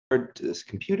to this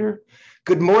computer.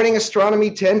 Good morning, Astronomy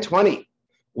 1020.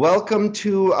 Welcome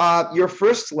to your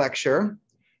first lecture,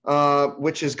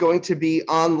 which is going to be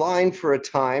online for a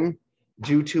time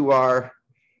due to our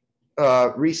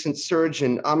recent surge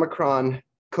in Omicron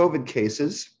COVID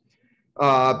cases.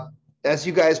 As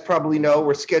you guys probably know,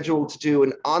 we're scheduled to do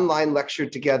an online lecture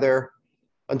together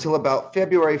until about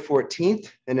February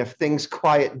 14th. And if things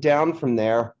quiet down from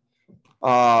there,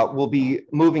 we'll be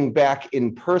moving back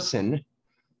in person.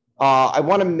 I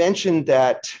want to mention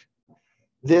that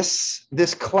this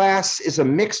class is a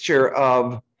mixture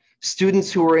of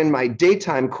students who are in my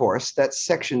daytime course, that's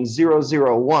section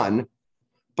 001,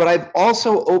 but I've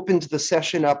also opened the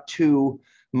session up to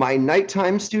my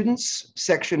nighttime students,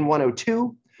 section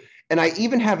 102, and I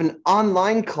even have an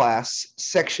online class,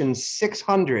 section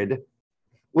 600,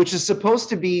 which is supposed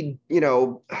to be,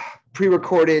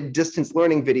 pre-recorded distance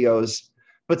learning videos.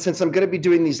 But since I'm going to be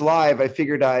doing these live, I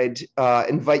figured I'd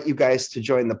invite you guys to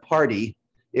join the party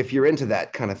if you're into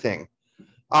that kind of thing.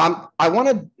 I want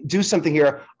to do something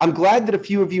here. I'm glad that a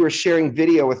few of you are sharing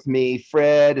video with me,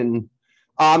 Fred, and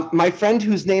my friend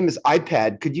whose name is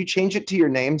iPad. Could you change it to your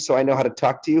name so I know how to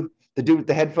talk to you? The dude with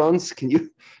the headphones, can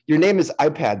you? Your name is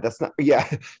iPad. That's not, yeah.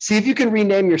 See if you can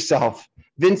rename yourself.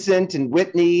 Vincent and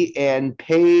Whitney and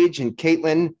Paige and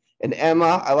Caitlin and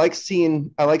Emma. I like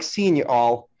seeing you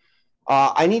all.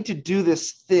 I need to do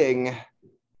this thing.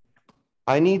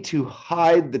 I need to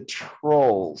hide the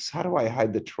trolls. How do I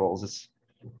hide the trolls? It's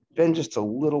been just a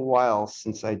little while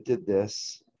since I did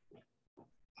this.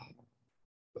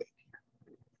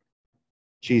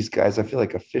 Geez, guys, I feel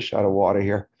like a fish out of water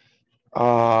here.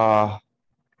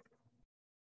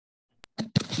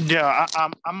 Yeah,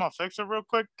 I'm gonna fix it real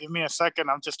quick. Give me a second.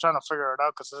 I'm just trying to figure it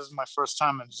out because this is my first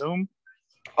time in Zoom.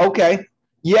 Okay.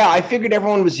 Yeah, I figured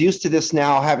everyone was used to this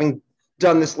now, having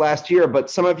done this last year,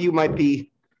 but some of you might be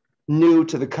new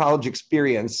to the college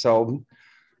experience. So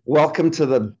welcome to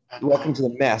the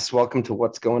mess. Welcome to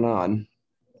what's going on.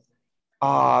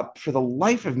 For the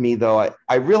life of me, though,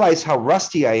 I realize how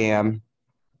rusty I am,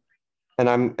 and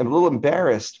I'm a little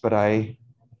embarrassed, but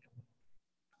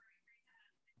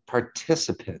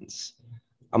participants.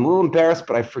 I'm a little embarrassed,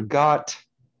 but I forgot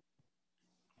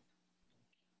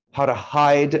how to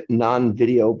hide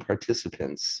non-video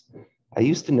participants. I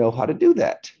used to know how to do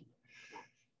that.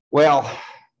 Well,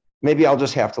 maybe I'll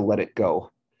just have to let it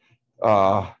go.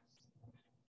 I'm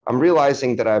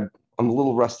realizing that I'm a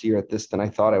little rustier at this than I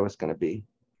thought I was going to be.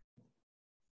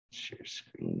 Share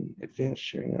screen, advanced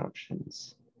sharing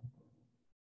options.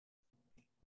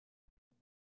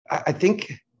 I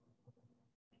think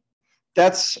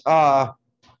that's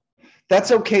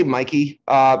okay, Mikey.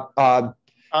 Did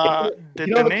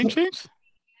the name change?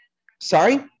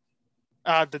 Sorry?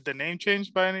 Did the name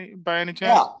change by any chance?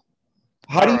 Yeah.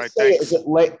 How do you say it? Is it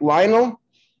Lionel?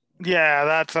 Yeah,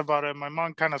 that's about it. My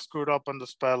mom kind of screwed up on the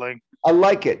spelling. I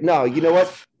like it. No, you know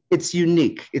what? It's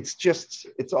unique.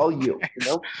 It's all you.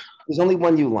 There's only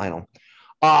one you, Lionel.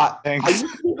 Thanks. I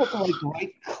used to be able to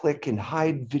right click and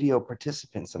hide video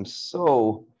participants. I'm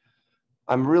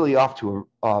really off to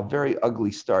a very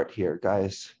ugly start here,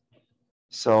 guys.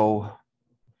 So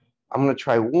I'm going to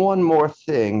try one more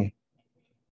thing.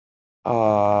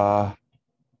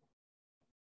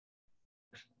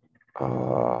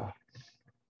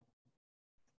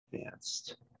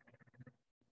 Advanced.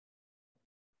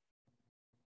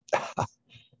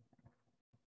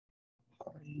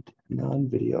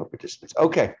 Non-video participants.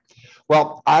 Okay.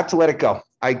 Well, I have to let it go.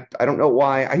 I don't know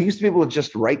why. I used to be able to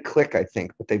just right click, I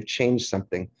think, but they've changed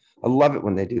something. I love it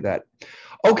when they do that.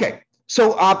 Okay.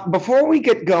 So before we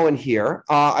get going here,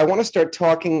 I want to start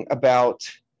talking about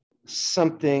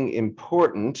something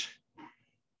important.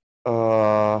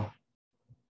 I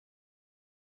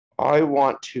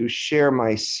want to share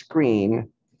my screen,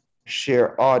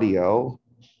 share audio,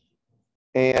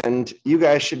 and you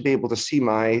guys should be able to see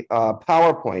my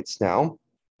PowerPoints now.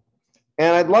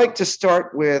 And I'd like to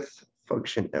start with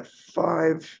function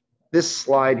F5, this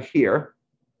slide here.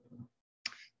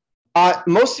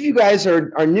 Most of you guys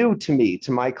are new to me,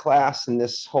 to my class and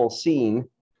this whole scene.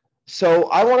 So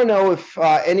I want to know if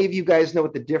any of you guys know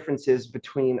what the difference is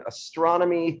between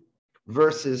astronomy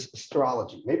versus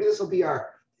astrology. Maybe this will be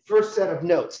our first set of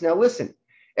notes. Now listen,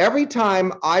 every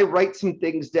time I write some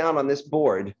things down on this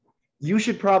board, you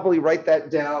should probably write that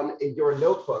down in your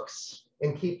notebooks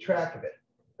and keep track of it.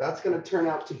 That's going to turn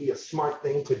out to be a smart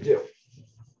thing to do.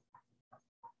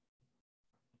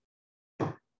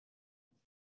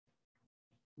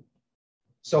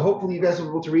 So hopefully you guys will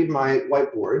be able to read my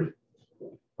whiteboard.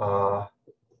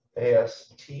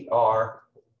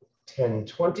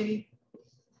 AS1020.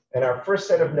 And our first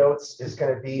set of notes is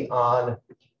going to be on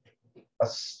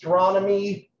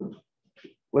astronomy.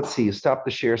 Let's see, stop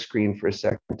the share screen for a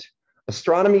second.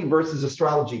 Astronomy versus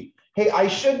astrology. Hey, I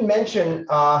should mention,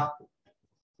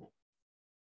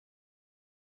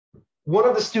 one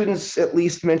of the students at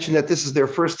least mentioned that this is their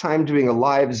first time doing a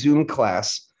live Zoom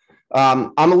class.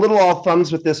 I'm a little all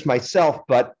thumbs with this myself,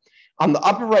 but on the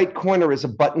upper right corner is a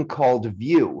button called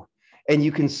View. And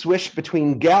you can switch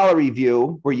between gallery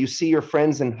view, where you see your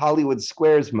friends in Hollywood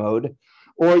Squares mode,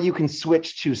 or you can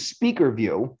switch to speaker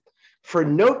view. For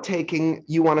note taking,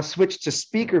 you want to switch to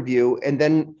speaker view, and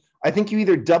then I think you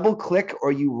either double click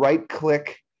or you right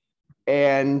click,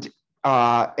 and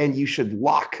you should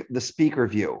lock the speaker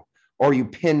view, or you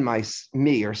pin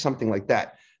me or something like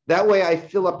that. That way I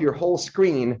fill up your whole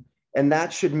screen, and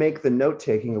that should make the note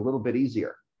taking a little bit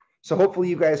easier. So hopefully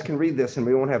you guys can read this and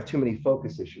we won't have too many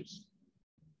focus issues.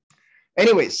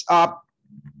 Anyways,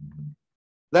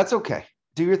 that's okay.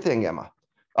 Do your thing, Emma.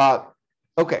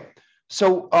 Okay,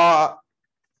 so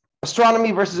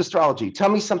astronomy versus astrology. Tell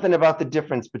me something about the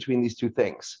difference between these two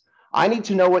things. I need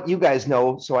to know what you guys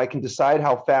know so I can decide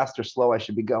how fast or slow I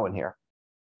should be going here.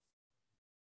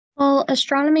 Well,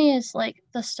 astronomy is like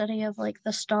the study of like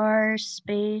the stars,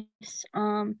 space,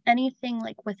 anything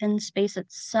like within space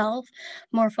itself,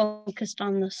 more focused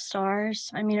on the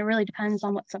stars. I mean, it really depends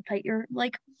on what subtype you're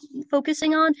like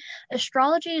focusing on.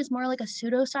 Astrology is more like a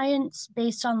pseudoscience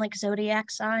based on like zodiac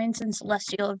signs and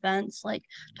celestial events, like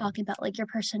talking about like your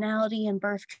personality and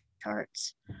birth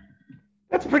charts.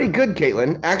 That's pretty good,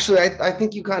 Caitlin. Actually, I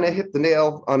think you kind of hit the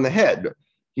nail on the head.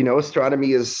 You know,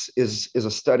 astronomy is a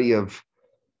study of,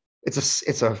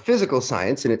 it's a physical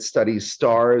science, and it studies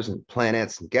stars and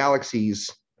planets and galaxies,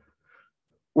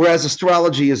 whereas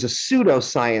astrology is a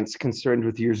pseudoscience concerned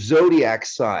with your zodiac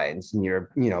signs and your,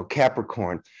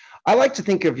 Capricorn. I like to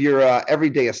think of your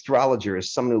everyday astrologer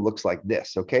as someone who looks like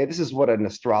this, okay? This is what an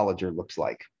astrologer looks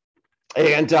like.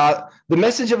 And the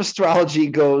message of astrology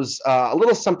goes a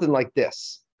little something like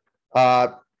this.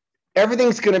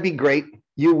 Everything's going to be great.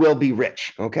 You will be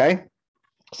rich, okay?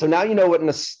 So now you know what an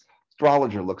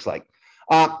astrologer looks like.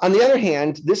 On the other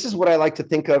hand, this is what I like to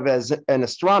think of as an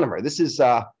astronomer. This is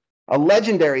a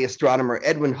legendary astronomer,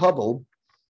 Edwin Hubble,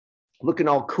 looking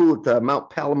all cool at the Mount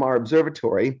Palomar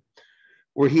Observatory,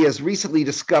 where he has recently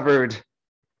discovered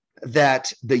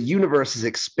that the universe is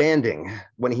expanding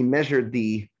when he measured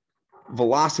the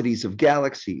velocities of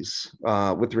galaxies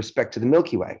with respect to the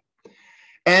Milky Way.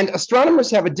 And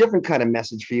astronomers have a different kind of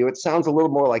message for you. It sounds a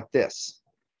little more like this.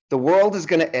 The world is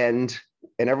going to end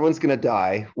and everyone's going to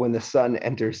die when the sun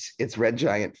enters its red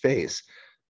giant phase.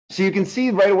 So you can see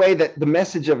right away that the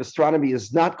message of astronomy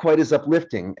is not quite as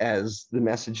uplifting as the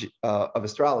message of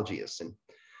astrology is. And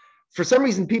for some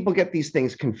reason, people get these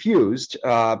things confused,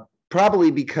 probably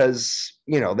because,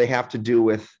 they have to do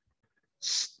with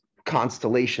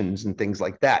constellations and things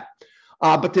like that.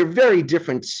 But they're very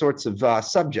different sorts of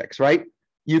subjects, right?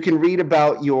 You can read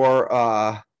about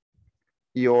your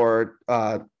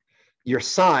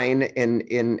sign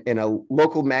in a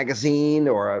local magazine,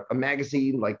 or a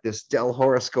magazine like this Dell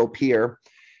horoscope here,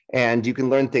 and you can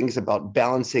learn things about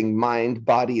balancing mind,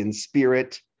 body, and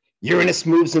spirit. Uranus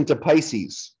moves into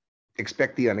Pisces.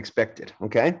 Expect the unexpected,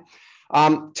 okay?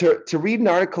 To read an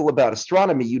article about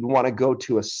astronomy, you'd want to go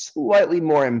to a slightly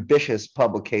more ambitious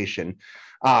publication,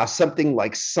 something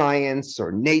like Science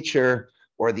or Nature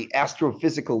or the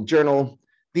Astrophysical Journal.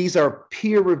 These are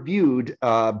peer-reviewed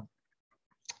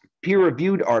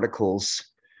articles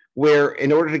where,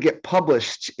 in order to get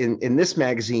published in this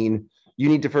magazine, you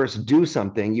need to first do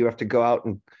something. You have to go out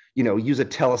and use a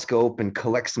telescope and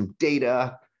collect some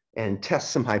data and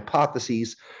test some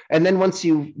hypotheses. And then once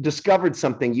you've discovered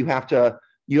something, you have to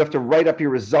write up your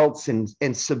results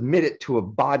and submit it to a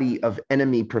body of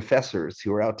enemy professors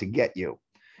who are out to get you.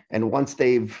 And once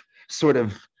they've sort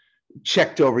of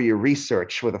checked over your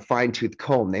research with a fine-tooth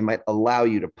comb, they might allow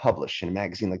you to publish in a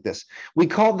magazine like this. We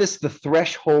call this the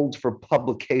threshold for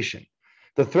publication.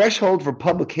 The threshold for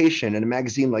publication in a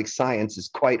magazine like Science is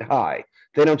quite high.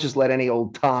 They don't just let any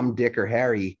old Tom, Dick, or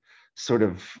Harry sort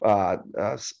of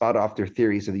spout off their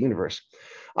theories of the universe.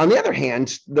 On the other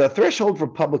hand, the threshold for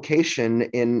publication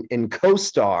in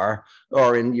CoStar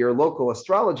or in your local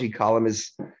astrology column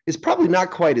is probably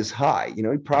not quite as high.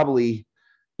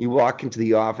 You walk into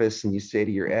the office and you say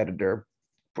to your editor,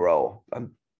 "Bro,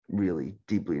 I'm really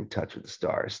deeply in touch with the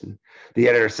stars." And the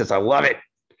editor says, "I love it.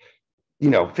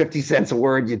 50 cents a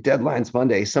word, your deadline's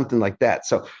Monday," something like that.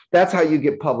 So that's how you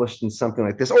get published in something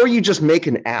like this. Or you just make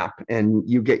an app and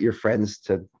you get your friends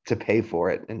to pay for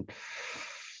it. And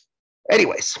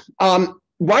anyways,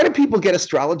 why do people get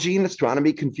astrology and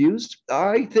astronomy confused?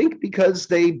 I think because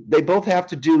they both have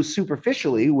to do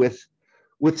superficially with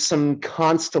with some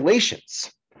constellations.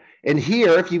 And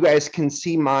here, if you guys can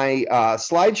see my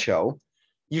slideshow,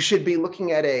 you should be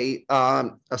looking at a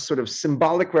sort of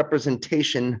symbolic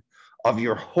representation of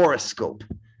your horoscope.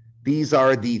 These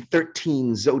are the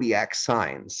 13 zodiac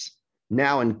signs,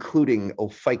 now including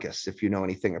Ophiuchus, if you know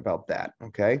anything about that,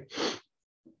 okay?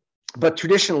 But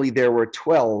traditionally, there were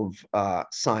 12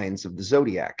 signs of the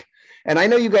zodiac. And I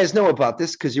know you guys know about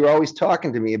this because you're always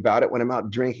talking to me about it when I'm out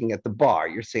drinking at the bar.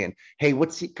 You're saying, hey,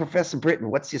 Professor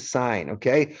Britton, what's your sign,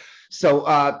 okay? So,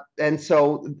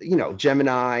 you know,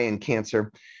 Gemini and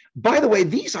Cancer. By the way,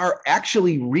 these are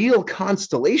actually real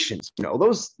constellations. You know,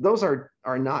 those are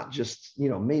not just, you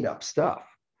know, made up stuff.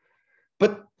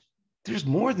 But there's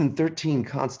more than 13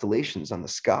 constellations on the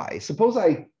sky. Suppose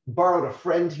I borrowed a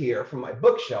friend here from my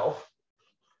bookshelf.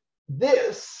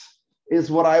 This is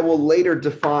what I will later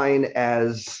define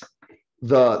as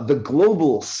the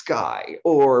global sky,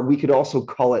 or we could also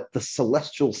call it the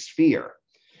celestial sphere.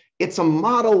 It's a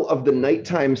model of the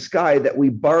nighttime sky that we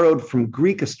borrowed from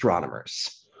Greek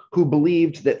astronomers who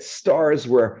believed that stars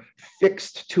were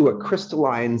fixed to a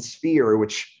crystalline sphere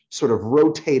which sort of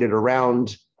rotated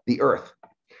around the Earth.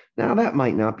 Now, that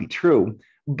might not be true,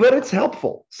 but it's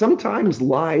helpful. Sometimes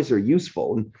lies are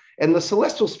useful, and the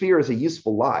celestial sphere is a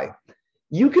useful lie.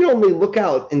 You can only look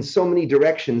out in so many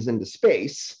directions into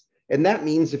space, and that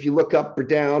means if you look up or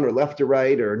down or left or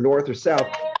right or north or south,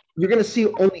 you're going to see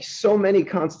only so many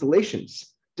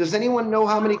constellations. Does anyone know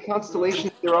how many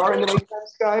constellations there are in the nighttime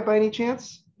sky by any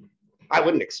chance? I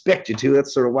wouldn't expect you to.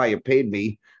 That's sort of why you paid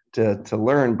me to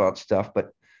learn about stuff,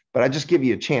 but I just give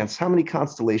you a chance. How many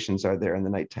constellations are there in the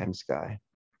nighttime sky?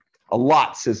 A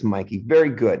lot, says Mikey. Very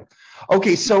good.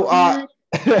 Okay, so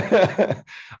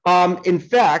in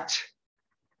fact,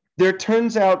 there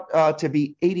turns out to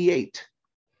be 88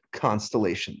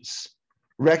 constellations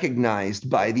recognized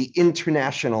by the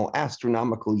International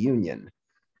Astronomical Union,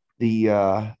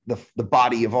 the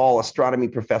body of all astronomy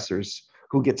professors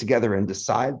who get together and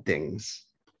decide things.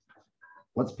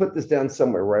 Let's put this down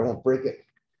somewhere where I won't break it.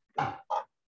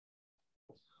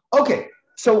 Okay,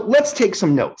 so let's take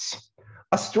some notes.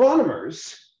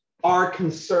 Astronomers are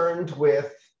concerned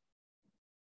with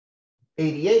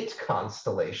 88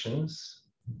 constellations,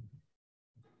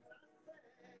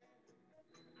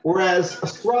 whereas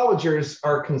astrologers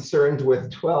are concerned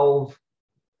with 12,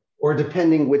 or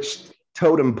depending which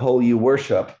totem pole you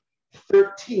worship,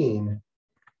 13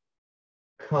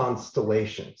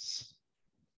 constellations.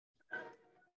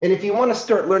 And if you want to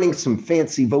start learning some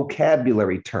fancy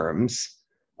vocabulary terms,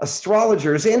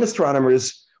 astrologers and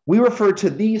astronomers, we refer to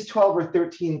these 12 or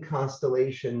 13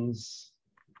 constellations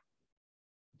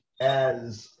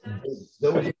as the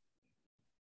zodiac.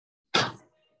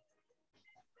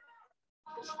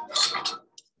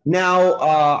 Now,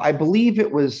 I believe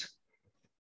it was,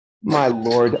 my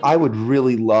Lord, I would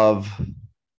really love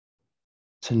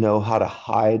to know how to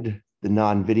hide the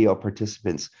non-video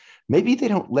participants. Maybe they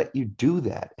don't let you do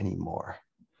that anymore.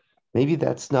 Maybe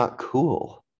that's not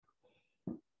cool.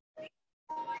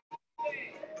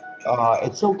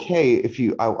 It's okay if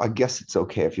you, I guess it's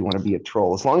okay if you want to be a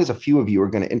troll, as long as a few of you are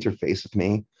going to interface with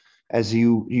me, as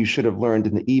you should have learned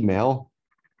in the email.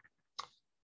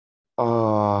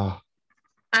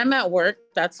 I'm at work,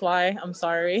 that's why. I'm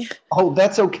sorry. Oh,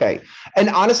 that's okay. And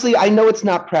honestly, I know it's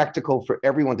not practical for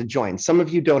everyone to join. Some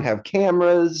of you don't have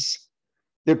cameras.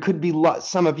 There could be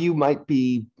some of you might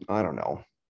be, I don't know,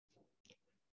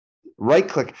 right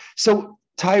click. So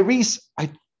Tyrese,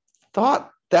 I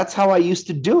thought that's how I used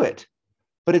to do it,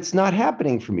 but it's not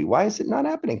happening for me. Why is it not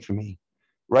happening for me?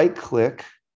 Right click.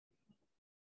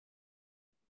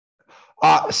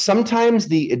 Sometimes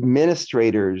the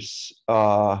administrators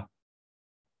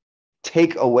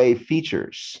take away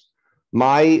features.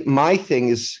 My thing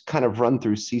is kind of run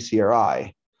through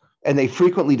CCRI, and they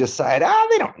frequently decide,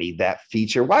 they don't need that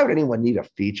feature. Why would anyone need a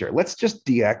feature? Let's just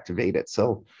deactivate it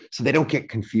so they don't get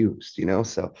confused, you know?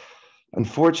 So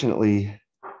unfortunately,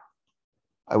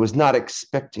 I was not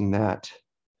expecting that.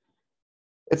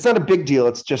 It's not a big deal.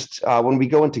 It's just when we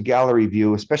go into gallery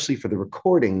view, especially for the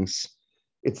recordings,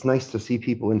 it's nice to see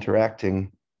people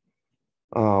interacting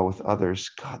with others.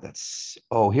 God, that's,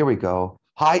 oh, here we go.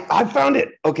 Hi, I found it.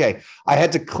 Okay, I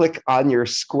had to click on your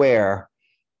square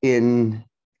in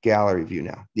gallery view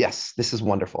now. Yes, this is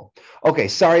wonderful. Okay,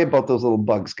 sorry about those little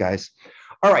bugs, guys.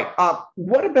 All right,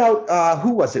 what about,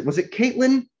 who was it? Was it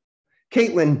Caitlin?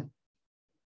 Caitlin,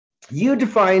 you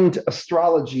defined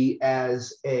astrology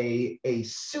as a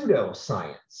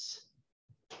pseudoscience.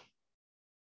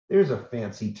 There's a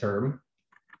fancy term.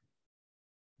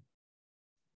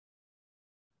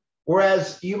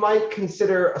 Whereas you might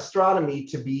consider astronomy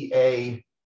to be a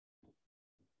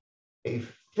a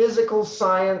physical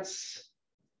science,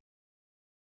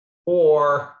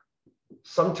 or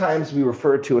sometimes we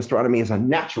refer to astronomy as a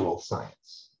natural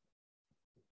science.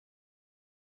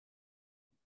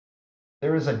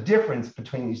 There is a difference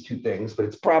between these two things, but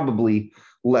it's probably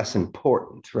less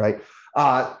important, right?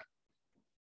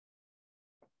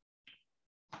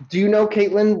 Do you know,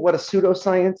 Caitlin, what a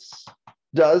pseudoscience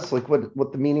does? Like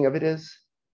what the meaning of it is?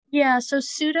 Yeah, so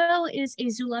pseudo is a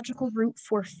zoological root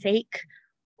for fake,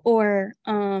 or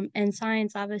and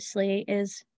science obviously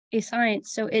is a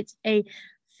science. So it's a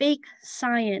fake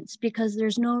science because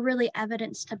there's no really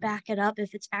evidence to back it up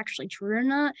if it's actually true or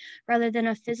not, rather than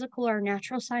a physical or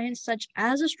natural science such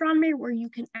as astronomy, where you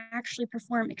can actually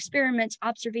perform experiments,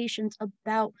 observations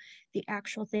about the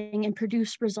actual thing and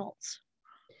produce results.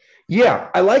 Yeah,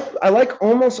 I like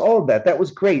almost all of that. That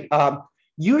was great.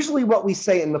 Usually what we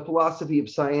say in the philosophy of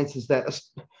science is that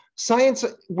science,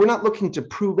 we're not looking to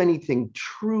prove anything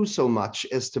true so much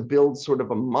as to build sort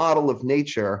of a model of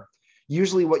nature.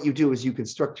 Usually what you do is you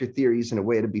construct your theories in a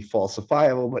way to be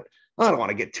falsifiable, but I don't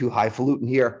want to get too highfalutin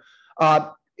here.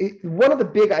 One of the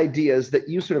big ideas that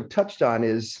you sort of touched on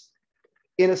is,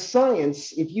 in a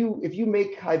science, if you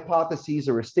make hypotheses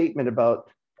or a statement about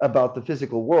the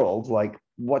physical world, like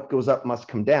what goes up must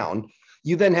come down,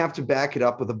 you then have to back it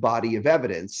up with a body of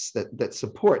evidence that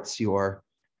supports your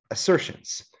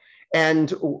assertions. And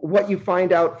what you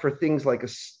find out for things like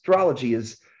astrology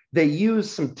is they use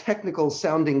some technical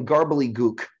sounding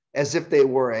gobbledygook as if they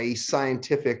were a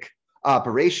scientific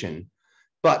operation,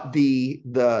 but the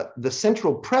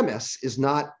central premise is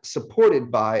not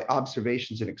supported by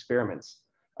observations and experiments.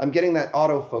 I'm getting that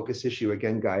autofocus issue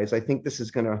again, guys. I think this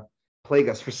is going to plague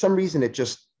us. For some reason,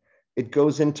 it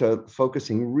goes into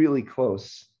focusing really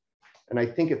close, and I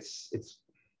think it's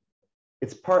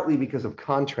partly because of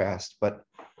contrast. But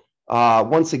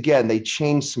once again, they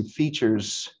changed some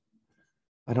features.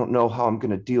 I don't know how I'm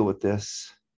going to deal with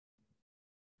this.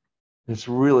 It's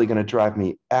really going to drive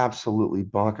me absolutely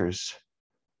bonkers.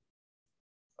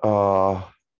 Hold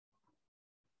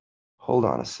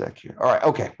on a sec here. All right,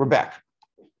 okay, we're back.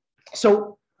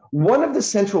 So one of the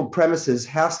central premises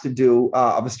has to do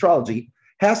of astrology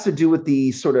has to do with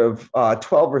the sort of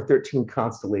 12 or 13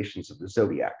 constellations of the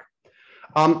zodiac.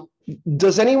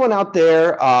 Does anyone out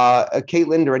there,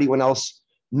 Caitlin or anyone else,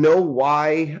 know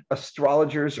why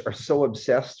astrologers are so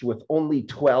obsessed with only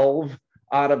 12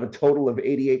 out of a total of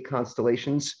 88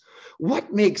 constellations?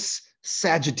 What makes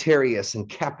Sagittarius and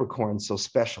Capricorn so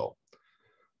special?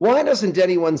 Why doesn't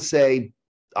anyone say,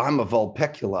 I'm a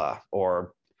Vulpecula,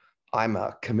 or I'm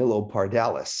a Camillo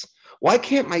Pardalis? Why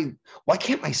can't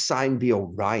my sign be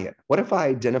Orion? What if I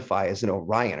identify as an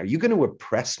Orion? Are you going to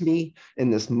oppress me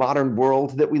in this modern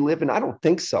world that we live in? I don't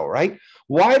think so, right?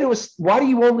 Why do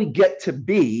you only get to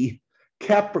be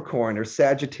Capricorn or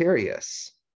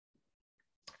Sagittarius?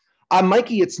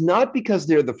 Mikey, it's not because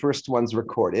they're the first ones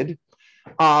recorded.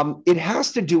 It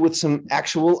has to do with some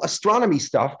actual astronomy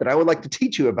stuff that I would like to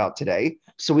teach you about today,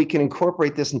 so we can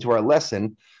incorporate this into our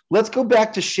lesson. Let's go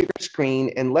back to share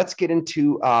screen and let's get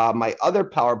into my other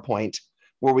PowerPoint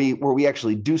where we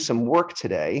actually do some work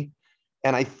today.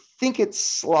 And I think it's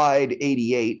slide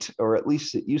 88, or at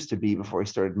least it used to be before we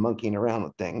started monkeying around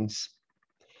with things.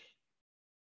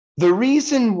 The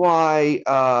reason why,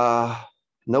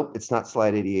 nope, it's not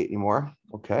slide 88 anymore.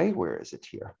 Okay, where is it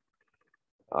here?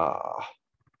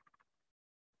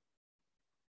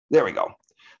 There we go.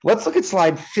 Let's look at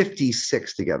slide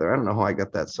 56 together. I don't know how I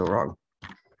got that so wrong.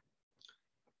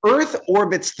 Earth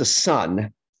orbits the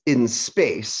sun in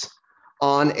space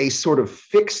on a sort of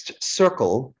fixed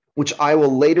circle, which I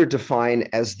will later define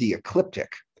as the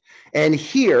ecliptic. And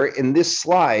here in this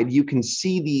slide, you can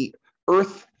see the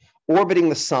Earth orbiting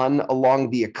the sun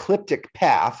along the ecliptic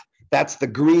path. That's the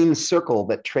green circle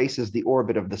that traces the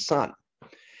orbit of the sun.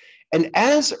 And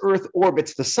as Earth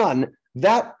orbits the sun,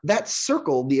 that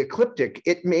circle, the ecliptic,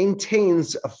 it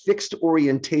maintains a fixed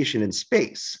orientation in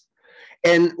space.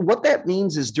 And what that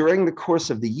means is during the course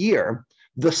of the year,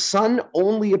 the sun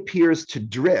only appears to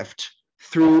drift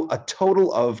through a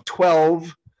total of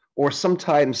 12 or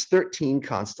sometimes 13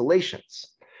 constellations.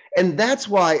 And that's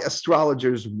why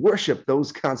astrologers worship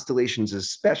those constellations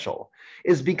as special,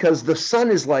 is because the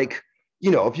sun is like, you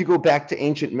know, if you go back to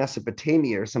ancient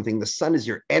Mesopotamia or something, the sun is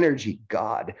your energy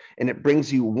god, and it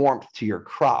brings you warmth to your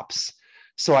crops.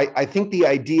 So I think the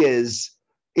idea is,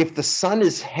 if the sun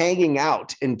is hanging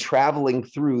out and traveling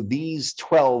through these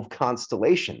 12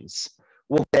 constellations,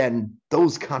 well, then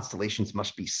those constellations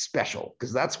must be special,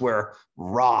 because that's where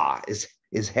Ra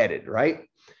is headed, right?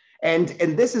 And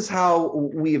this is how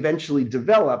we eventually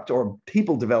developed, or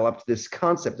people developed, this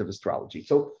concept of astrology.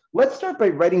 So let's start by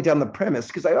writing down the premise,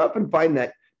 because I often find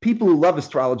that people who love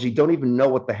astrology don't even know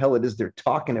what the hell it is they're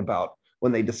talking about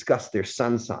when they discuss their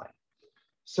sun sign.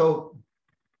 So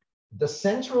the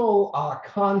central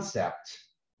concept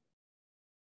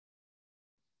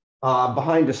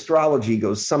behind astrology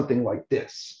goes something like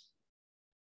this.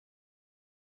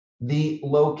 The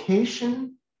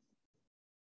location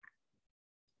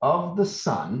of the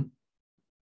sun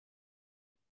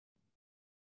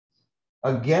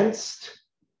against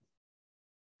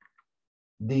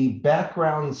the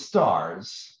background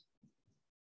stars.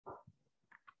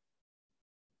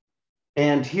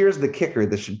 And here's the kicker.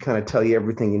 This should kind of tell you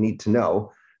everything you need to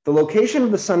know. The location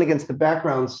of the sun against the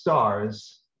background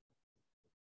stars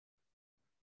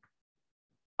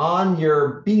on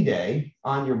your B-day,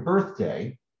 on your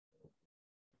birthday,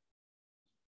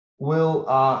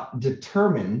 will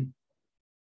determine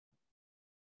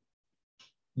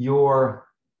your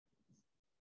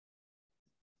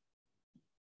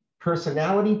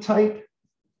personality type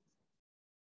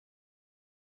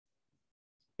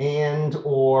and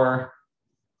or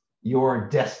your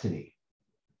destiny.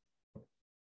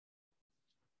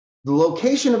 The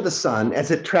location of the sun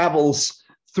as it travels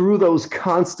through those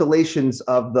constellations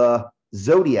of the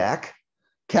zodiac,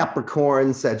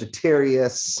 Capricorn,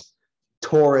 Sagittarius,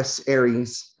 Taurus,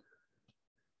 Aries,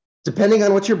 depending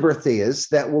on what your birthday is,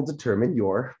 that will determine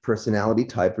your personality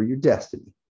type or your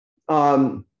destiny.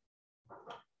 The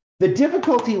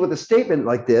difficulty with a statement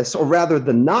like this, or rather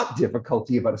the not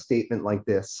difficulty about a statement like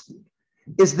this,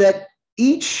 is that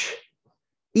each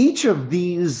of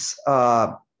these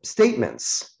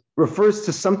statements refers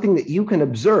to something that you can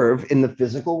observe in the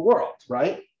physical world,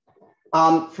 right?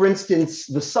 For instance,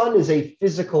 the sun is a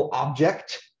physical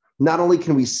object. Not only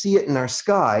can we see it in our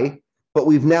sky, but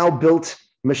we've now built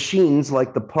machines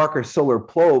like the Parker Solar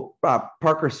Probe,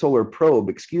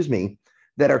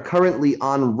 that are currently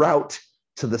en route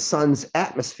to the sun's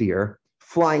atmosphere,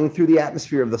 flying through the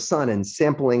atmosphere of the sun and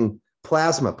sampling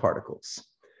plasma particles.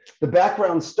 The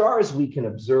background stars we can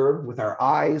observe with our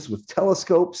eyes, with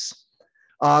telescopes.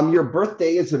 Your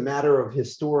birthday is a matter of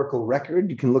historical record.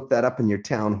 You can look that up in your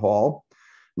town hall.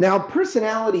 Now,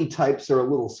 personality types are a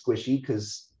little squishy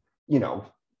because, you know,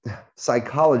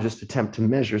 psychologists attempt to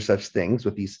measure such things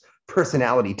with these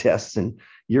personality tests, and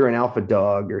you're an alpha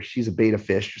dog or she's a beta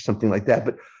fish or something like that.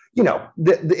 But, you know,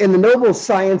 in the noble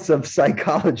science of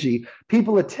psychology,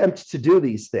 people attempt to do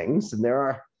these things, and there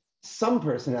are some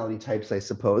personality types, I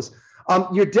suppose.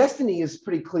 Your destiny is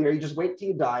pretty clear. You just wait till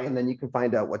you die, and then you can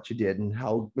find out what you did and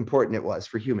how important it was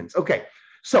for humans. Okay,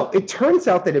 so it turns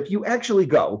out that if you actually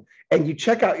go and you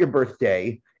check out your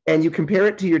birthday and you compare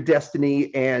it to your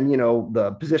destiny and, you know,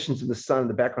 the positions of the sun and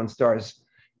the background stars,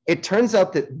 it turns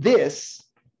out that this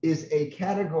is a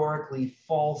categorically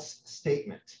false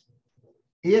statement.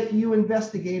 If you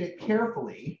investigate it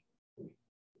carefully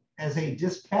as a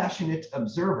dispassionate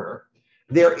observer,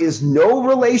 there is no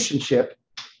relationship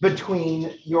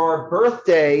between your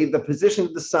birthday, the position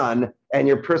of the sun, and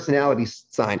your personality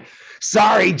sign.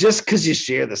 Sorry, just because you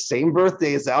share the same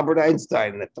birthday as Albert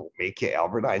Einstein, that don't make you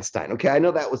Albert Einstein. Okay, I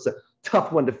know that was a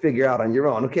tough one to figure out on your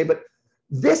own. Okay, but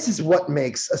this is what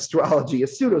makes astrology a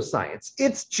pseudoscience.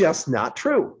 It's just not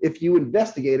true if you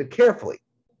investigate it carefully.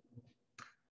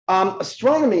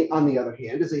 Astronomy, on the other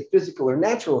hand, is a physical or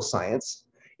natural science,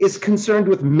 is concerned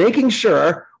with making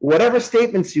sure whatever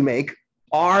statements you make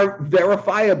are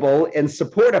verifiable and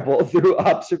supportable through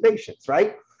observations,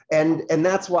 right? And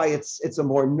that's why it's a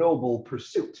more noble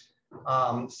pursuit.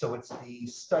 So it's the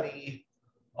study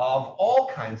of all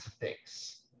kinds of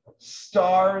things: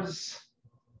 stars,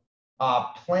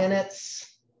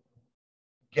 planets,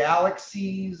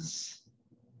 galaxies,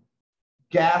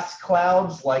 gas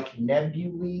clouds like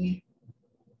nebulae.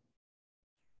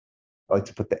 I like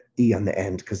to put the E on the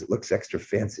end because it looks extra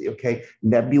fancy, okay?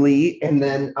 Nebulae, and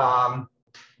then,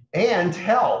 and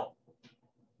hell,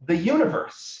 the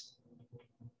universe.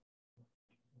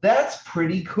 That's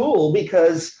pretty cool,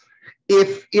 because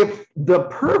if the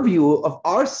purview of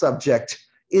our subject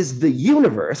is the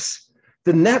universe,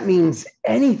 then that means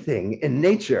anything in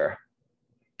nature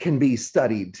can be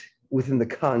studied within the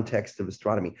context of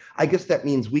astronomy. I guess that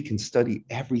means we can study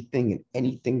everything and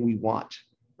anything we want,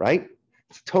 right?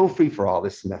 It's total free for all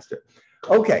this semester.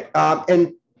 Okay,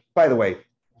 and by the way,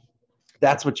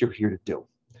 that's what you're here to do.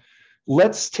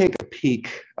 Let's take a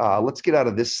peek. Let's get out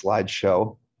of this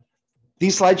slideshow.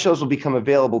 These slideshows will become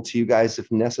available to you guys if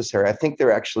necessary. I think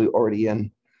they're actually already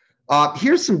in.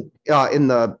 Here's some in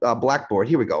the Blackboard.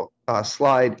 Here we go,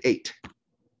 slide 8.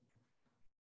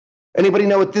 Anybody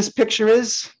know what this picture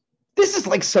is? This is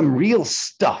like some real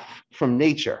stuff from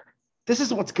nature. This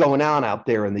is what's going on out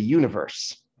there in the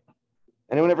universe.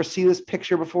 Anyone ever see this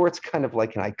picture before? It's kind of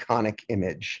like an iconic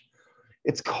image.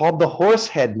 It's called the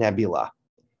Horsehead Nebula,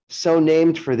 so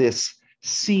named for this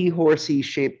seahorsey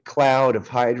shaped cloud of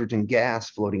hydrogen gas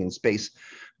floating in space.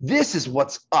 This is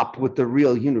what's up with the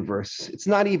real universe. It's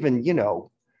not even, you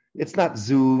know, it's not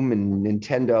Zoom and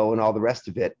Nintendo and all the rest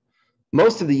of it.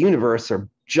 Most of the universe are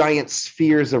giant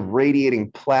spheres of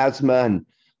radiating plasma and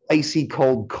icy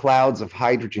cold clouds of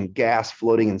hydrogen gas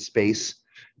floating in space.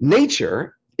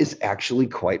 Nature is actually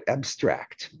quite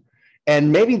abstract.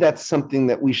 And maybe that's something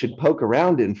that we should poke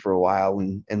around in for a while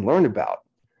and learn about.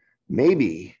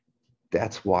 Maybe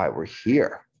that's why we're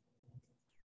here.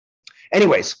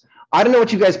 Anyways, I don't know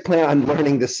what you guys plan on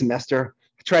learning this semester.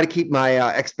 I try to keep my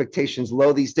expectations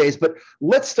low these days, but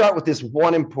let's start with this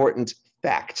one important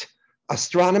fact.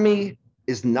 Astronomy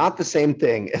is not the same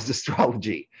thing as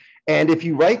astrology. And if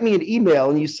you write me an email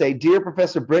and you say, "Dear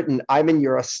Professor Britton, I'm in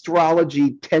your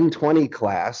Astrology 1020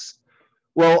 class,"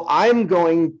 well, I'm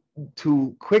going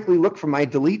to quickly look for my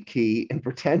delete key and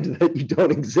pretend that you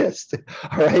don't exist.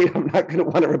 All right, I'm not going to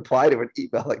want to reply to an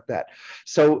email like that.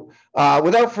 So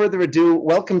without further ado,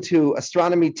 welcome to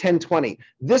Astronomy 1020.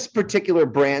 This particular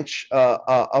branch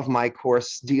of my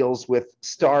course deals with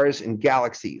stars and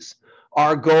galaxies.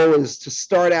 Our goal is to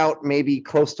start out maybe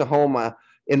close to home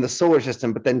in the solar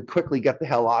system, but then quickly get the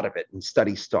hell out of it and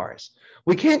study stars.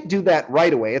 We can't do that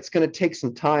right away. It's going to take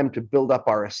some time to build up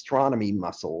our astronomy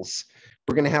muscles.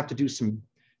 We're going to have to do some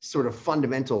sort of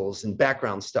fundamentals and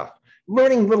background stuff,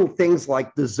 learning little things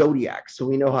like the zodiac so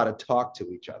we know how to talk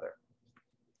to each other.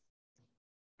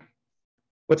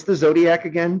 What's the zodiac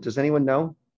again? Does anyone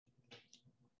know?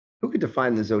 Who could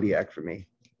define the zodiac for me?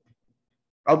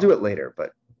 I'll do it later,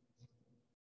 but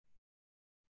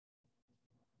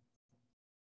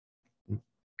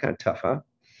kind of tough, huh?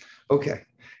 Okay.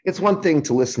 It's one thing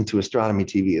to listen to astronomy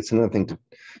TV. It's another thing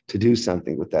to do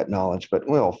something with that knowledge, but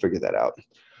we'll figure that out.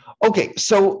 Okay,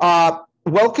 so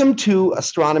welcome to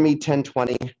Astronomy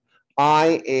 1020.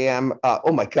 I am,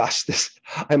 oh my gosh,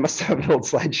 I must have an old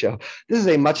slideshow. This is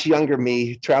a much younger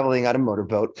me traveling on a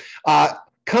motorboat.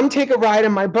 Come take a ride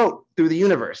in my boat through the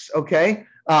universe, okay?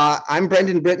 I'm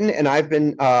Brendan Britton, and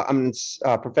I'm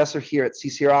a professor here at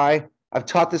CCRI. I've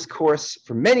taught this course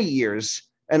for many years,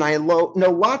 and I know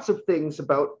lots of things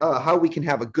about how we can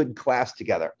have a good class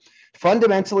together.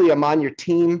 Fundamentally, I'm on your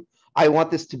team. I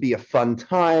want this to be a fun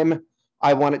time.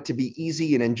 I want it to be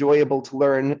easy and enjoyable to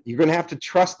learn. You're going to have to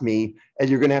trust me, and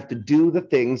you're going to have to do the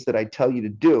things that I tell you to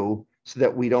do so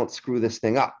that we don't screw this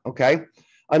thing up, okay?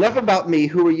 Enough about me.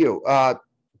 Who are you?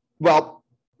 Well,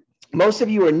 most of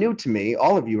you are new to me.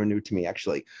 All of you are new to me,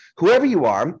 actually. Whoever you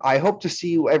are, I hope to see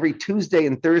you every Tuesday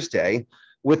and Thursday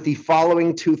with the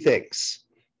following two things.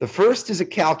 The first is a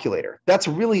calculator. That's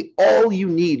really all you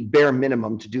need, bare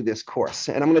minimum, to do this course.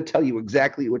 And I'm going to tell you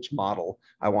exactly which model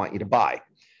I want you to buy.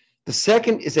 The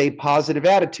second is a positive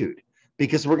attitude,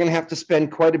 because we're going to have to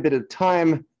spend quite a bit of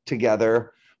time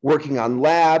together working on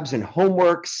labs and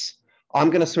homeworks.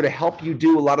 I'm going to sort of help you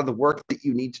do a lot of the work that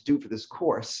you need to do for this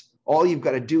course. All you've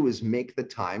got to do is make the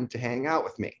time to hang out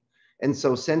with me. And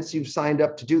so since you've signed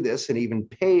up to do this and even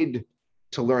paid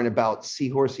to learn about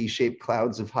seahorsey shaped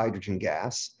clouds of hydrogen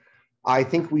gas, I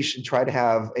think we should try to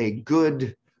have a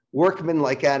good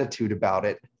workman-like attitude about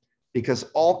it, because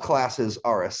all classes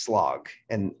are a slog,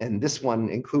 and this one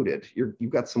included. You've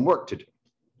got some work to do.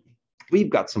 We've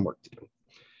got some work to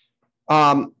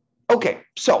do. Okay,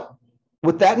 so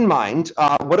with that in mind,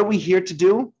 what are we here to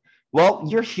do? Well,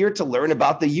 you're here to learn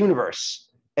about the universe.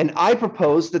 And I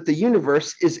propose that the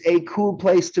universe is a cool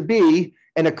place to be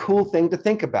and a cool thing to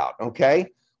think about, okay?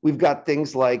 We've got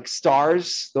things like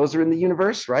stars. Those are in the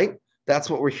universe, right? That's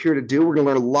what we're here to do. We're going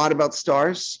to learn a lot about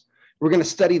stars. We're going to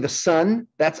study the sun.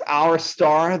 That's our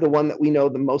star, the one that we know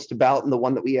the most about and the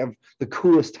one that we have the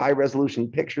coolest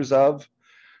high-resolution pictures of.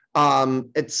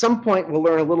 At some point, we'll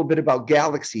learn a little bit about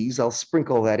galaxies. I'll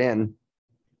sprinkle that in.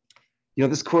 You know,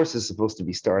 this course is supposed to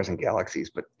be stars and galaxies,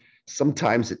 but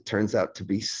sometimes it turns out to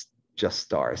be just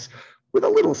stars with a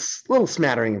little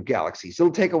smattering of galaxies.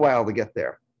 It'll take a while to get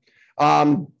there.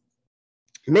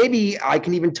 Maybe I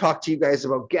can even talk to you guys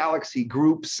about galaxy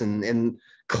groups and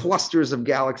clusters of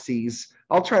galaxies.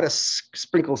 I'll try to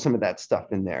sprinkle some of that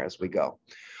stuff in there as we go.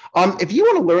 If you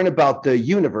want to learn about the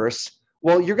universe,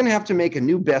 well, you're going to have to make a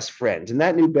new best friend, and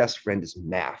that new best friend is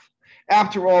math.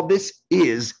 After all, this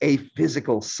is a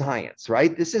physical science,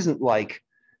 right? This isn't like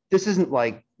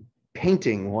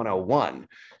painting 101.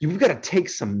 You've got to take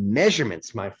some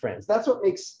measurements, my friends. That's what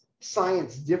makes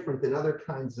science different than other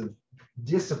kinds of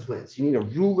disciplines. You need a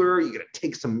ruler, you got to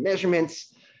take some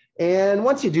measurements, And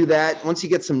once you do that, once you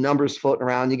get some numbers floating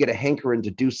around, you get a hankering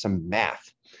to do some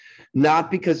math.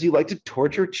 Not because you like to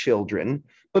torture children,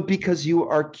 but because you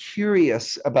are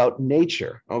curious about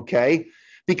nature, okay?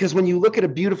 Because when you look at a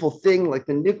beautiful thing like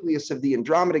the nucleus of the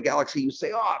Andromeda Galaxy, you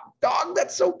say, oh, dog,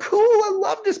 that's so cool. I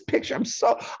love this picture.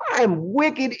 I'm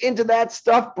wicked into that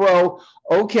stuff, bro.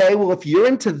 Okay, well, if you're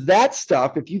into that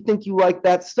stuff, if you think you like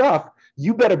that stuff,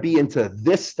 you better be into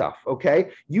this stuff,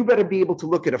 okay? You better be able to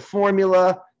look at a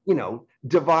formula, you know,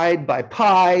 divide by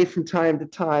pi from time to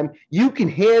time. You can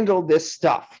handle this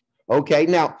stuff, okay?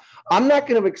 Now, I'm not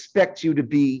going to expect you to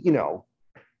be, you know,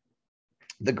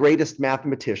 the greatest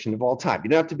mathematician of all time. You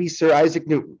don't have to be Sir Isaac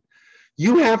Newton.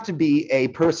 You have to be a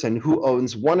person who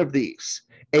owns one of these,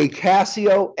 a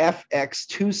Casio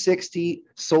FX260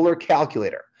 solar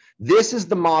calculator. This is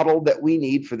the model that we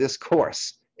need for this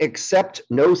course, except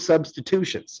no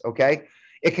substitutions, okay?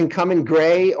 It can come in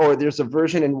gray or there's a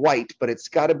version in white, but it's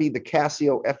got to be the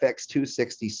Casio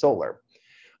FX260 solar.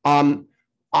 I'm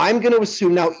going to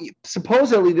assume now,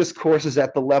 supposedly this course is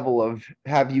at the level of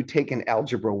have you taken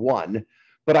Algebra 1,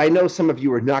 but I know some of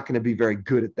you are not going to be very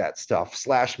good at that stuff,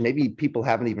 / maybe people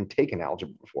haven't even taken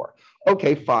algebra before.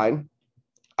 Okay, fine.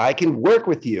 I can work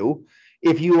with you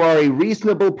if you are a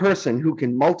reasonable person who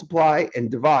can multiply and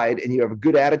divide and you have a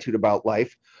good attitude about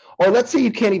life. Or let's say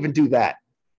you can't even do that.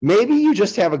 Maybe you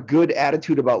just have a good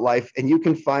attitude about life and you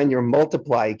can find your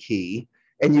multiply key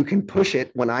and you can push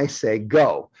it when I say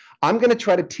go. I'm going to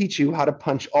try to teach you how to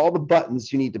punch all the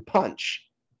buttons you need to punch.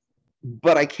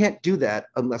 But I can't do that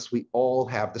unless we all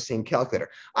have the same calculator.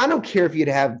 I don't care if you'd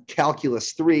have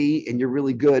calculus 3 and you're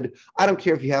really good. I don't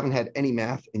care if you haven't had any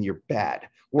math and you're bad.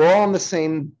 We're all in the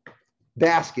same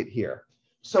basket here.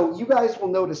 So you guys will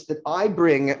notice that I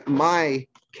bring my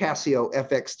Casio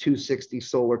FX260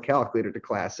 solar calculator to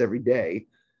class every day.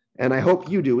 And I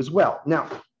hope you do as well. Now,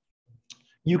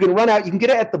 you can run out, you can get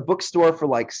it at the bookstore for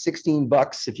like 16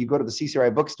 bucks. If you go to the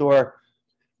CCRI bookstore,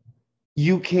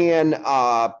 you can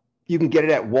get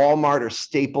it at Walmart or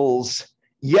Staples.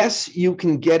 Yes, you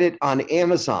can get it on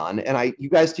Amazon. And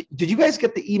did you guys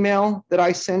get the email that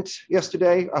I sent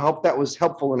yesterday? I hope that was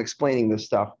helpful in explaining this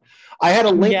stuff. I had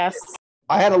a link. Yes.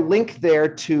 I had a link there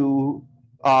to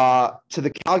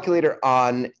the calculator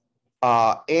on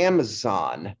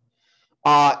Amazon.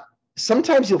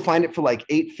 Sometimes you'll find it for like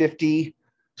 $8.50.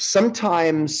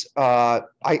 Sometimes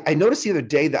I noticed the other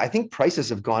day that I think prices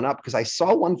have gone up because I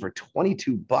saw one for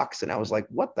 22 bucks and I was like,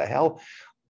 what the hell?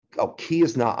 Oh, key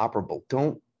is not operable.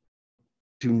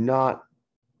 Do not,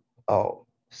 oh,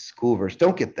 Schoolverse,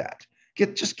 don't get that.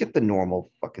 Just get the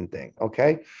normal fucking thing,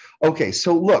 okay? Okay,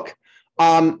 so look,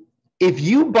 if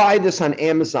you buy this on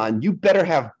Amazon, you better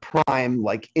have Prime,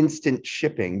 like instant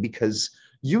shipping, because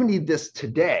you need this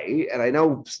today. And I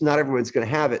know not everyone's gonna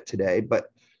have it today, but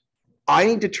I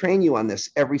need to train you on this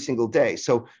every single day.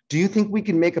 So do you think we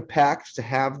can make a pact to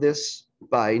have this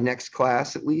by next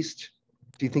class at least?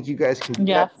 Do you think you guys can do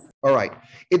Yes. that? All right.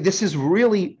 This is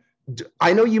really,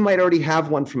 I know you might already have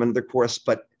one from another course,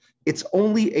 but it's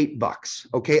only $8,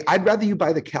 okay? I'd rather you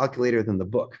buy the calculator than the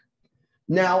book.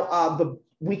 Now,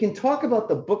 we can talk about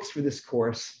the books for this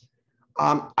course.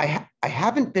 I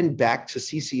haven't been back to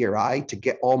CCRI to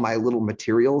get all my little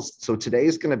materials, so today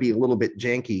is going to be a little bit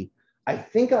janky. I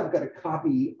think I've got a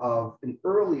copy of an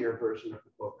earlier version of the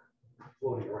book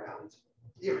floating around.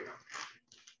 Here we go.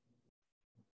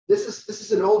 This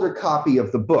is an older copy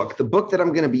of the book. The book that I'm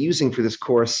going to be using for this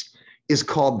course is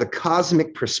called The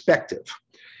Cosmic Perspective.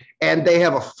 And they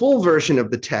have a full version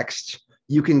of the text.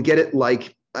 You can get it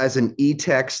like as an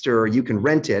e-text or you can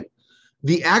rent it.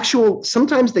 The actual,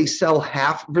 sometimes they sell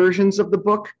half versions of the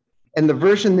book. And the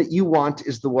version that you want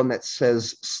is the one that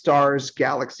says stars,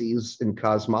 galaxies, and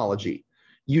cosmology.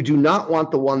 You do not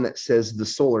want the one that says the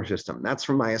solar system. That's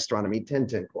from my Astronomy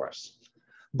 1010 course.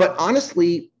 But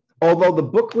honestly, although the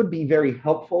book would be very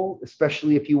helpful,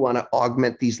 especially if you want to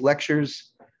augment these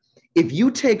lectures, if you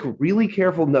take really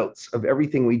careful notes of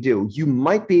everything we do, you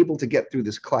might be able to get through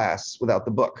this class without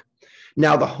the book.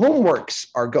 Now, the homeworks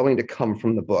are going to come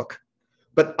from the book,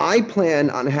 but I plan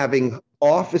on having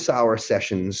office hour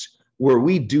sessions where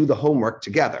we do the homework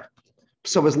together.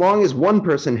 So as long as one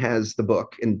person has the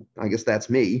book, and I guess that's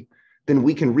me, then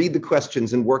we can read the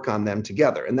questions and work on them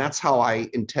together. And that's how I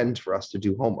intend for us to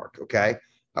do homework, okay?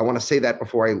 I want to say that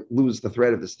before I lose the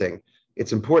thread of this thing.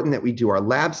 It's important that we do our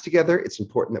labs together. It's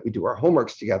important that we do our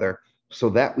homeworks together so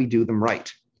that we do them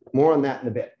right. More on that in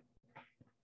a bit.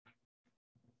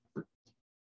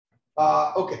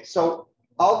 Okay, so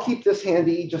I'll keep this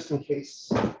handy just in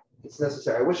case it's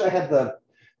necessary. I wish I had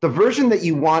the The version that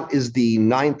you want is the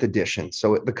 9th edition.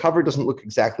 So the cover doesn't look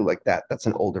exactly like that. That's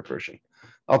an older version.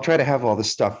 I'll try to have all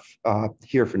this stuff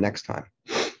here for next time.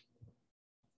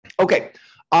 Okay,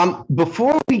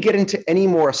 before we get into any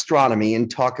more astronomy and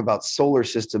talk about solar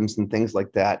systems and things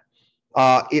like that,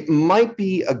 it might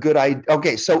be a good idea.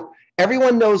 Okay, so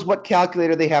everyone knows what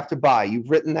calculator they have to buy. You've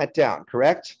written that down,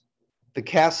 correct? The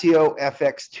Casio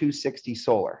FX260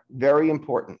 Solar, very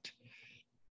important.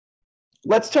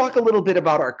 Let's talk a little bit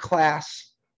about our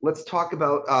class. Let's talk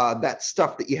about that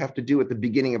stuff that you have to do at the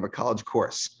beginning of a college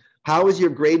course. How is your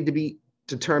grade to be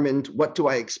determined? What do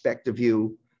I expect of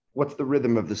you? What's the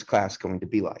rhythm of this class going to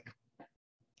be like?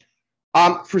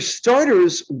 For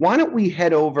starters, why don't we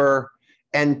head over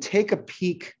and take a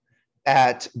peek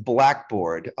at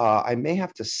Blackboard. I may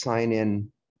have to sign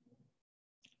in.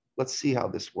 Let's see how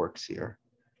this works here.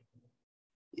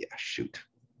 Yeah, shoot.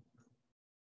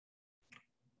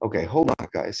 Okay, hold on,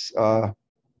 guys.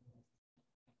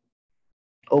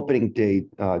 Opening day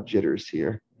jitters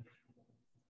here.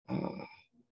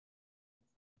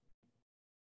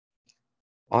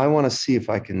 I want to see if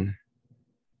I can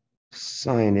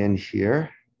sign in here.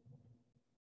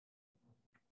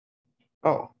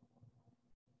 Oh,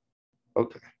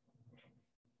 okay.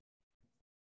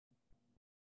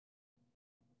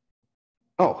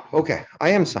 Oh, okay. I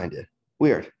am signed in.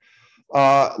 Weird.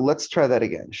 Let's try that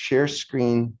again. Share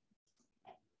screen.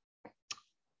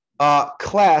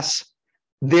 Class,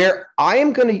 I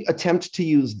am going to attempt to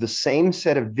use the same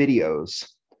set of videos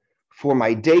for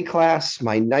my day class,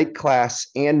 my night class,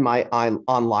 and my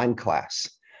online class.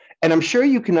 And I'm sure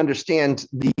you can understand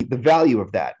the value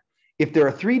of that. If there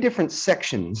are 3 different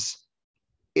sections,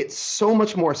 it's so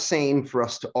much more sane for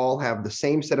us to all have the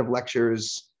same set of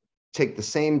lectures, take the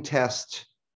same test,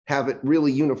 have it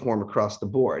really uniform across the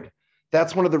board.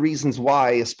 That's one of the reasons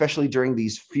why, especially during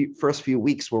these first few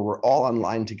weeks where we're all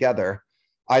online together,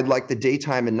 I'd like the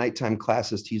daytime and nighttime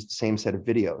classes to use the same set of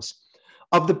videos.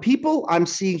 Of the people I'm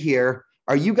seeing here,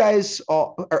 are you guys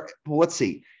all, well, let's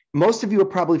see. Most of you are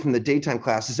probably from the daytime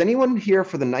class. Is anyone here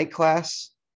for the night class?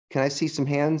 Can I see some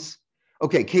hands?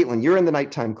 Okay, Caitlin, you're in the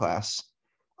nighttime class.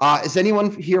 Is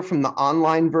anyone here from the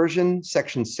online version,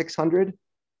 section 600?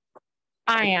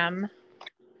 I am.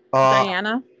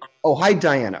 Diana. Oh, hi,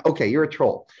 Diana. Okay, you're a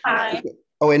troll. Hi. Okay.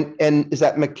 Oh, and is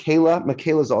that Michaela?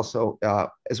 Michaela's also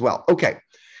as well. Okay,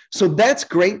 so that's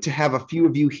great to have a few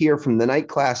of you here from the night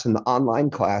class and the online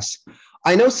class.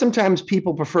 I know sometimes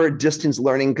people prefer distance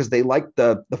learning because they like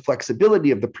the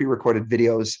flexibility of the pre-recorded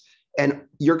videos, and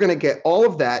you're going to get all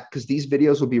of that because these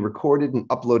videos will be recorded and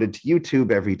uploaded to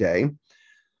YouTube every day.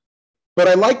 But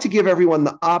I like to give everyone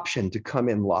the option to come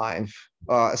in live,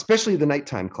 especially the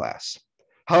nighttime class.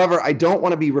 However, I don't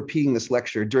want to be repeating this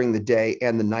lecture during the day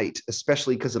and the night,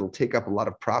 especially because it'll take up a lot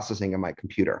of processing on my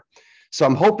computer. So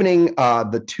I'm hoping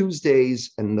the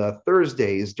Tuesdays and the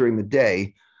Thursdays during the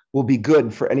day will be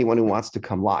good for anyone who wants to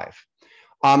come live.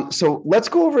 So let's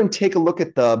go over and take a look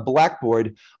at the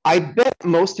Blackboard. I bet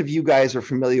most of you guys are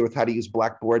familiar with how to use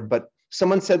Blackboard, but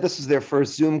someone said this is their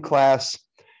first Zoom class.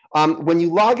 When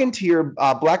you log into your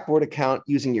Blackboard account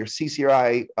using your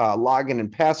CCRI login and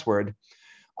password,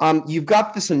 you've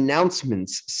got this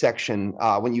announcements section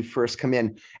when you first come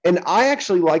in. And I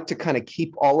actually like to kind of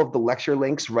keep all of the lecture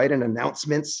links right in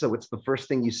announcements. So it's the first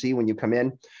thing you see when you come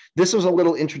in. This was a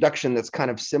little introduction that's kind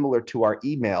of similar to our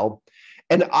email.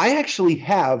 And I actually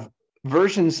have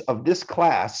versions of this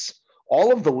class.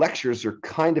 All of the lectures are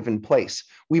kind of in place.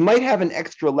 We might have an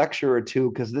extra lecture or two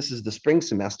because this is the spring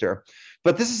semester,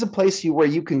 but this is a place where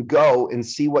you can go and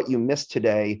see what you missed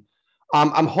today.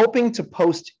 I'm hoping to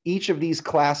post each of these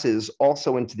classes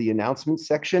also into the announcements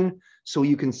section so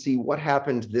you can see what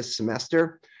happened this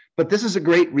semester. But this is a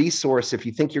great resource if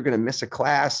you think you're going to miss a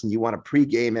class and you want to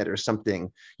pregame it or something.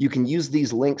 You can use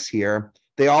these links here.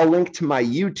 They all link to my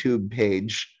YouTube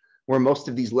page where most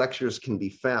of these lectures can be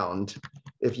found.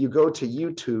 If you go to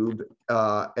YouTube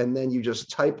and then you just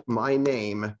type my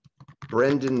name,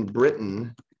 Brendan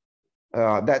Britton,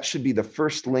 that should be the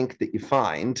first link that you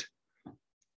find.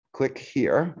 Click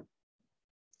here.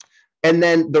 And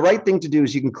then the right thing to do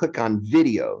is you can click on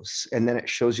videos and then it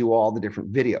shows you all the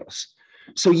different videos.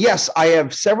 So yes, I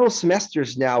have several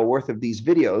semesters now worth of these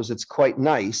videos. It's quite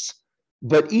nice,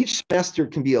 but each semester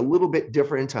can be a little bit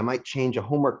different. I might change a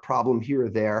homework problem here or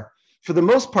there. For the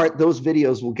most part, those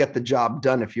videos will get the job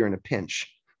done if you're in a pinch,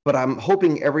 but I'm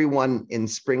hoping everyone in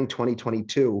spring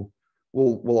 2022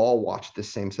 will all watch the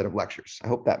same set of lectures. I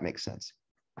hope that makes sense.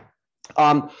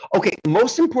 Okay,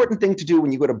 most important thing to do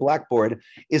when you go to Blackboard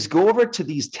is go over to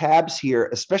these tabs here,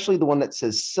 especially the one that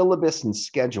says syllabus and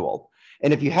schedule.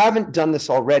 And if you haven't done this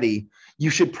already, you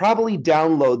should probably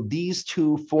download these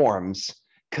two forms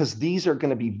because these are going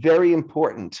to be very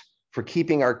important for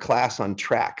keeping our class on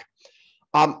track.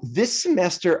 This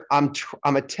semester,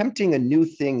 I'm attempting a new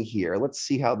thing here. Let's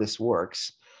see how this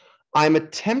works. I'm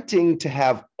attempting to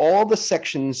have all the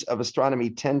sections of Astronomy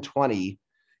 1020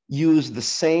 use the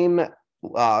same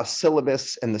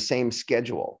syllabus and the same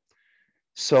schedule.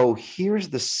 So here's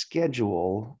the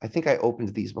schedule. I think I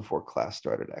opened these before class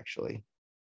started, actually.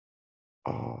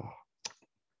 Oh,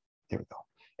 there we go.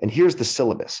 And here's the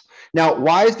syllabus. Now,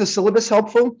 why is the syllabus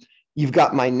helpful? You've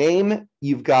got my name,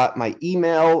 you've got my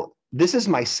email. This is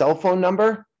my cell phone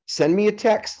number. Send me a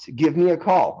text, give me a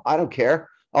call. I don't care.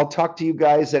 I'll talk to you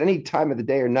guys at any time of the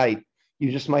day or night.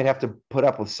 You just might have to put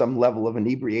up with some level of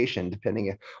inebriation,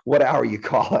 depending on what hour you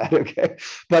call at, okay?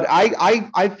 But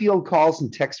I field calls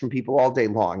and texts from people all day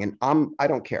long, and I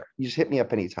don't care. You just hit me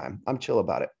up anytime. I'm chill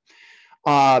about it.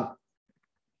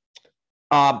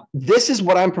 This is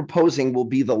what I'm proposing will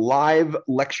be the live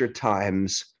lecture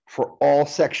times for all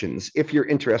sections if you're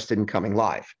interested in coming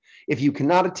live. If you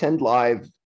cannot attend live,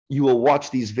 you will watch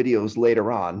these videos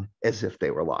later on as if they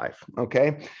were live,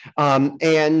 okay? What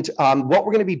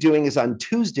we're gonna be doing is on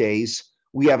Tuesdays,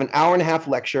 we have an hour-and-a-half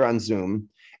lecture on Zoom,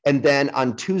 and then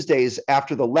on Tuesdays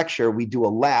after the lecture, we do a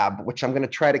lab, which I'm gonna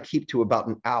try to keep to about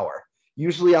an hour.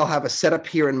 Usually I'll have a setup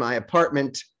here in my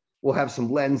apartment, we'll have some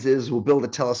lenses, we'll build a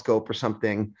telescope or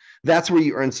something. That's where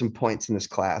you earn some points in this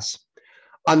class.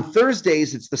 On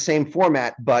Thursdays, it's the same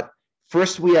format, but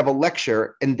first, we have a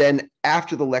lecture, and then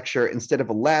after the lecture, instead of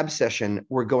a lab session,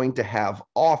 we're going to have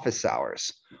office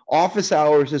hours. Office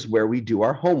hours is where we do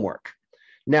our homework.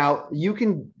 Now, you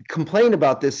can complain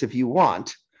about this if you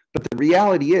want, but the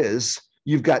reality is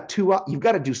you've got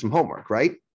to do some homework,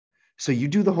 right? So you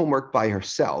do the homework by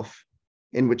yourself,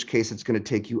 in which case it's going to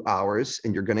take you hours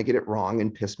and you're going to get it wrong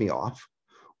and piss me off.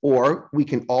 Or we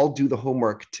can all do the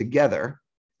homework together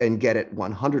and get it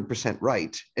 100%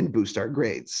 right and boost our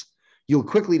grades. You'll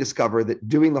quickly discover that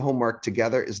doing the homework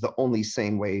together is the only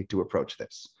sane way to approach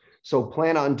this. So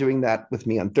plan on doing that with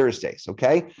me on Thursdays,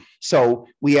 okay? So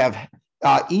we have,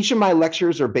 each of my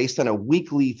lectures are based on a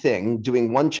weekly thing,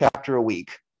 doing one chapter a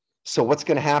week. So what's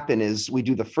gonna happen is we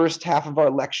do the first half of our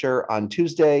lecture on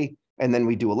Tuesday, and then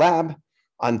we do a lab.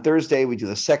 On Thursday, we do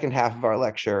the second half of our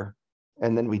lecture,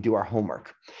 and then we do our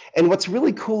homework. And what's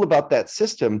really cool about that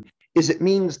system is it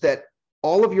means that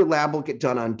all of your lab will get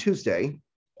done on Tuesday,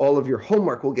 all of your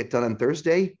homework will get done on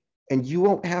Thursday, and you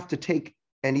won't have to take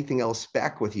anything else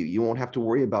back with you. You won't have to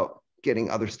worry about getting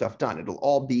other stuff done. It'll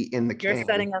all be in the can. You're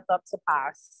setting us up to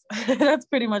pass. That's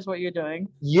pretty much what you're doing.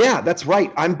 Yeah, that's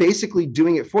right. I'm basically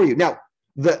doing it for you. Now,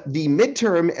 the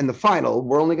midterm and the final,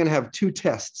 we're only going to have 2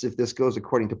 tests if this goes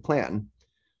according to plan.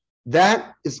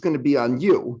 That is going to be on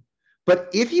you. But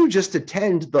if you just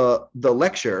attend the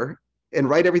lecture and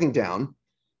write everything down,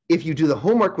 if you do the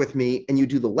homework with me and you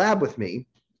do the lab with me,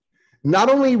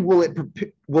 not only will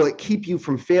it keep you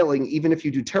from failing, even if you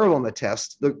do terrible on the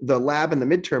test, the lab and the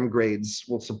midterm grades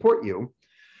will support you.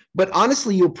 But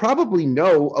honestly, you'll probably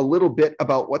know a little bit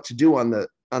about what to do on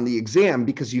the exam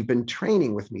because you've been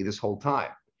training with me this whole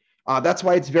time. That's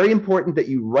why it's very important that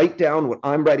you write down what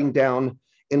I'm writing down.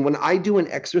 And when I do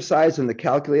an exercise in the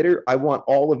calculator, I want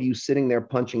all of you sitting there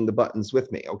punching the buttons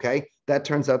with me, okay? That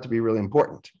turns out to be really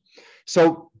important.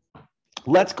 So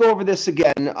let's go over this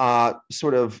again,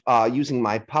 using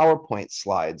my PowerPoint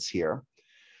slides here.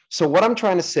 So what I'm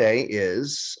trying to say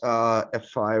is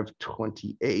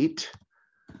F528,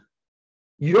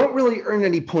 you don't really earn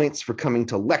any points for coming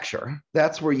to lecture.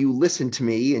 That's where you listen to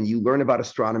me and you learn about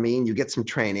astronomy and you get some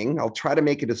training. I'll try to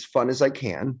make it as fun as I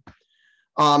can.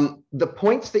 The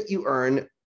points that you earn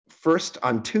first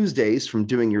on Tuesdays from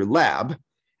doing your lab,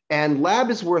 and lab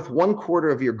is worth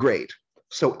 1/4 of your grade.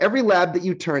 So every lab that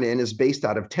you turn in is based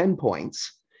out of 10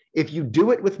 points. If you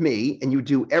do it with me and you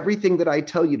do everything that I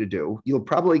tell you to do, you'll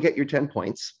probably get your 10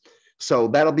 points. So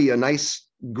that'll be a nice,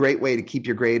 great way to keep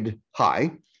your grade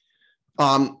high.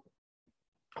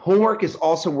 Homework is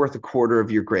also worth 1/4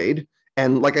 of your grade.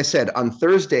 And like I said, on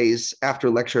Thursdays after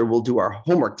lecture, we'll do our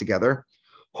homework together.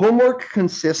 Homework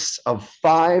consists of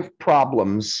 5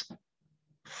 problems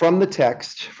from the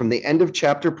text, from the end of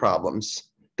chapter problems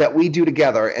that we do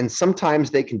together, and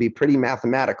sometimes they can be pretty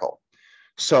mathematical.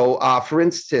 So for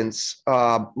instance,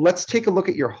 let's take a look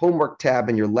at your homework tab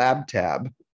and your lab tab.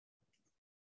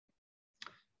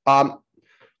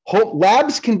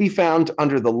 Labs can be found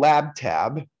under the lab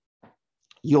tab.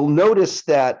 You'll notice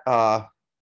that,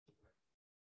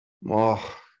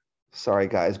 sorry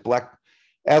guys,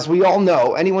 as we all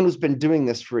know, anyone who's been doing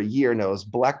this for a year knows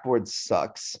Blackboard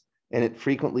sucks. and it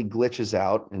frequently glitches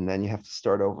out, and then you have to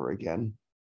start over again.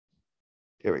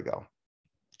 Here we go.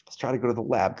 Let's try to go to the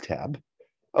lab tab.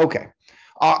 Okay.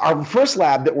 Our first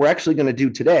lab that we're actually going to do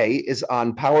today is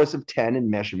on powers of 10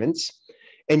 and measurements.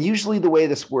 And usually the way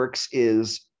this works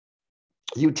is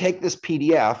you take this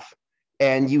PDF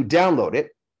and you download it.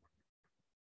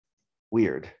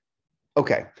 Weird.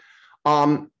 Okay.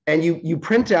 And you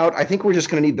print out, I think we're just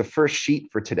going to need the first sheet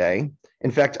for today.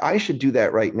 In fact, I should do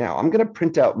that right now. I'm going to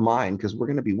print out mine because we're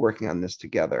going to be working on this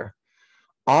together.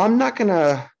 I'm not going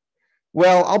to,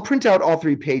 well, I'll print out all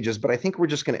 3 pages, but I think we're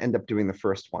just going to end up doing the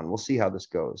first one. We'll see how this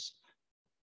goes.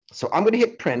 So I'm going to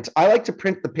hit print. I like to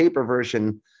print the paper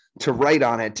version to write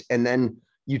on it, and then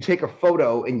you take a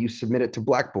photo and you submit it to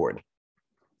Blackboard.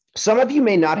 Some of you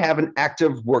may not have an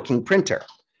active working printer.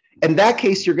 In that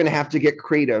case, you're going to have to get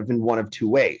creative in one of 2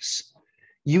 ways.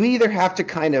 You either have to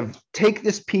kind of take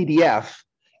this PDF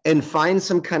and find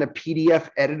some kind of PDF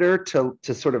editor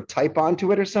to sort of type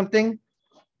onto it or something,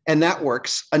 and that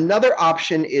works. Another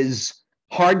option is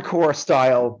hardcore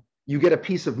style. You get a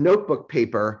piece of notebook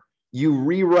paper, you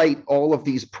rewrite all of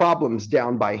these problems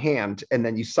down by hand, and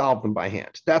then you solve them by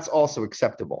hand. That's also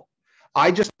acceptable. I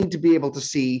just need to be able to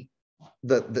see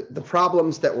the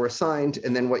problems that were assigned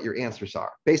and then what your answers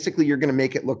are. Basically, you're going to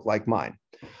make it look like mine.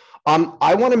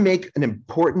 I want to make an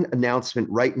important announcement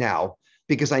right now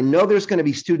because I know there's going to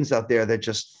be students out there that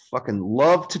just fucking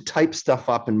love to type stuff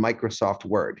up in Microsoft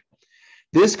Word.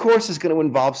 This course is going to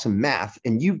involve some math,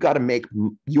 and you've got to make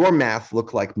your math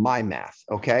look like my math,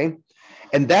 okay?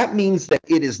 And that means that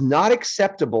it is not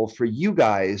acceptable for you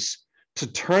guys to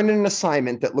turn in an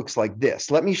assignment that looks like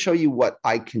this. Let me show you what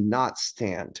I cannot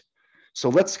stand. So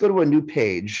let's go to a new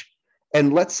page,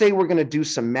 and let's say we're going to do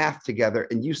some math together,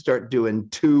 and you start doing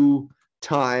 2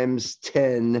 times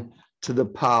 10 to the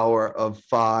power of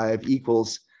 5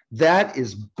 equals. That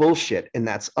is bullshit, and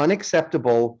that's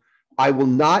unacceptable. I will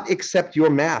not accept your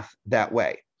math that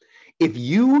way. If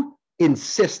you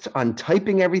insist on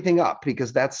typing everything up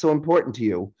because that's so important to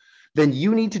you, then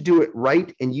you need to do it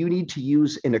right, and you need to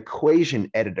use an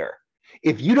equation editor.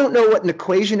 If you don't know what an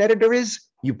equation editor is,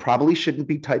 you probably shouldn't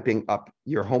be typing up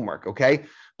your homework, okay?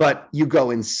 But you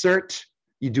go insert,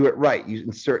 you do it right. You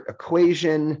insert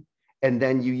equation, and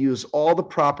then you use all the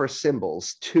proper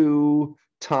symbols. 2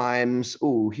 times,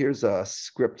 ooh, here's a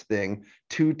script thing,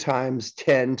 2 times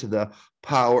 10 to the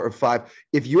power of 5.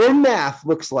 If your math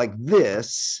looks like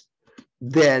this,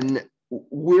 then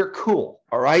we're cool,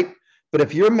 all right? But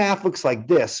if your math looks like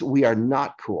this, we are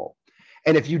not cool.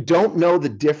 And if you don't know the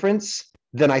difference,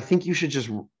 then I think you should just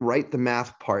write the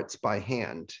math parts by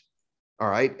hand, all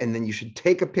right? And then you should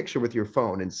take a picture with your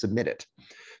phone and submit it.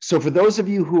 So for those of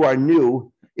you who are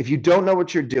new, if you don't know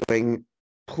what you're doing,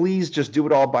 please just do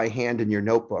it all by hand in your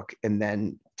notebook and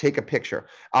then take a picture.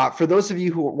 For those of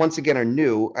you who, once again, are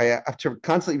new, I have to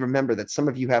constantly remember that some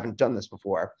of you haven't done this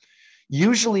before.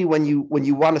 Usually when you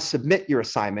want to submit your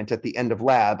assignment at the end of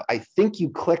lab, I think you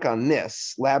click on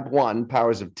this, LAB1,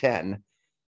 powers of 10,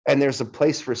 and there's a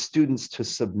place for students to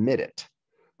submit it,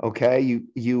 okay?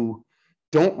 You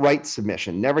don't write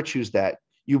submission, never choose that.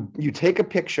 You take a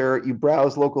picture, you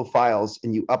browse local files,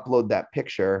 and you upload that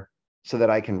picture so that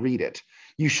I can read it.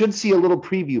 You should see a little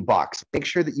preview box. Make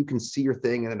sure that you can see your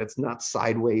thing and that it's not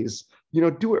sideways. You know,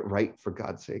 do it right, for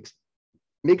God's sakes.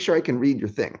 Make sure I can read your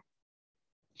thing.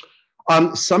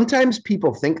 Sometimes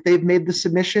people think they've made the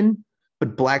submission,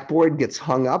 but Blackboard gets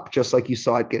hung up, just like you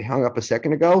saw it get hung up a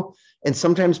second ago. And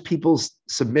sometimes people's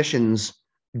submissions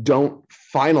don't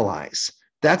finalize.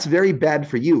 That's very bad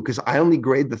for you because I only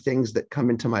grade the things that come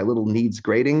into my little needs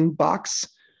grading box.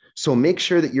 So make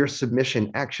sure that your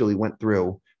submission actually went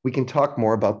through. We can talk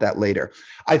more about that later.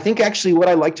 I think actually what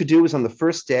I like to do is on the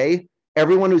first day,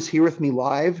 everyone who's here with me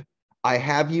live, I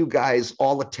have you guys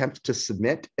all attempt to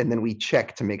submit, and then we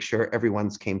check to make sure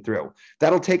everyone's came through.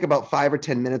 That'll take about 5 or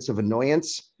 10 minutes of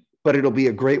annoyance, but it'll be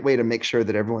a great way to make sure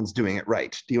that everyone's doing it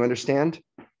right. Do you understand?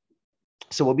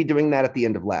 So we'll be doing that at the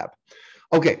end of lab.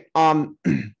 Okay.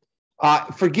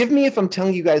 Forgive me if I'm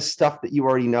telling you guys stuff that you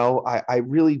already know. I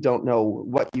really don't know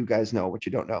what you guys know, what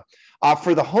you don't know.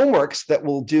 For the homeworks that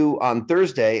we'll do on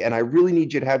Thursday, and I really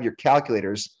need you to have your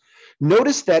calculators,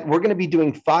 notice that we're going to be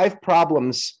doing 5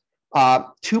 problems,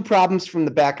 2 problems from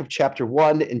the back of chapter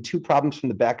 1 and 2 problems from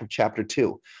the back of chapter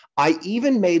 2. I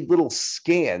even made little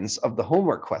scans of the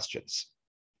homework questions.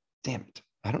 Damn it.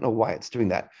 I don't know why it's doing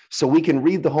that. So we can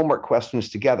read the homework questions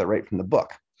together right from the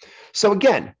book. So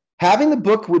again, having the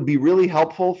book would be really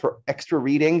helpful for extra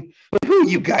reading, but who are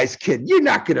you guys kidding? You're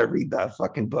not going to read the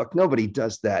fucking book. Nobody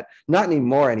does that. Not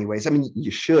anymore anyways. I mean, you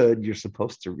should. You're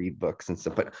supposed to read books and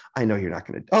stuff, but I know you're not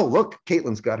going to. Oh, look,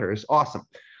 Caitlin's got hers. Awesome.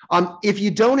 If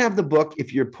you don't have the book,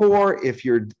 if you're poor, if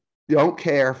you don't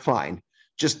care, fine.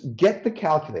 Just get the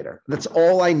calculator. That's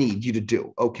all I need you to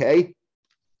do, okay?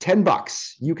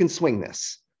 $10, you can swing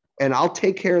this, and I'll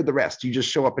take care of the rest. You just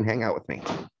show up and hang out with me.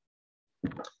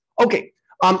 Okay,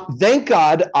 thank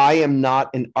God I am not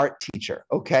an art teacher,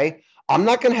 okay? I'm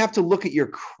not gonna have to look at your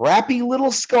crappy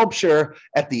little sculpture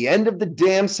at the end of the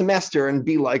damn semester and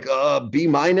be like, B-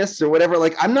 or whatever.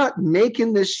 Like, I'm not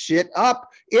making this shit up.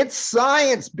 It's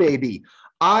science, baby.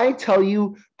 I tell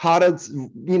you how to,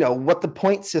 what the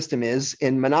point system is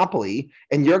in Monopoly,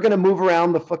 and you're going to move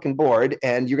around the fucking board,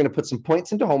 and you're going to put some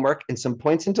points into homework and some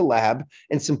points into lab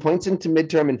and some points into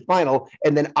midterm and final,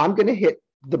 and then I'm going to hit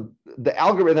the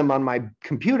algorithm on my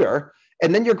computer,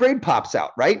 and then your grade pops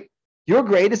out, right? Your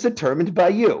grade is determined by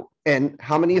you and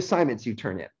how many assignments you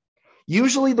turn in.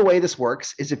 Usually the way this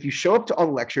works is if you show up to all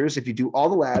the lectures, if you do all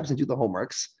the labs and do the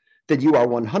homeworks, then you are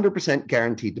 100%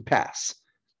 guaranteed to pass.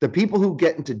 The people who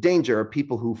get into danger are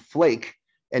people who flake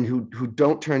and who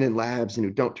don't turn in labs and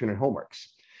who don't turn in homeworks.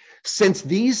 Since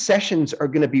these sessions are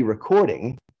going to be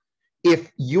recording,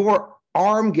 if your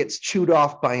arm gets chewed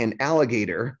off by an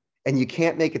alligator and you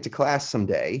can't make it to class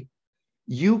someday,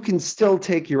 you can still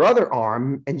take your other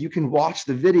arm and you can watch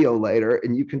the video later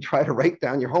and you can try to write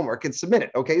down your homework and submit it,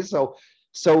 okay? So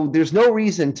there's no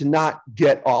reason to not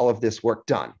get all of this work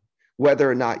done, whether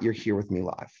or not you're here with me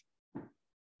live.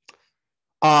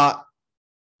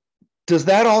 Does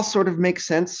that all sort of make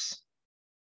sense?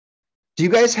 Do you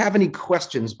guys have any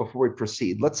questions before we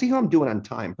proceed? Let's see how I'm doing on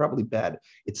time. Probably bad.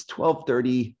 It's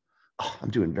 12:30. Oh, I'm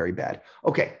doing very bad.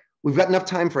 Okay, we've got enough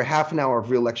time for a half an hour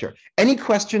of real lecture. Any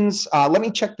questions? Let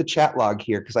me check the chat log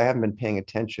here because I haven't been paying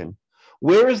attention.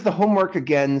 Where is the homework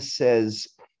again, says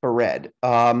Fred.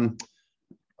 The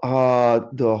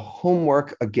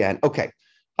homework again. Okay,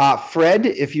 Fred,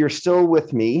 if you're still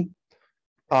with me,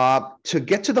 to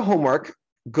get to the homework,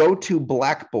 go to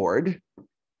Blackboard,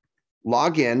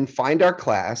 log in, find our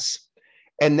class,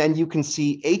 and then you can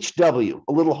see HW,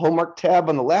 a little homework tab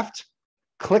on the left.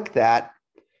 Click that.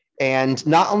 And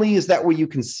not only is that where you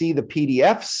can see the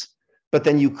PDFs, but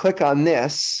then you click on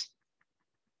this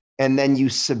and then you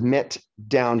submit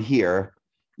down here.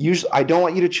 Usually, I don't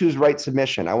want you to choose write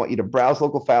submission. I want you to browse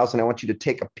local files and I want you to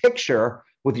take a picture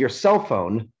with your cell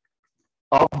phone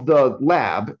of the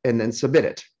lab and then submit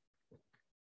it.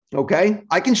 Okay,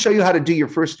 I can show you how to do your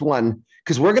first one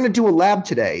because we're going to do a lab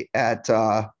today at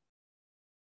 1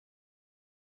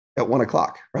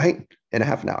 o'clock, right? In a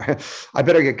half an hour. I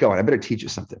better get going. I better teach you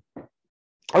something.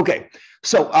 Okay,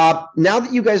 so now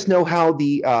that you guys know how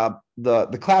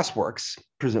the class works,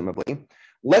 presumably,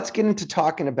 let's get into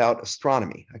talking about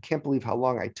astronomy. I can't believe how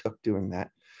long I took doing that.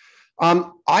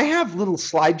 I have little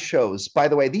slideshows. By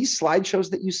the way, these slideshows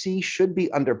that you see should be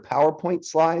under PowerPoint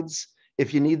slides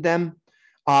if you need them.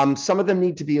 Some of them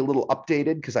need to be a little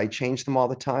updated because I change them all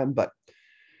the time, but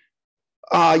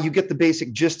you get the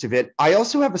basic gist of it. I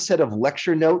also have a set of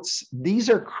lecture notes. These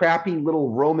are crappy little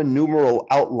Roman numeral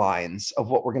outlines of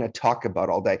what we're going to talk about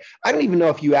all day. I don't even know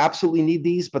if you absolutely need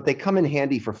these, but they come in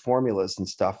handy for formulas and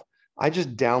stuff. I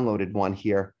just downloaded one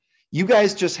here. You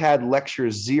guys just had lecture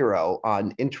 0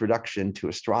 on Introduction to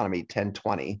Astronomy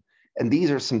 1020. And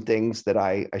these are some things that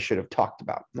I should have talked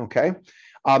about, okay?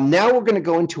 Now we're going to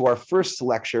go into our first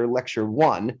lecture, lecture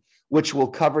 1, which will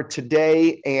cover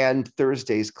today and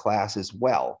Thursday's class as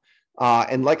well.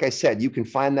 And like I said, you can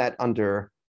find that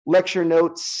under lecture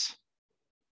notes,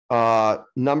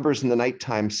 numbers in the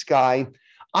nighttime sky.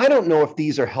 I don't know if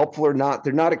these are helpful or not.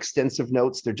 They're not extensive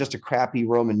notes. They're just a crappy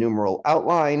Roman numeral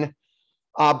outline.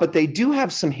 But they do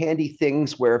have some handy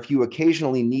things where if you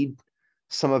occasionally need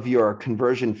some of your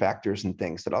conversion factors and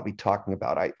things that I'll be talking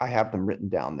about, I have them written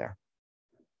down there.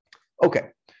 Okay,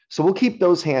 so we'll keep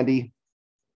those handy.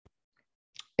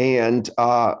 And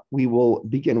we will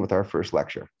begin with our first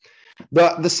lecture.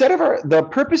 The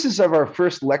purposes of our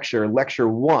first lecture, lecture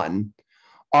 1,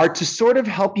 are to sort of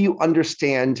help you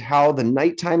understand how the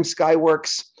nighttime sky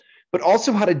works, but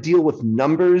also how to deal with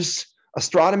numbers.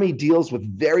 Astronomy deals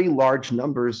with very large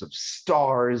numbers of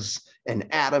stars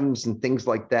and atoms and things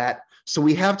like that. So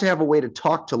we have to have a way to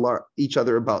talk to each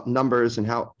other about numbers and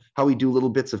how we do little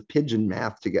bits of pigeon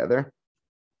math together.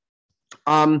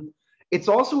 It's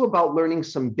also about learning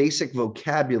some basic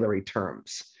vocabulary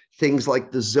terms, things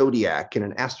like the zodiac and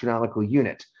an astronomical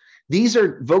unit. These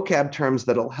are vocab terms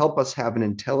that'll help us have an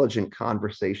intelligent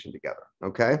conversation together,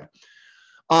 okay?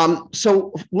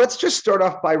 So let's just start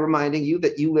off by reminding you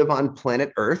that you live on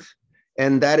planet Earth,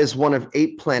 and that is one of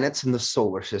 8 planets in the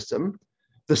solar system.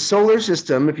 The solar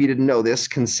system, if you didn't know this,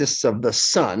 consists of the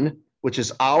sun, which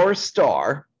is our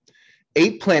star,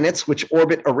 8 planets which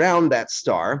orbit around that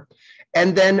star,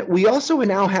 And then we also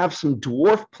now have some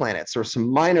dwarf planets or some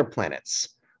minor planets.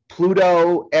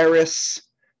 Pluto, Eris,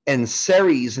 and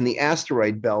Ceres in the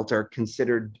asteroid belt are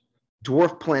considered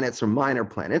dwarf planets or minor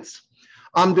planets.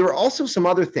 There are also some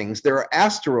other things. There are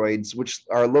asteroids, which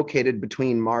are located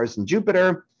between Mars and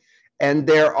Jupiter, and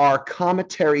there are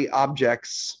cometary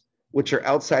objects, which are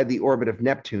outside the orbit of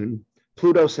Neptune.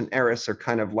 Pluto and Eris are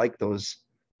kind of like those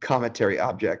cometary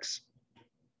objects.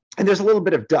 And there's a little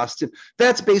bit of dust.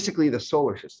 That's basically the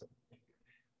solar system.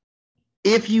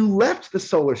 If you left the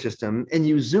solar system and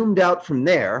you zoomed out from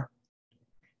there,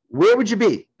 where would you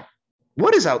be?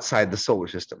 What is outside the solar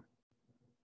system?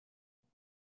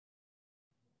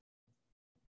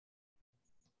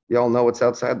 You all know what's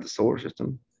outside the solar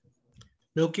system?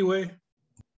 Milky Way?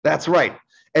 That's right.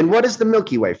 And what is the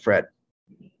Milky Way, Fred?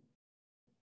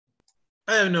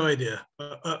 I have no idea.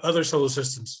 Other solar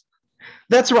systems.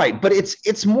 That's right, but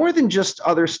it's more than just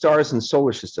other stars and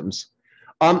solar systems.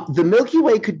 The Milky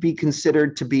Way could be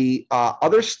considered to be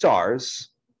other stars.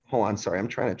 Hold on, sorry, I'm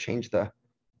trying to change the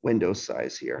window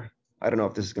size here. I don't know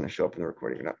if this is going to show up in the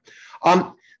recording or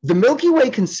not. The Milky Way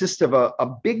consists of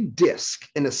a big disk,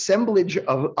 an assemblage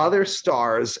of other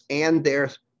stars and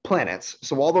their planets,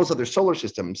 so all those other solar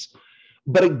systems.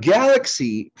 But a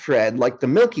galaxy, Fred, like the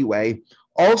Milky Way,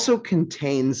 also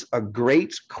contains a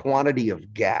great quantity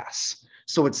of gas.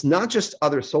 So it's not just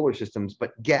other solar systems,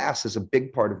 but gas is a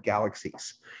big part of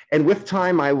galaxies. And with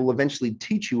time, I will eventually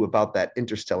teach you about that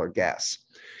interstellar gas.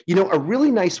 You know, a really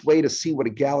nice way to see what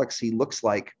a galaxy looks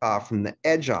like from the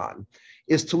edge on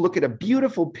is to look at a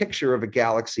beautiful picture of a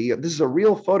galaxy. This is a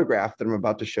real photograph that I'm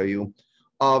about to show you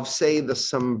of, say, the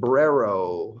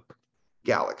Sombrero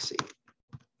galaxy.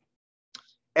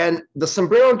 And the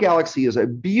Sombrero galaxy is a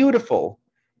beautiful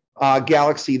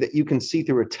galaxy that you can see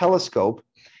through a telescope.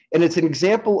 And it's an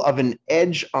example of an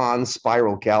edge-on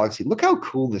spiral galaxy. Look how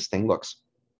cool this thing looks.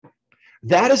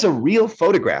 That is a real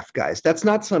photograph, guys. That's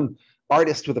not some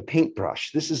artist with a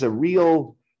paintbrush. This is a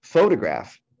real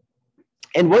photograph.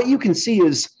 And what you can see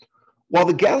is, while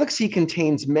the galaxy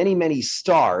contains many, many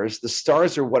stars, the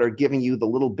stars are what are giving you the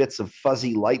little bits of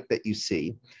fuzzy light that you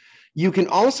see. You can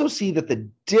also see that the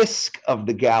disk of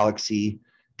the galaxy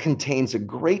contains a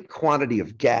great quantity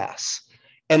of gas.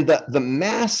 And the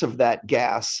mass of that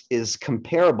gas is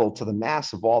comparable to the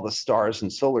mass of all the stars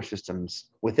and solar systems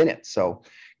within it. So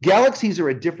galaxies are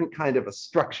a different kind of a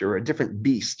structure, a different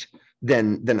beast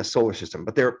than a solar system,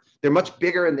 but they're much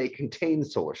bigger and they contain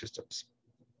solar systems.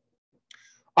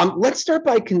 Let's start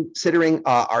by considering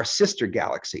our sister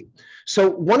galaxy. So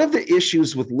one of the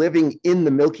issues with living in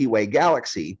the Milky Way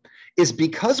galaxy is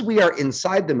because we are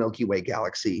inside the Milky Way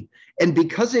galaxy, and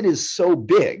because it is so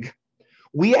big,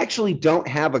 we actually don't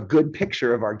have a good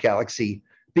picture of our galaxy,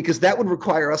 because that would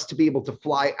require us to be able to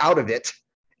fly out of it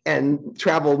and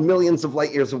travel millions of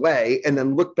light years away and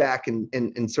then look back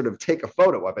and sort of take a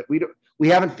photo of it. We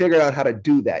haven't figured out how to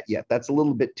do that yet. That's a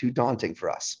little bit too daunting for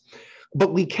us.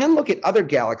 But we can look at other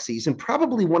galaxies, and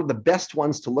probably one of the best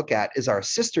ones to look at is our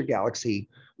sister galaxy.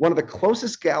 One of the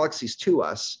closest galaxies to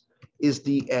us is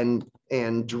the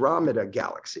Andromeda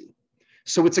galaxy.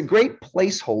 So it's a great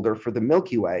placeholder for the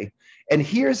Milky Way. And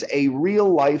here's a real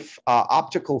life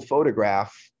optical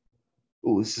photograph.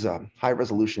 Ooh, this is a high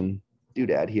resolution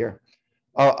doodad here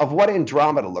of what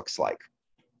Andromeda looks like.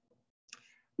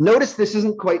 Notice this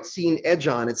isn't quite seen edge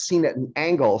on, it's seen at an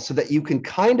angle so that you can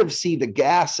kind of see the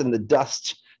gas and the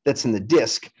dust that's in the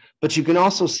disk, but you can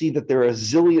also see that there are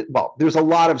there's a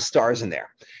lot of stars in there.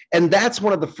 And that's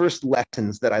one of the first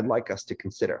lessons that I'd like us to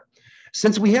consider.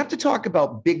 Since we have to talk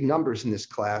about big numbers in this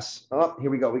class, oh, here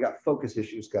we go, we got focus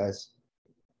issues, guys.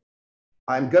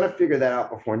 I'm gonna figure that out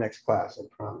before next class, I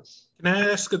promise. Can I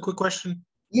ask a quick question?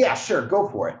 Yeah, sure, go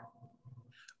for it.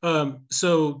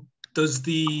 So does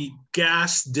the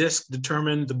gas disk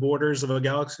determine the borders of a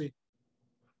galaxy?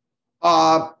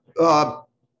 That's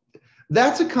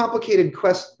a complicated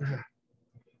question.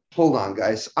 Hold on,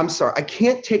 guys. I'm sorry. I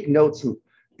can't take notes.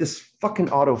 This fucking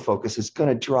autofocus is going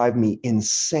to drive me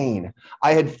insane.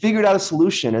 I had figured out a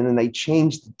solution and then they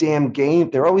changed the damn game.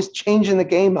 They're always changing the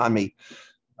game on me.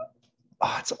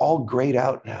 Oh, it's all grayed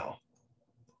out now.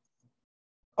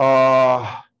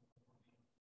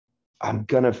 I'm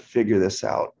going to figure this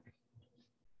out.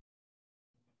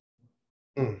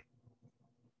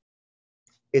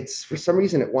 It's, for some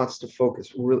reason, it wants to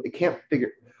focus. Really, it can't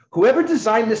figure. Whoever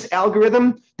designed this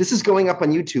algorithm, this is going up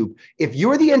on YouTube. If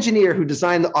you're the engineer who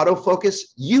designed the autofocus,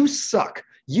 you suck.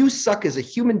 You suck as a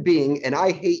human being, and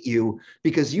I hate you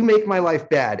because you make my life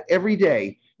bad every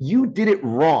day. You did it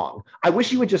wrong. I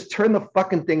wish you would just turn the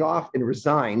fucking thing off and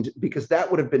resigned, because that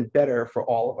would have been better for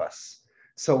all of us.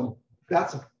 So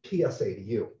that's a PSA to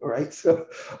you. All right. So,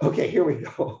 okay, here we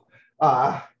go.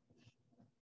 I'm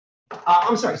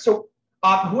sorry. So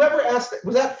whoever asked,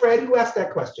 was that Fred who asked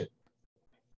that question?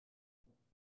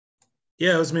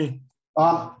 Yeah, it was me.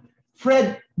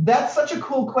 Fred, that's such a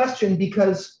cool question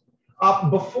because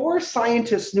before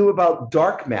scientists knew about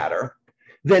dark matter,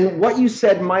 then what you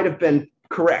said might have been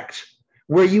correct.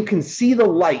 Where you can see the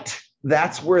light,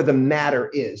 that's where the matter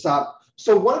is.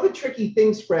 So one of the tricky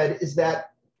things, Fred, is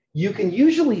that you can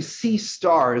usually see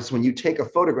stars when you take a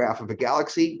photograph of a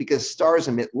galaxy because stars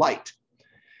emit light.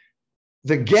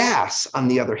 The gas, on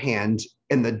the other hand,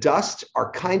 and the dust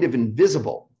are kind of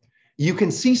invisible. You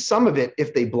can see some of it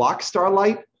if they block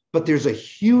starlight, but there's a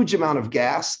huge amount of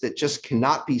gas that just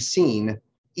cannot be seen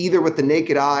either with the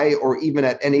naked eye or even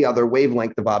at any other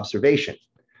wavelength of observation.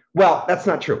 Well, that's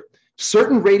not true.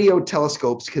 Certain radio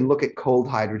telescopes can look at cold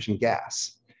hydrogen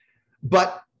gas.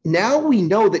 But now we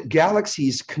know that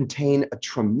galaxies contain a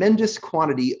tremendous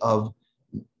quantity of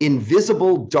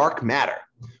invisible dark matter.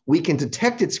 We can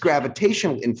detect its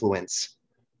gravitational influence,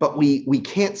 but we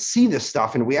can't see this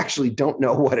stuff, and we actually don't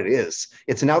know what it is.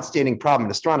 It's an outstanding problem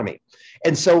in astronomy.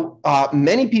 And so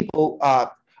many people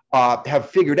have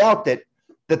figured out that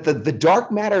the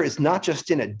dark matter is not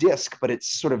just in a disk, but it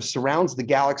sort of surrounds the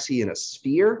galaxy in a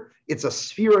sphere. It's a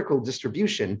spherical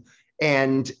distribution.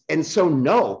 And so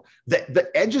no, the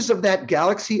edges of that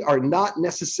galaxy are not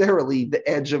necessarily the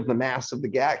edge of the mass of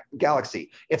the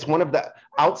galaxy. It's one of the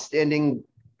outstanding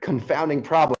confounding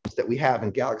problems that we have in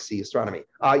galaxy astronomy.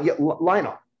 Yeah,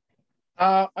 Lionel.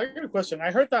 I got a question.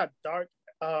 I heard that dark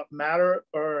matter,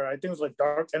 or I think it was like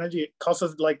dark energy,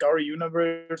 causes like our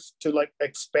universe to like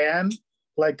expand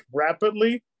like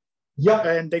rapidly. Yeah.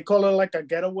 And they call it like a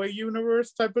getaway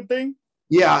universe type of thing.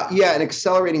 Yeah, an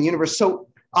accelerating universe. So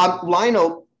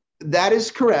Lionel, that is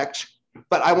correct,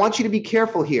 but I want you to be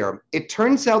careful here. It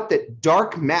turns out that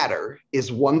dark matter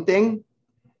is one thing,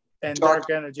 and dark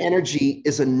energy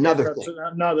is another thing.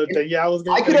 Another thing. Yeah,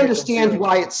 I could understand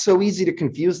why it's so easy to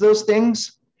confuse those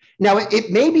things. Now,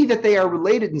 it may be that they are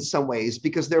related in some ways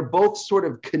because they're both sort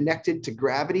of connected to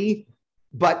gravity,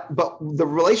 but the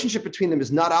relationship between them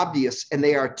is not obvious, and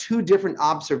they are two different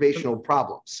observational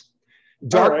problems.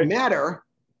 Dark matter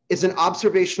is an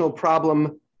observational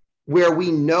problem where we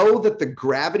know that the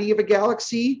gravity of a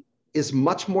galaxy is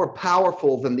much more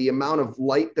powerful than the amount of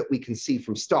light that we can see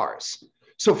from stars.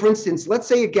 So for instance, let's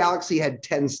say a galaxy had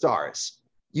 10 stars.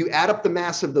 You add up the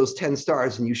mass of those 10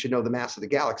 stars and you should know the mass of the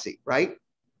galaxy, right?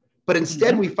 But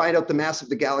instead we find out the mass of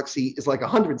the galaxy is like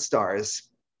 100 stars,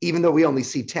 even though we only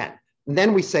see 10. And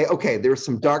then we say, okay, there's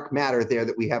some dark matter there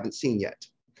that we haven't seen yet.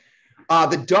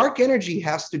 The dark energy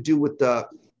has to do with the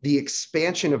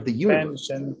expansion of the universe.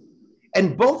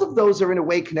 And both of those are in a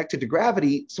way connected to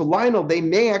gravity. So Lionel, they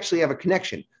may actually have a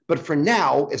connection. But for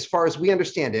now, as far as we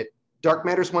understand it, dark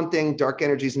matter is one thing, dark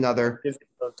energy is another.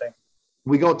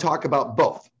 We're going to talk about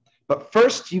both. But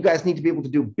first, you guys need to be able to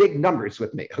do big numbers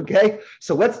with me, okay?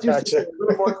 So let's do something a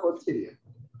little more quotidian.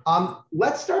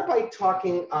 Let's start by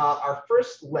talking, our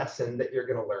first lesson that you're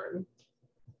going to learn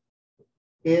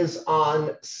is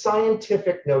on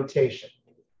scientific notation.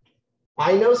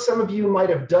 I know some of you might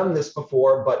have done this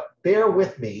before, but bear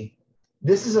with me.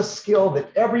 This is a skill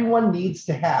that everyone needs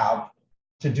to have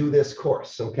to do this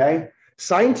course, okay?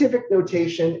 Scientific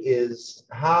notation is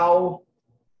how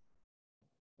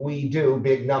we do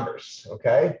big numbers,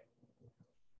 okay?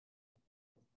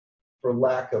 For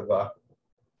lack of a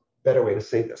better way to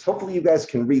say this. Hopefully you guys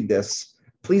can read this.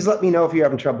 Please let me know if you're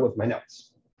having trouble with my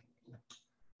notes.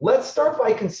 Let's start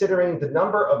by considering the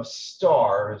number of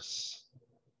stars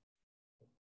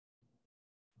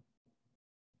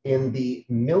in the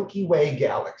Milky Way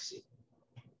galaxy.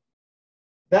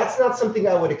 That's not something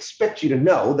I would expect you to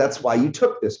know. That's why you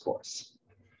took this course.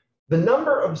 The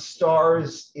number of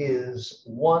stars is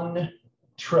 1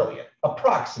 trillion,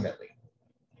 approximately.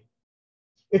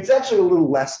 It's actually a little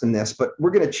less than this, but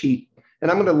we're going to cheat, and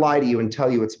I'm going to lie to you and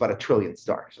tell you it's about 1 trillion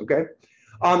stars, okay?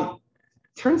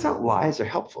 Turns out lies are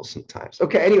helpful sometimes.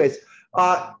 Okay, anyways,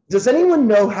 does anyone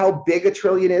know how big 1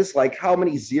 trillion is? Like how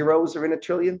many zeros are in 1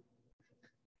 trillion?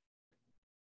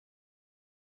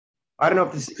 I don't know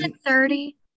if this is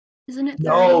 30. Isn't it 30?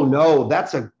 No,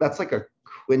 that's like a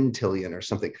quintillion or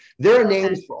something. There are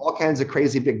names for all kinds of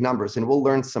crazy big numbers, and we'll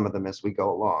learn some of them as we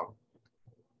go along.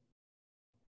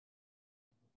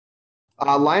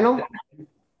 Lionel,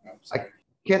 I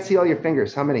can't see all your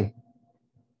fingers. How many?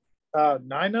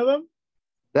 9 of them.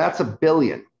 That's 1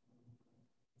 billion.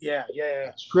 Yeah.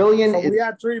 Trillion. So we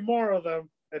add 3 more of them.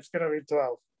 It's gonna be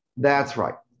 12. That's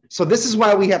right. So this is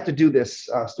why we have to do this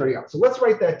starting out. So let's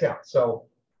write that down. So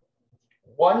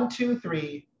 1, 2,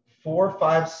 3, 4,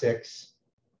 5, 6,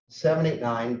 7, 8,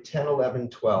 9, 10, 11,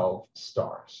 12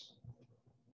 stars.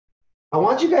 I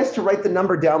want you guys to write the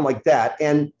number down like that.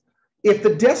 And if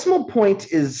the decimal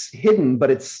point is hidden,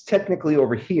 but it's technically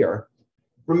over here,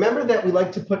 remember that we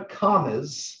like to put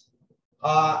commas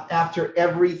after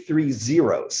every 3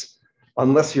 zeros,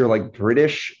 unless you're like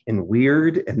British and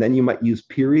weird, and then you might use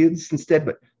periods instead.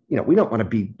 But you know, we don't want to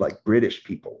be like British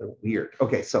people. They're weird.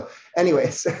 Okay, so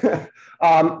anyways,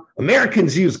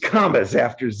 Americans use commas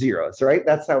after zeros, right?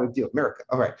 That's how we do America.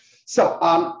 All right.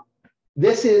 So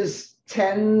this is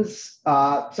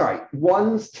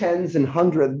ones, tens, and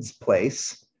hundreds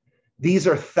place. These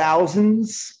are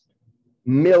thousands,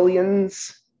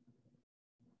 millions,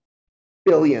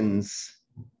 billions,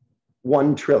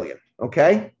 1 trillion.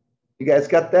 Okay, you guys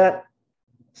got that?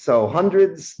 So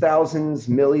hundreds, thousands,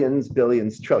 millions,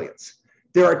 billions, trillions.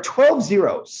 There are 12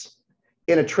 zeros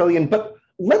in a trillion, but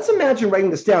let's imagine writing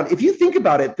this down. If you think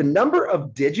about it, the number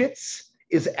of digits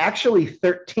is actually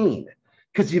 13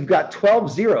 because you've got 12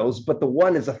 zeros, but the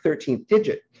 1 is a 13th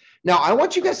digit. Now, I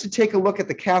want you guys to take a look at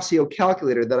the Casio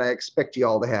calculator that I expect you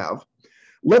all to have.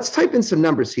 Let's type in some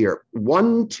numbers here.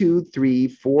 1, 2, 3,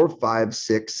 4, 5,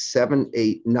 6, 7,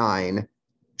 8, 9,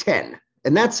 10.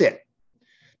 And that's it.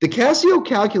 The Casio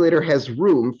calculator has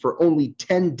room for only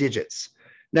 10 digits.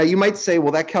 Now, you might say,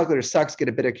 well, that calculator sucks, get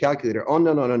a better calculator. Oh,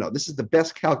 no, no, no, no. This is the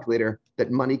best calculator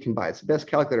that money can buy. It's the best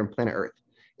calculator on planet Earth.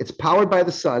 It's powered by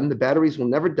the sun. The batteries will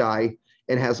never die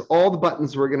and has all the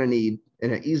buttons we're going to need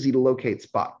in an easy to locate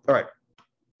spot. All right.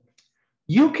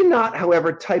 You cannot,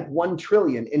 however, type 1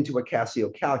 trillion into a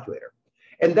Casio calculator.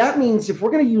 And that means if we're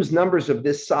going to use numbers of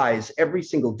this size every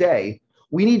single day,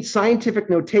 we need scientific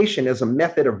notation as a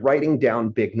method of writing down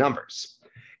big numbers.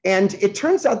 And it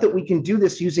turns out that we can do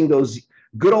this using those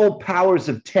good old powers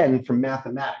of 10 from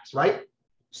mathematics, right?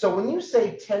 So when you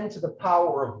say 10 to the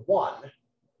power of 1,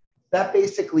 that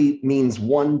basically means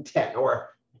 1/10, or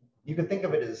you can think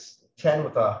of it as 10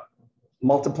 with a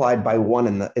multiplied by 1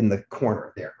 in the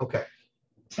corner there. Okay.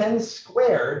 10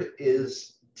 squared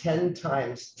is 10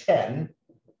 times 10.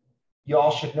 You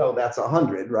all should know that's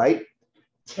 100, right?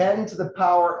 10 to the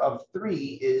power of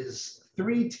 3 is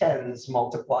 3 tens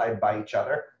multiplied by each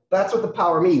other. That's what the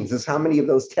power means, is how many of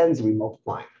those tens are we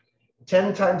multiplying.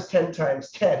 10 times 10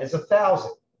 times 10 is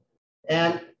 1,000.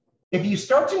 And if you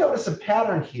start to notice a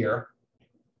pattern here,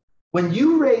 when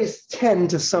you raise 10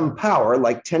 to some power,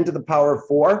 like 10 to the power of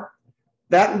 4,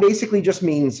 that basically just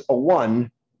means a 1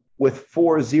 with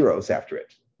 4 zeros after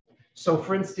it. So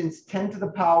for instance, 10 to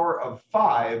the power of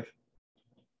 5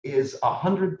 is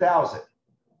 100,000.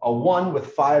 A 1 with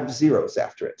 5 zeros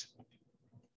after it.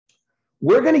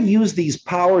 We're going to use these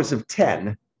powers of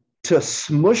 10 to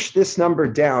smush this number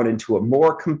down into a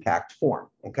more compact form,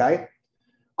 okay?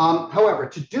 However,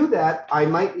 to do that, I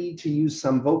might need to use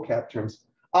some vocab terms.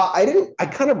 I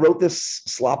kind of wrote this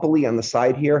sloppily on the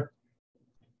side here.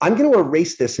 I'm going to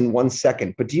erase this in 1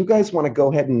 second, but do you guys want to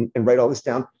go ahead and write all this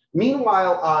down?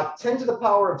 Meanwhile, 10 to the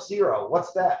power of 0,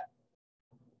 what's that?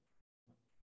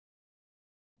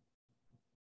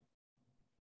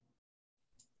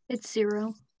 It's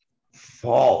 0.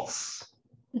 False.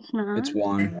 It's not. It's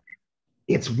 1.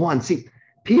 It's 1. See,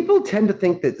 people tend to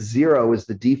think that 0 is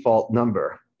the default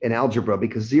number in algebra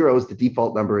because 0 is the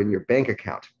default number in your bank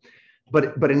account.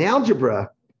 But in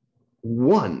algebra,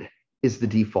 1 is the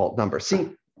default number.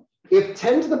 See, if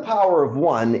 10 to the power of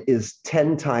 1 is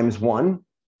 10 times 1,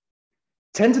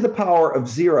 10 to the power of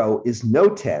 0 is no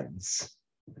tens,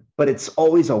 but it's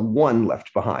always a 1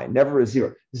 left behind, never a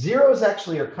 0. Zeros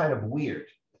actually are kind of weird.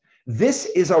 This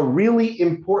is a really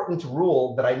important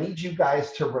rule that I need you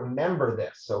guys to remember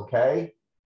this, okay?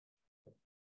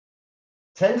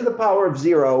 10 to the power of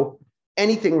 0,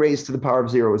 anything raised to the power of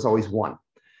 0 is always 1.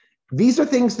 These are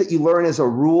things that you learn as a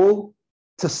rule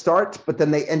to start, but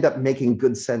then they end up making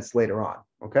good sense later on,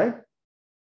 okay?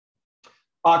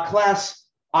 Class,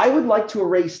 I would like to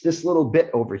erase this little bit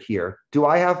over here. Do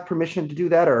I have permission to do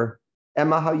that, or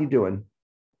Emma, how you doing?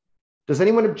 Does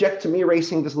anyone object to me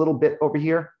erasing this little bit over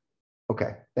here?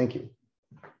 Okay, thank you.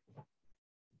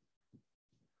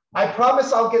 I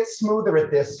promise I'll get smoother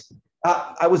at this.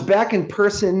 I was back in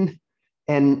person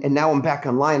and now I'm back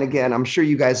online again. I'm sure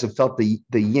you guys have felt the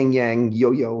yin-yang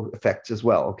yo-yo effects as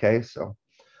well, okay? So,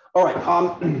 all right,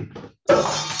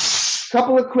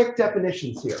 couple of quick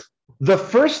definitions here. The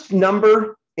first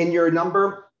number in your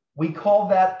number, we call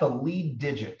that the lead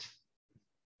digit,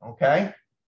 okay?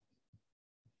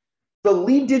 The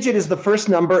lead digit is the first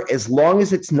number as long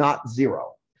as it's not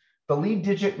 0. The lead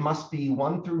digit must be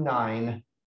 1 through 9,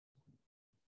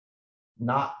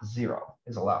 not 0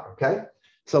 is allowed, okay?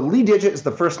 So lead digit is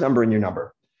the first number in your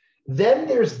number. Then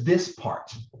there's this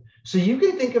part. So you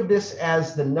can think of this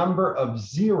as the number of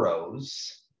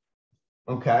zeros,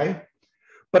 okay?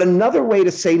 But another way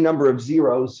to say number of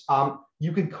zeros,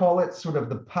 you could call it sort of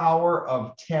the power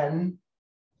of 10.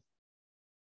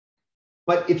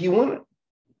 But if you want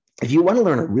to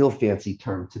learn a real fancy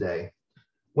term today,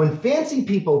 when fancy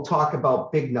people talk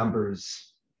about big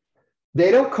numbers,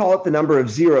 they don't call it the number of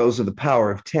zeros or the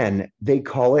power of 10. They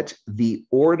call it the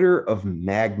order of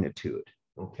magnitude,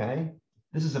 okay?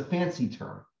 This is a fancy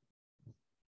term.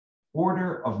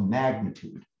 Order of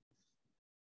magnitude.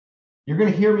 You're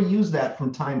going to hear me use that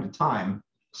from time to time,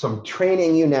 so I'm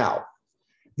training you now.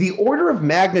 The order of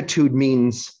magnitude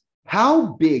means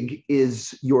how big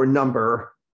is your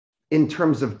number in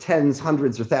terms of tens,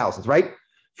 hundreds, or thousands, right?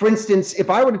 For instance, if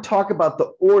I were to talk about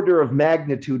the order of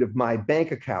magnitude of my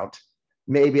bank account,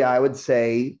 maybe I would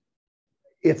say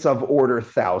it's of order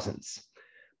thousands.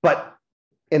 But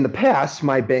in the past,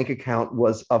 my bank account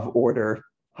was of order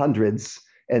hundreds,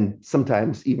 and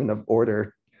sometimes even of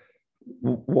order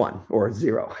 1 or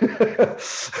 0.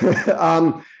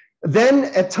 Then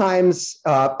at times,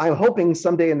 I'm hoping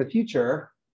someday in the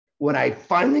future, when I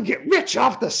finally get rich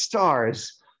off the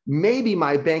stars, maybe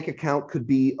my bank account could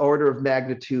be order of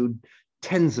magnitude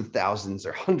tens of thousands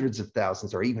or hundreds of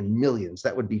thousands or even millions.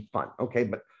 That would be fun. Okay,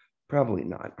 but probably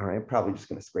not. All right, probably just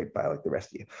going to scrape by like the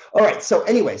rest of you. All right, so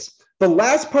anyways, the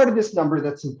last part of this number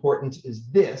that's important is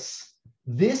this.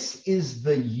 This is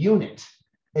the unit,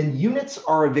 and units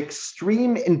are of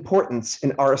extreme importance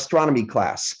in our astronomy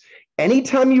class.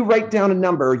 Anytime you write down a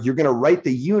number, you're going to write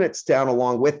the units down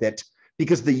along with it,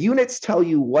 because the units tell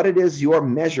you what it is you're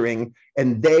measuring,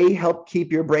 and they help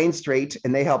keep your brain straight,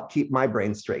 and they help keep my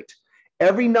brain straight.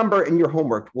 Every number in your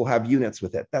homework will have units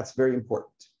with it. That's very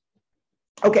important.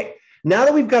 Okay, now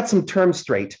that we've got some terms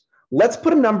straight, let's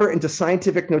put a number into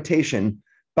scientific notation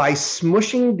by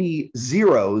smushing the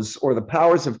zeros or the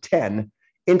powers of 10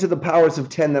 into the powers of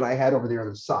 10 that I had over there on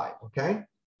the side, okay?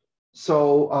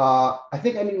 So I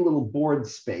think I need a little board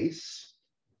space.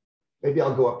 Maybe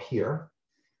I'll go up here,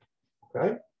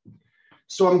 okay?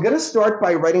 So I'm gonna start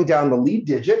by writing down the lead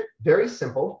digit, very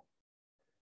simple.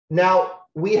 Now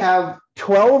we have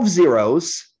 12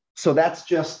 zeros, so that's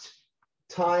just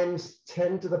times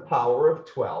 10 to the power of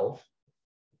 12.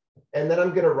 And then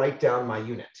I'm gonna write down my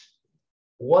unit.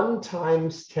 1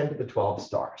 times 10 to the 12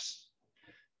 stars.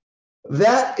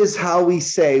 That is how we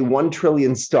say 1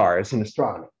 trillion stars in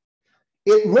astronomy.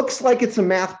 It looks like it's a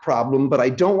math problem, but I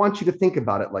don't want you to think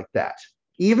about it like that.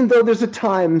 Even though there's a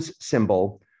times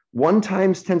symbol, 1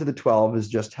 times 10 to the 12 is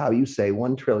just how you say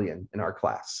 1 trillion in our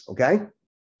class, okay?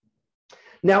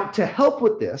 Now, to help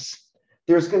with this,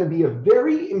 there's going to be a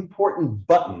very important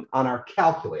button on our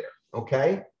calculator,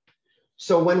 okay?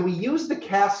 So when we use the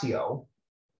Casio,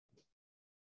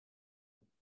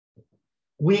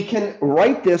 we can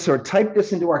write this or type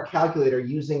this into our calculator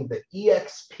using the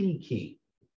EXP key.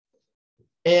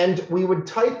 And we would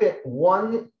type it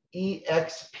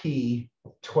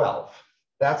 1EXP12.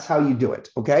 That's how you do it,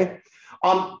 okay?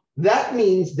 That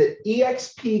means that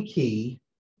EXP key,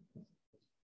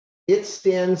 it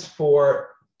stands for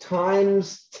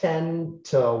times 10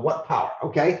 to what power,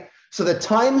 okay? So the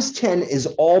times 10 is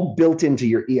all built into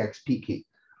your EXP key.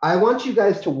 I want you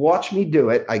guys to watch me do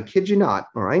it. I kid you not,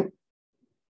 all right?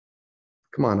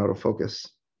 Come on, autofocus.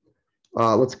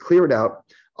 Let's clear it out.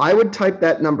 I would type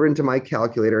that number into my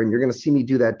calculator, and you're going to see me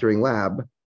do that during lab.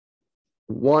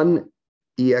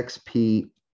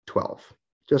 1EXP12,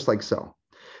 just like so.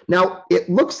 Now, it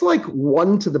looks like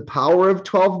 1 to the power of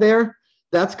 12 there.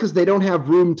 That's because they don't have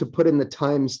room to put in the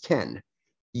times 10.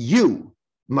 You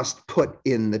must put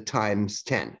in the times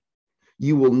 10.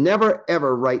 You will never,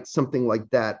 ever write something like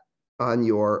that on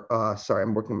your, sorry,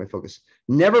 I'm working on my focus.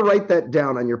 Never write that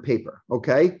down on your paper,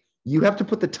 okay? You have to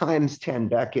put the times 10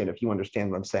 back in if you understand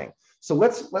what I'm saying. So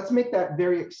let's make that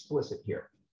very explicit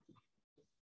here.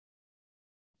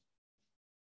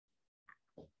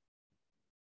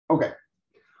 Okay.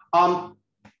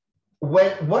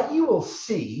 What you will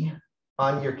see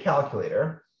on your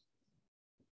calculator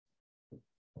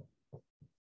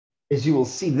is you will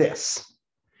see this.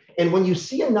 And when you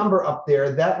see a number up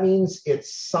there, that means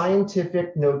it's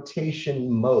scientific notation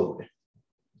mode.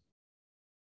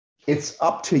 It's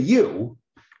up to you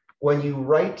when you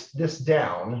write this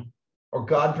down, or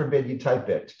God forbid you type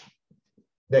it,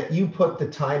 that you put the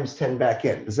times 10 back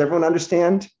in. Does everyone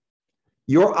understand?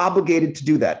 You're obligated to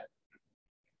do that.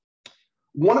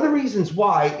 One of the reasons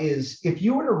why is if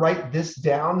you were to write this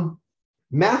down,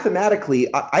 mathematically,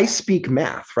 I speak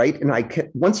math, right?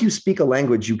 And once you speak a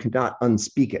language, you cannot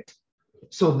unspeak it.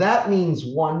 So that means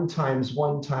 1 times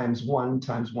 1 times 1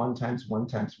 times 1 times 1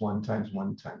 times 1 times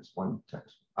 1 times 1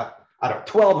 times. I don't know,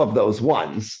 12 of those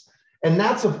ones. And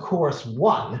that's, of course,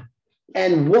 1.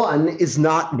 And 1 is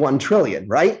not 1 trillion,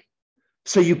 right?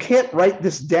 So you can't write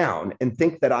this down and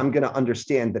think that I'm going to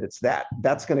understand that it's that.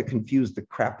 That's going to confuse the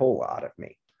crapola out of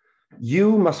me.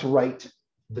 You must write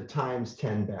the times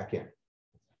 10 back in.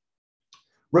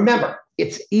 Remember,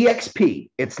 it's EXP.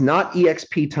 It's not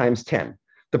EXP times 10.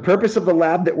 The purpose of the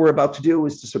lab that we're about to do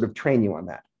is to sort of train you on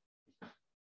that.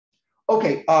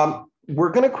 Okay,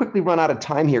 we're going to quickly run out of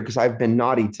time here because I've been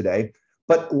naughty today.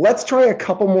 But let's try a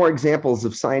couple more examples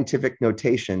of scientific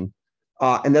notation.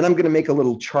 And then I'm going to make a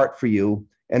little chart for you.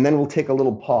 And then we'll take a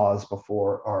little pause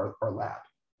before our lab.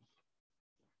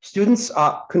 Students,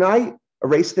 can I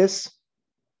erase this?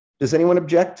 Does anyone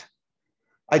object?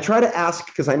 I try to ask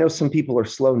because I know some people are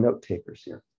slow note takers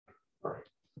here. All right.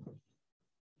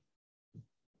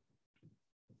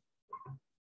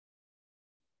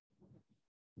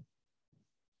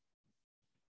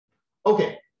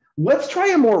 Okay, let's try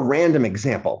a more random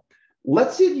example.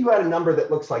 Let's see if you had a number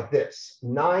that looks like this: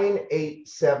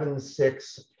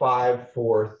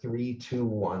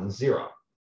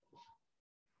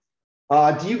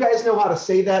 987654321 Do you guys know how to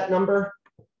say that number?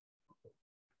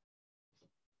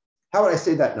 How would I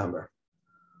say that number?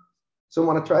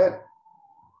 Someone want to try it?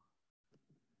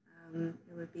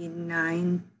 It would be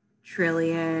 9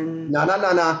 trillion.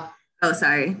 No. Oh,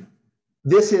 sorry.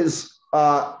 This is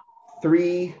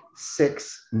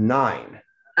 369.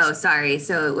 Oh, sorry.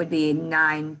 So it would be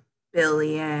 9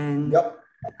 billion. Yep.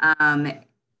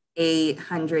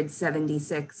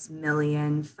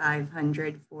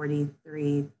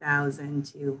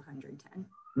 876,543,210.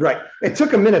 Right. It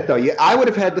took a minute though. I would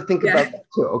have had to think about that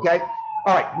too. Okay.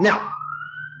 All right. Now,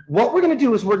 what we're going to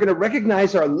do is we're going to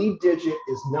recognize our lead digit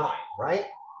is 9, right?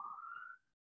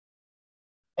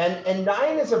 And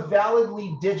 9 is a valid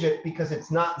lead digit because it's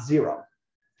not 0.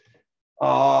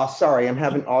 Oh, sorry, I'm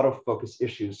having autofocus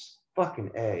issues.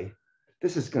 Fucking A.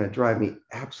 This is going to drive me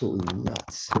absolutely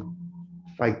nuts.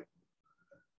 If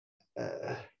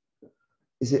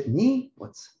is it me?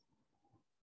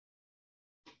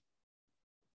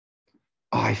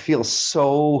 I feel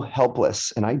so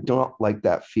helpless, and I don't like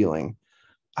that feeling.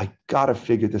 I got to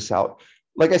figure this out.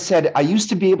 Like I said, I used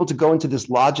to be able to go into this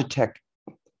Logitech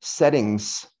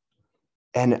settings,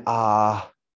 and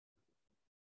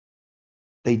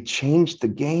they changed the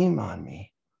game on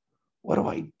me. What do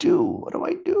I do? What do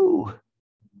I do?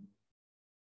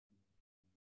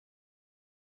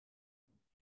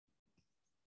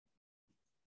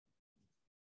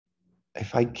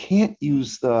 If I can't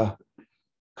use the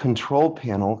control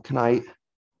panel, can I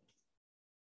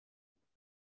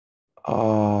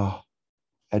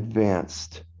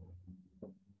advanced?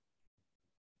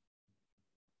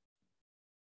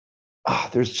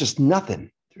 There's just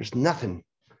nothing. There's nothing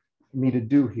for me to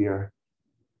do here.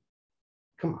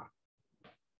 Come on.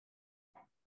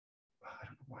 I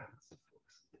don't know why I'm so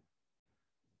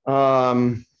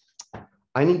focused.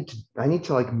 I need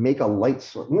to like make a light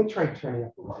source. Let me try turning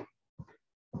up the light.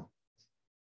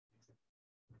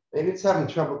 Maybe it's having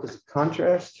trouble because of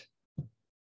contrast.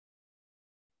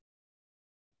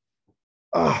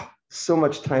 So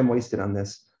much time wasted on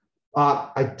this.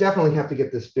 I definitely have to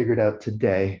get this figured out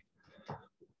today.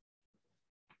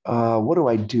 What do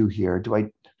I do here?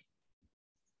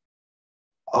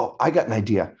 Oh, I got an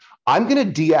idea. I'm going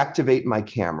to deactivate my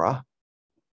camera.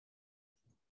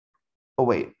 Oh,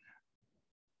 wait.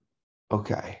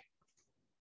 Okay.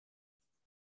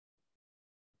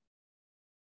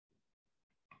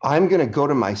 I'm going to go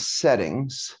to my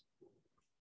settings.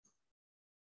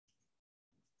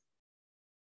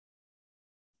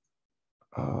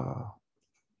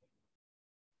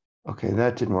 Okay,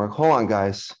 that didn't work. Hold on,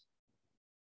 guys.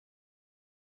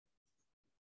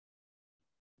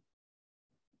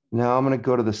 Now I'm going to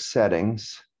go to the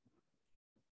settings.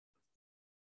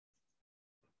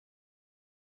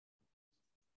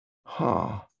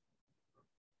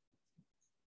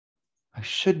 I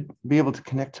should be able to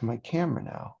connect to my camera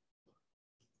now.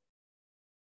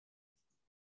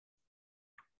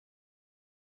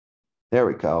 There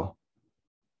we go.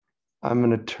 I'm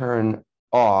going to turn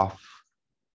off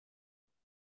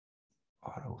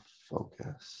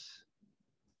autofocus.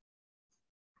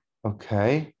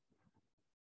 Okay.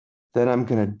 Then I'm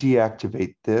going to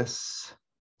deactivate this.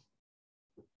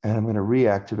 And I'm going to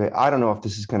reactivate. I don't know if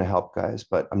this is going to help, guys,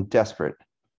 but I'm desperate.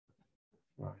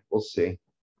 All right, we'll see.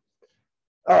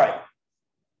 All right.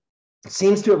 It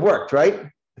seems to have worked, right?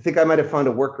 I think I might have found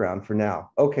a workaround for now.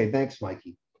 Okay, thanks,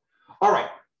 Mikey. All right.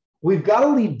 We've got a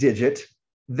lead digit.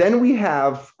 Then we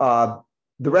have the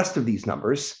rest of these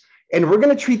numbers. And we're going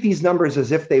to treat these numbers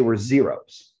as if they were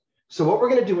zeros. So what we're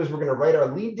going to do is we're going to write our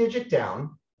lead digit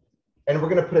down. and we're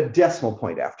going to put a decimal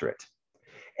point after it.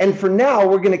 And for now,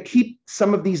 we're going to keep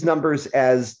some of these numbers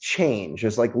as change,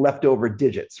 as like leftover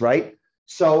digits, right?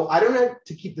 So I don't have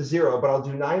to keep the 0, but I'll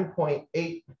do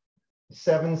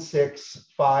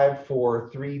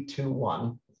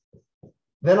 9.876543221.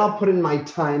 Then I'll put in my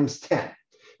times 10.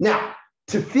 Now,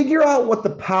 to figure out what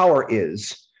the power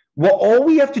is, well, all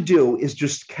we have to do is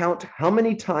just count how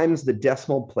many times the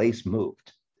decimal place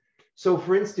moved. So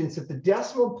for instance, if the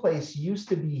decimal place used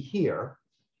to be here,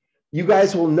 you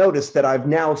guys will notice that I've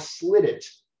now slid it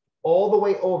all the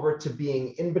way over to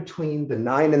being in between the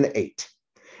 9 and the 8.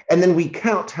 And then we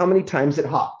count how many times it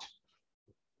hopped.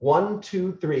 1,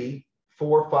 2, 3,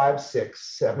 4, 5,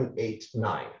 6, 7, 8,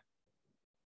 9.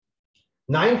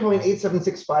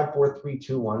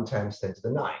 9.8765431 times 10 to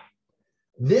the 9.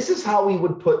 This is how we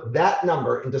would put that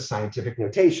number into scientific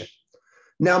notation.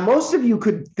 Now, most of you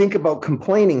could think about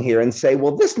complaining here and say,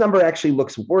 well, this number actually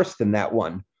looks worse than that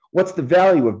one. What's the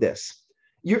value of this?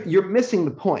 You're missing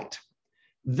the point.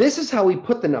 This is how we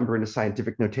put the number into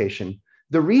scientific notation.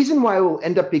 The reason why it will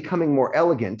end up becoming more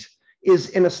elegant is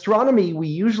in astronomy, we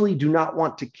usually do not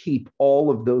want to keep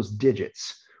all of those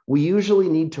digits. We usually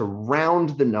need to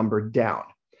round the number down.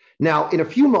 Now, in a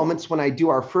few moments, when I do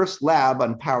our first lab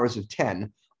on powers of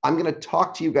 10, I'm going to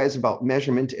talk to you guys about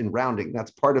measurement and rounding.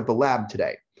 That's part of the lab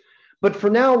today. But for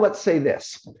now, let's say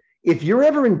this. If you're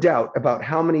ever in doubt about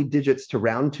how many digits to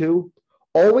round to,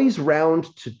 always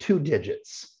round to 2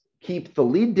 digits. Keep the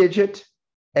lead digit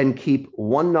and keep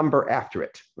one number after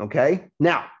it, okay?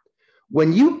 Now,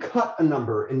 when you cut a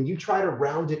number and you try to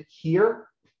round it here,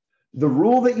 the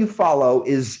rule that you follow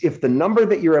is if the number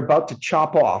that you're about to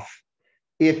chop off,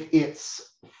 if it's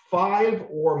 5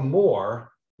 or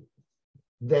more,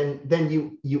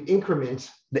 then you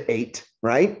increment the 8,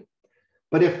 right?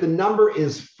 But if the number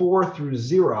is 4 through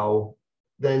 0,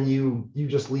 then you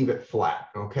just leave it flat,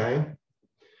 okay?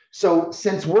 So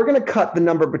since we're going to cut the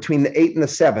number between the 8 and the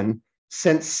 7,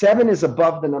 since 7 is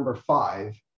above the number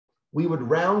 5, we would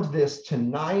round this to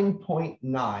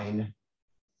 9.9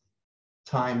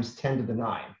 times 10 to the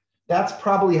 9. That's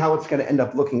probably how it's going to end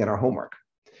up looking at our homework.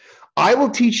 I will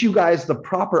teach you guys the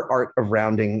proper art of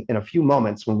rounding in a few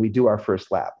moments when we do our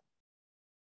first lab.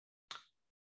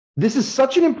 This is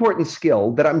such an important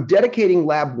skill that I'm dedicating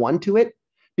lab 1 to it,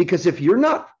 because if you're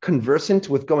not conversant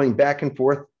with going back and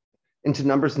forth into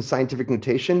numbers and scientific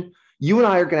notation, you and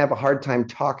I are going to have a hard time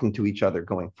talking to each other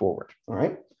going forward, all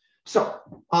right? So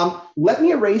let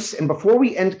me erase, and before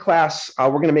we end class, we're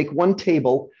going to make one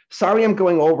table. Sorry I'm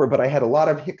going over, but I had a lot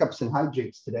of hiccups and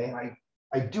hijinks today, and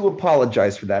I do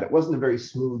apologize for that. It wasn't a very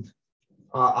smooth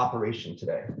operation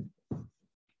today.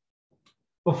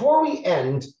 Before we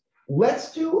end,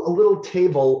 let's do a little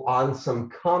table on some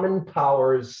common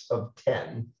powers of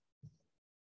 10.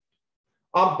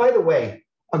 By the way,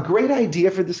 a great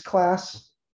idea for this class.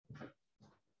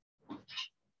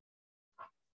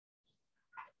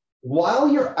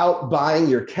 While you're out buying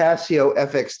your Casio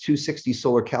FX260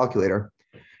 solar calculator,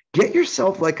 get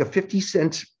yourself like a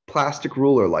 50-cent plastic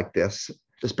ruler like this,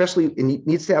 especially, it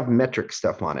needs to have metric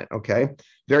stuff on it, okay?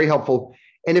 Very helpful.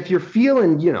 And if you're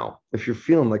feeling, if you're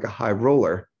feeling like a high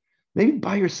roller, maybe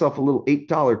buy yourself a little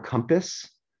 $8 compass.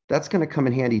 That's going to come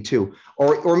in handy too.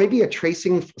 Or maybe a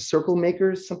tracing circle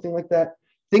maker, something like that.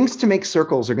 Things to make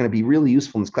circles are going to be really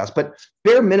useful in this class. But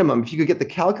bare minimum, if you could get the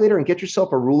calculator and get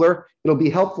yourself a ruler, it'll be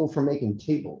helpful for making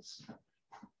tables.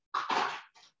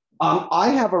 I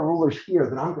have a ruler here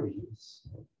that I'm going to use.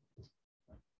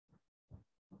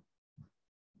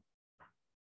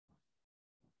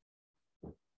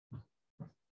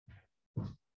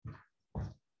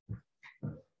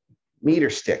 Meter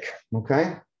stick,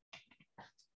 okay?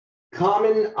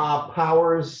 Common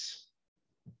powers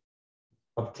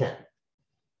of 10.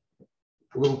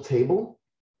 A little table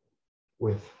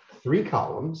with 3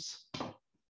 columns.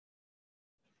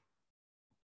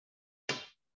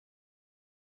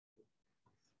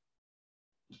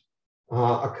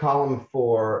 A column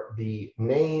for the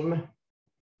name,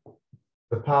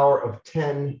 the power of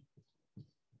 10,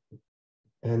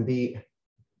 and the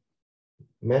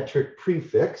metric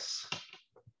prefix.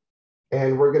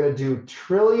 And we're going to do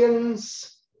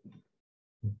trillions,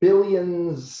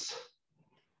 billions,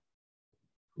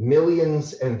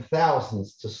 millions, and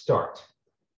thousands to start.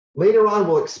 Later on,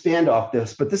 we'll expand off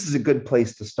this, but this is a good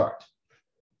place to start.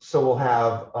 So we'll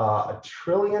have a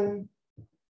trillion,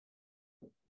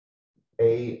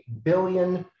 a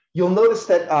billion. You'll notice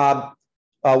that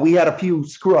we had a few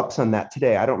screw ups on that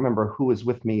today. I don't remember who was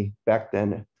with me back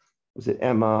then. Was it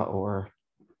Emma or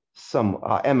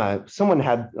Emma? Someone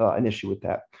had an issue with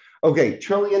that. Okay,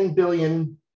 trillion,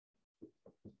 billion,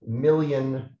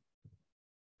 million,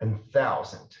 and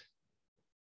thousand.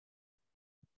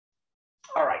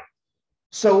 All right.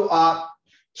 So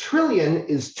trillion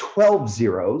is 12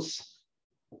 zeros,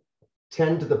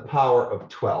 10 to the power of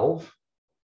 12.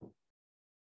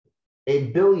 A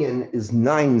billion is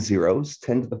 9 zeros,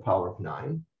 10 to the power of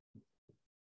 9.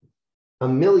 A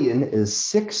million is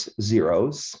 6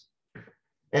 zeros.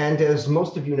 And as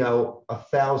most of you know,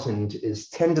 1,000 is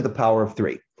 10 to the power of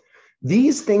 3.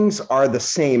 These things are the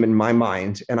same in my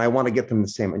mind, and I want to get them the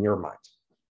same in your mind.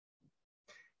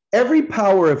 Every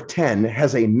power of 10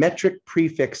 has a metric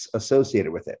prefix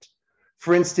associated with it.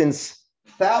 For instance,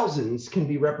 thousands can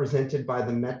be represented by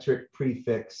the metric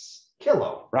prefix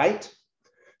kilo, right?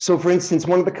 So for instance,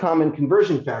 one of the common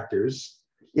conversion factors,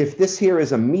 if this here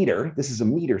is a meter, this is a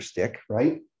meter stick,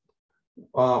 right?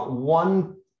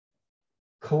 1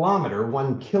 kilometer,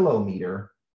 1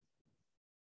 kilometer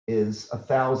is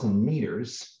 1,000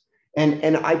 meters.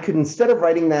 And I could, instead of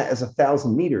writing that as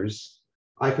 1,000 meters,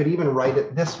 I could even write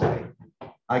it this way.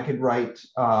 I could write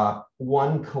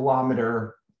 1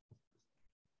 kilometer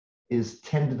is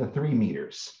 10 to the 3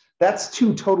 meters. That's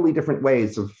two totally different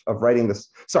ways of writing this.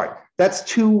 Sorry, that's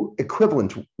two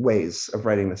equivalent ways of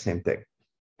writing the same thing.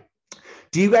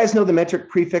 Do you guys know the metric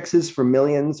prefixes for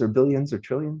millions or billions or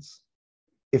trillions?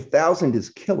 If 1,000 is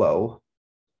kilo.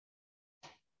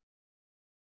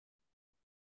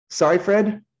 Sorry,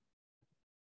 Fred?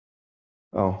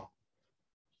 Oh.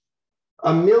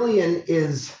 A million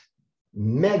is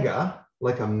mega,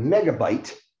 like a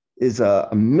megabyte is a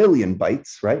million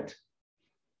bytes, right?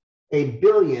 A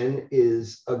billion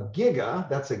is a giga,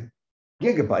 that's a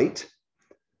gigabyte.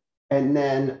 And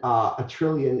then a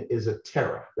trillion is a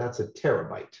tera, that's a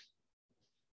terabyte.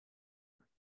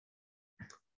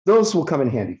 Those will come in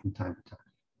handy from time to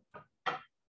time.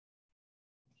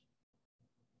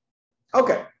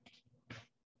 Okay.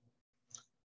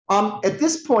 At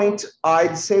this point,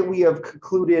 I'd say we have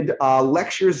concluded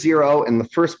lecture 0 and the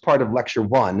first part of lecture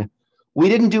 1. We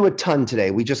didn't do a ton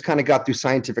today. We just kind of got through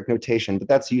scientific notation, but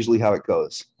that's usually how it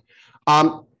goes.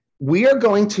 We are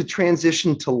going to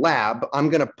transition to lab. I'm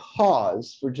going to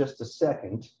pause for just a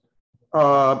second.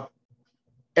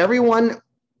 Everyone,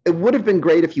 it would have been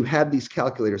great if you had these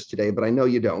calculators today, but I know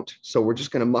you don't. So we're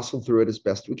just going to muscle through it as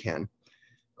best we can.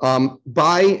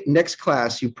 By next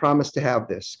class, you promised to have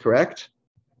this, correct?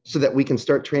 So that we can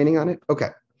start training on it? Okay.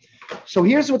 So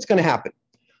here's what's going to happen.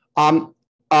 We're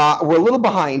a little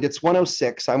behind. It's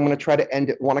 1:06. I'm going to try to end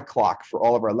at 1 o'clock for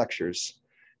all of our lectures.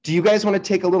 Do you guys want to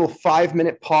take a little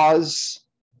 5-minute pause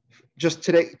just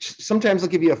today? Sometimes I'll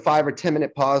give you a 5 or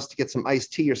 10-minute pause to get some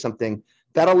iced tea or something.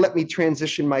 That'll let me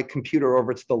transition my computer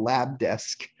over to the lab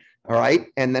desk. All right.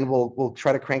 And then we'll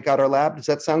try to crank out our lab. Does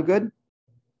that sound good?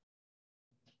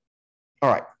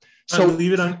 All right. So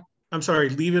leave it on. I'm sorry,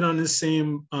 leave it on this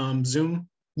same Zoom?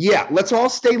 Yeah, let's all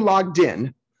stay logged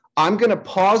in. I'm going to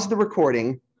pause the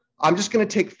recording. I'm just going to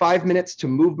take 5 minutes to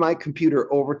move my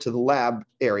computer over to the lab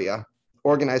area,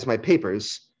 organize my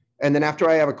papers, and then after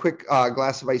I have a quick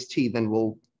glass of iced tea, then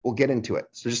we'll get into it.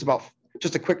 So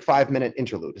just a quick 5-minute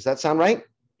interlude. Does that sound right?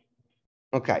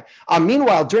 Okay.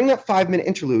 Meanwhile, during that 5-minute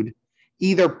interlude,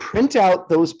 either print out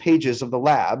those pages of the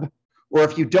lab, or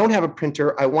if you don't have a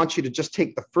printer, I want you to just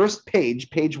take the first page,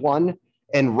 page 1,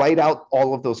 and write out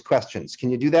all of those questions. Can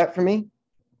you do that for me?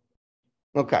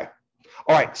 Okay.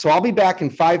 All right, so I'll be back in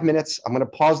 5 minutes. I'm going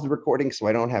to pause the recording so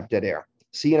I don't have dead air.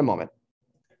 See you in a moment.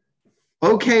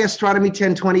 Okay, Astronomy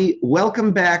 1020,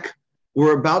 welcome back.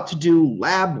 We're about to do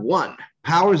Lab 1,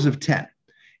 Powers of 10.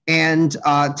 And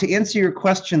to answer your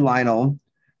question, Lionel,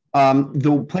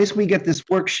 the place we get this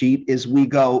worksheet is we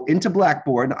go into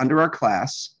Blackboard under our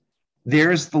class.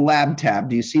 There's the lab tab.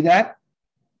 Do you see that?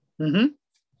 Mm-hmm.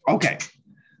 Okay.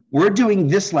 We're doing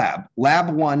this lab,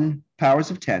 Lab 1, Powers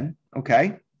of 10,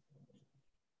 okay?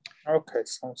 Okay,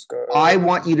 sounds good. I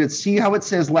want you to see how it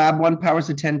says Lab 1, Powers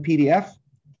of 10 PDF.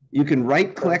 You can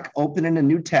right-click, open in a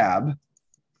new tab.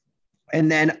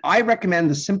 And then I recommend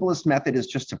the simplest method is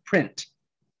just to print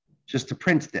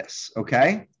this,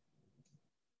 okay?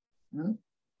 Mm-hmm.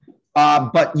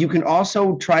 But you can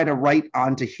also try to write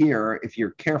onto here if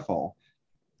you're careful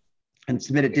and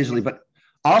submit it digitally. But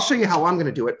I'll show you how I'm going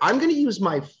to do it. I'm going to use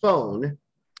my phone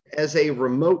as a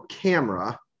remote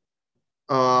camera.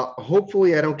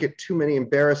 Hopefully I don't get too many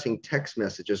embarrassing text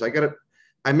messages.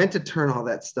 I meant to turn all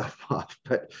that stuff off,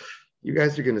 but you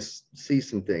guys are going to see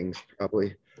some things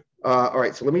probably. All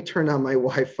right, so let me turn on my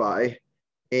Wi-Fi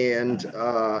and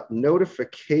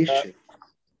notification.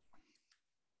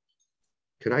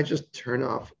 Can I just turn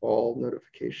off all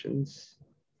notifications?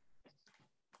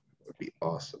 That would be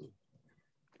awesome.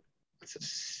 Let's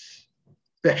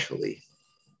especially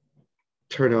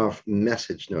turn off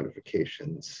message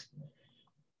notifications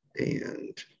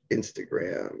and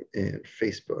Instagram and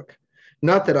Facebook.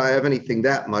 Not that I have anything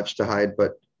that much to hide,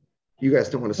 but you guys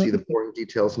don't want to see the boring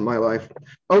details in my life.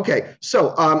 Okay,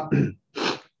 so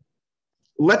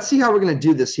let's see how we're going to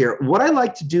do this here. What I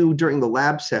like to do during the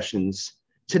lab sessions,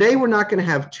 today we're not going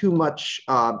to have too much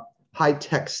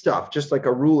high-tech stuff, just like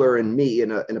a ruler and me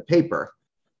in a paper.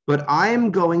 But I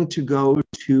am going to go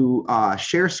to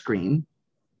share screen.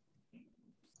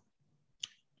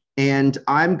 And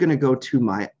I'm going to go to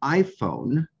my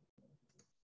iPhone.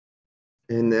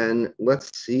 And then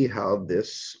let's see how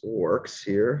this works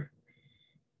here.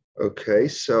 Okay,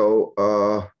 so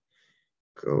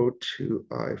go to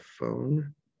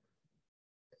iPhone.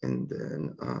 And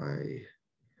then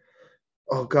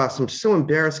oh gosh, I'm so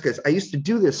embarrassed because I used to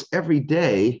do this every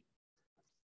day.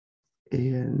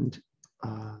 And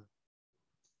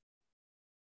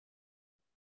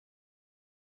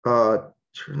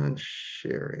turn on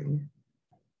sharing,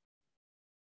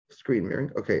 screen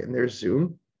mirroring. Okay, and there's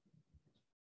Zoom.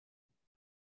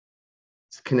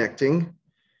 It's connecting.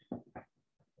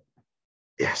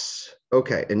 Yes.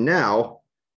 Okay, and now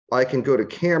I can go to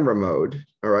camera mode.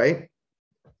 All right,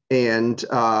 and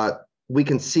we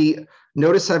can see.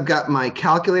 Notice I've got my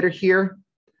calculator here.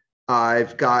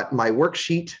 I've got my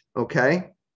worksheet. Okay,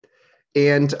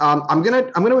 and I'm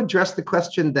gonna address the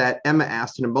question that Emma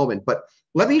asked in a moment, but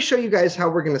let me show you guys how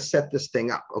we're going to set this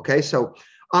thing up. Okay, so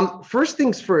first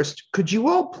things first, could you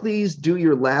all please do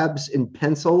your labs in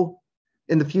pencil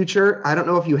in the future? I don't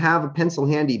know if you have a pencil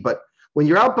handy, but when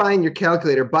you're out buying your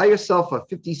calculator, buy yourself a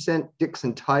 50-cent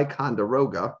Dixon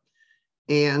Ticonderoga.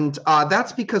 And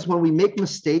that's because when we make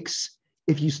mistakes,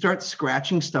 if you start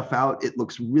scratching stuff out, it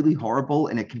looks really horrible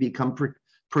and it can become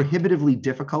prohibitively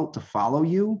difficult to follow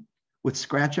you with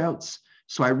scratch outs.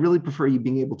 So I really prefer you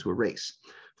being able to erase.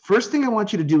 First thing I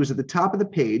want you to do is at the top of the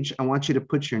page, I want you to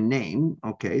put your name.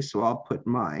 Okay, so I'll put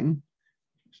mine,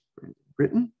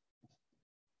 written.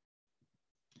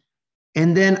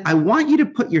 And then I want you to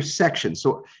put your section.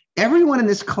 So everyone in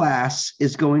this class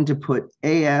is going to put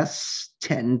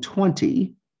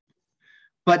AS1020,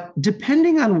 but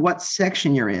depending on what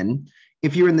section you're in,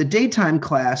 if you're in the daytime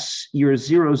class, you're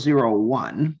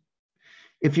 001.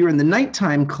 If you're in the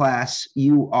nighttime class,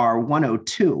 you are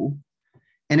 102.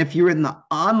 And if you're in the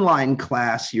online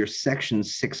class, you're section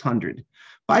 600.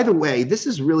 By the way, this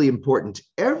is really important.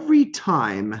 Every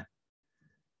time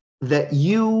that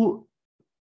you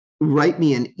write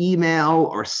me an email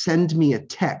or send me a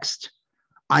text,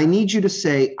 I need you to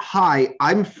say, hi,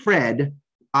 I'm Fred.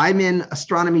 I'm in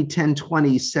Astronomy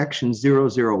 1020 section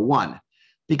 001.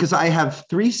 Because I have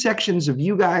 3 sections of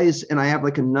you guys and I have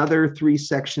like another 3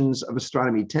 sections of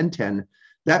Astronomy 1010.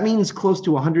 That means close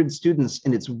to 100 students,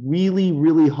 and it's really,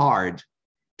 really hard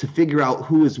to figure out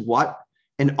who is what.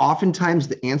 And oftentimes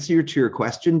the answer to your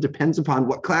question depends upon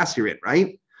what class you're in,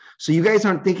 right? So you guys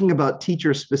aren't thinking about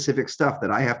teacher-specific stuff that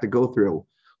I have to go through.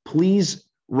 Please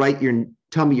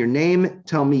tell me your name,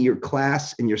 tell me your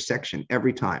class and your section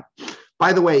every time.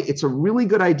 By the way, it's a really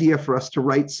good idea for us to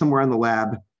write somewhere on the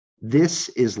lab, this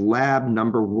is lab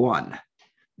number 1.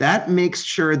 That makes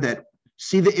sure that,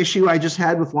 see the issue I just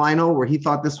had with Lionel where he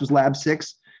thought this was lab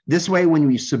 6? This way, when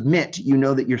you submit, you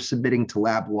know that you're submitting to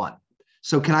lab 1.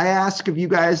 So can I ask of you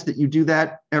guys that you do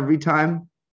that every time?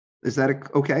 Is that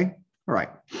okay? All right.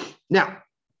 Now,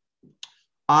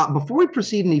 before we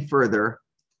proceed any further,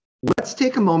 let's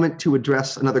take a moment to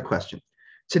address another question.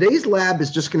 Today's lab is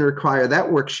just going to require that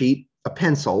worksheet, a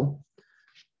pencil.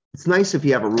 It's nice if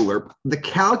you have a ruler. The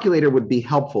calculator would be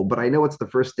helpful, but I know it's the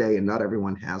first day and not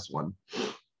everyone has one.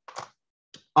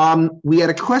 We had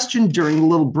a question during a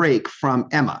little break from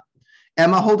Emma.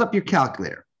 Emma, hold up your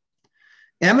calculator.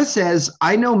 Emma says,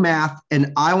 I know math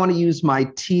and I want to use my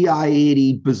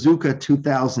TI-80 Bazooka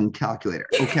 2000 calculator.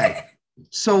 Okay,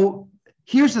 so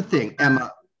here's the thing,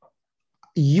 Emma.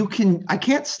 I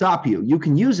can't stop you. You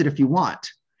can use it if you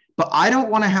want, but I don't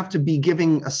want to have to be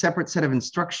giving a separate set of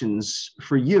instructions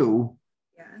for you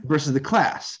versus the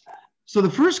class. So the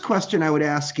first question I would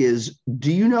ask is,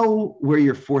 do you know where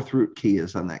your 4th root key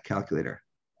is on that calculator?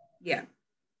 Yeah.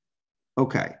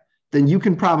 Okay, then you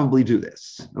can probably do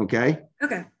this, okay?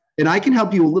 Okay. And I can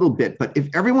help you a little bit, but if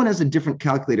everyone has a different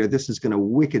calculator, this is going to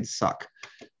wicked suck.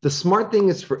 The smart thing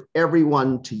is for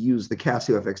everyone to use the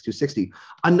Casio FX260.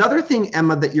 Another thing,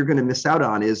 Emma, that you're going to miss out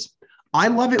on is, I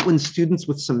love it when students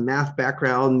with some math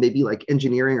background, maybe like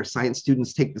engineering or science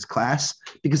students, take this class,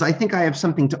 because I think I have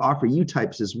something to offer you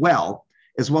types as well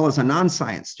as a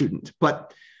non-science student.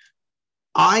 But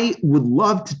I would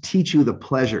love to teach you the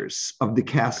pleasures of the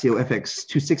Casio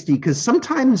FX260, because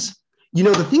sometimes, you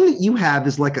know, the thing that you have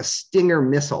is like a Stinger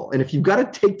missile. And if you've got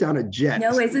to take down a jet.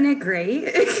 No, isn't it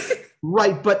great?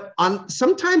 Right, but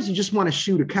sometimes you just want to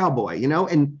shoot a cowboy, you know,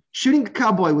 and shooting a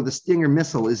cowboy with a Stinger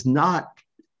missile is not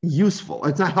useful.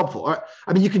 It's not helpful.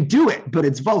 I mean, you can do it, but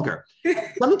it's vulgar.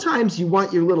 Sometimes you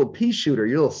want your little pea shooter,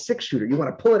 your little 6-shooter. You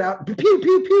want to pull it out, pew,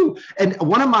 pew, pew. And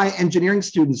one of my engineering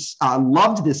students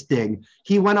loved this thing.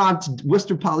 He went on to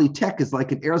Worcester Polytech as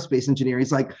like an aerospace engineer.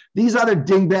 He's like, these other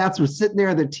dingbats were sitting there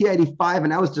in their T-85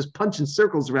 and I was just punching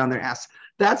circles around their ass.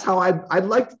 That's how I'd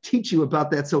like to teach you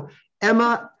about that. So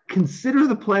Emma, consider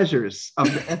the pleasures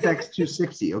of the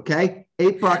FX260, okay?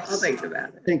 $8. I'll think about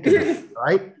it. Think about it, all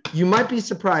right? You might be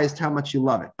surprised how much you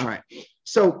love it, all right?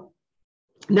 So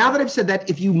now that I've said that,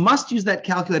 if you must use that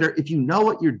calculator, if you know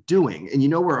what you're doing and you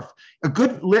know where a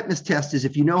good litmus test is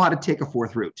if you know how to take a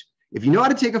fourth root. If you know how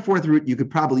to take a fourth root, you could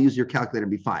probably use your calculator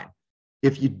and be fine.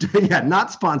 If you do, yeah,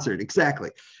 not sponsored, exactly.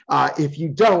 If you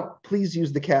don't, please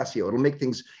use the Casio. It'll make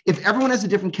things, if everyone has a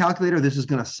different calculator, this is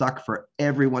gonna suck for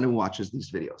everyone who watches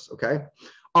these videos, okay?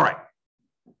 All right,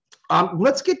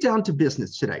 let's get down to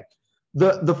business today.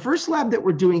 The first lab that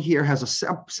we're doing here has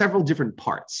several different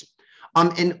parts.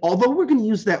 And although we're gonna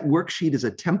use that worksheet as a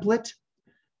template,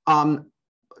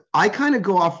 I kind of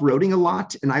go off-roading a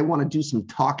lot and I wanna do some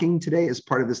talking today as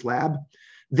part of this lab.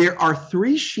 There are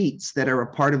 3 sheets that are a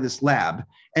part of this lab,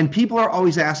 and people are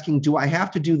always asking, do I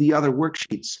have to do the other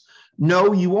worksheets?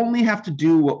 No, you only have to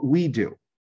do what we do.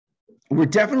 We're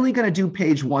definitely going to do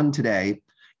page 1 today.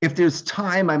 If there's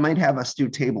time, I might have us do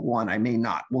table 1. I may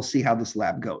not. We'll see how this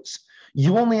lab goes.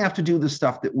 You only have to do the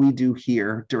stuff that we do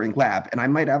here during lab, and I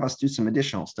might have us do some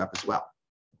additional stuff as well.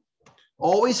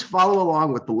 Always follow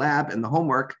along with the lab and the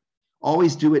homework.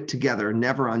 Always do it together,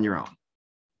 never on your own.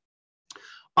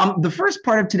 The first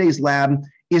part of today's lab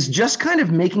is just kind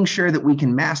of making sure that we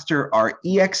can master our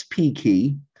EXP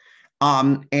key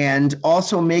and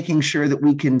also making sure that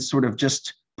we can sort of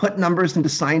just put numbers into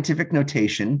scientific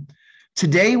notation.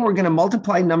 Today, we're going to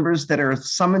multiply numbers that are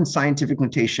some in scientific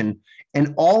notation,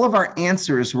 and all of our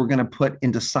answers we're going to put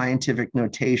into scientific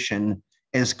notation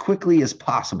as quickly as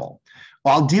possible.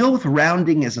 I'll deal with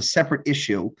rounding as a separate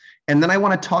issue, and then I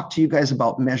want to talk to you guys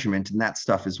about measurement and that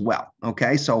stuff as well,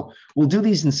 okay? So we'll do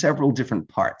these in several different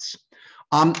parts.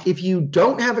 If you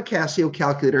don't have a Casio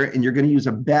calculator and you're going to use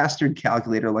a bastard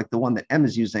calculator like the one that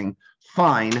Emma's using,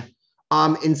 fine.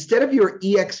 Instead of your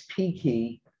EXP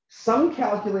key, some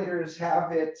calculators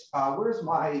have it, I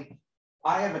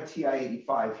have a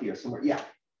TI-85 here somewhere. Yeah,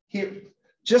 here.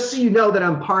 Just so you know that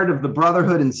I'm part of the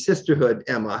brotherhood and sisterhood,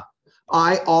 Emma,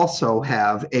 I also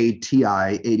have a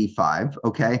TI-85,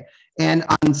 okay? And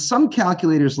on some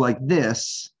calculators like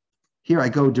this, here I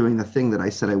go doing the thing that I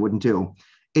said I wouldn't do.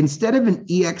 Instead of an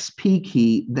EXP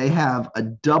key, they have a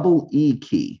double E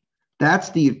key. That's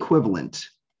the equivalent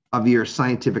of your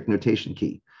scientific notation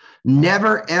key.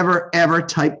 Never, ever, ever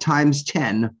type times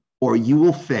 10 or you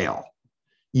will fail.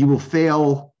 You will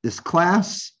fail this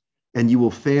class and you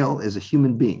will fail as a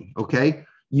human being, okay?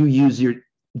 You use your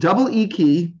double E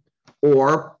key,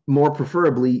 or more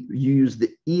preferably, you use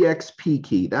the EXP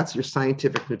key. That's your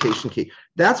scientific notation key.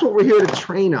 That's what we're here to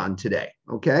train on today,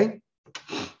 okay?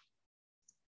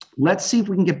 Let's see if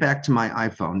we can get back to my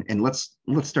iPhone and let's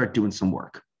start doing some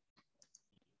work.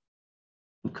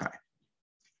 Okay.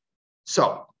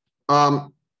 So,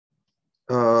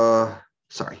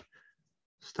 sorry,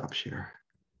 stop share.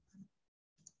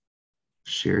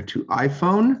 Share to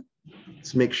iPhone.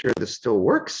 Let's make sure this still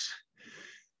works.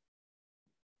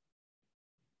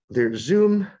 There's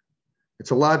Zoom. It's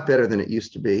a lot better than it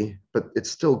used to be, but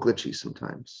it's still glitchy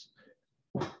sometimes.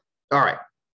 All right,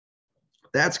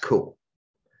 that's cool.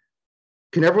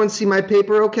 Can everyone see my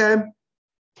paper okay?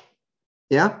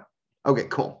 Yeah? Okay,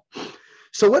 cool.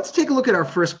 So let's take a look at our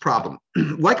first problem.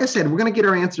 Like I said, we're going to get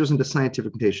our answers into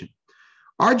scientific notation.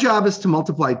 Our job is to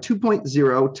multiply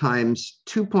 2.0 times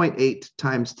 2.8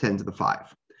 times 10 to the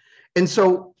 5. And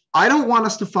so I don't want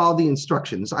us to follow the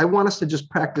instructions. I want us to just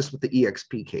practice with the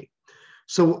EXP key.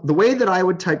 So the way that I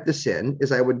would type this in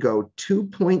is I would go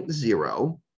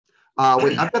 2.0.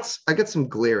 Wait, I got some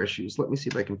glare issues. Let me see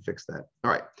if I can fix that.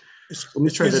 All right. Let me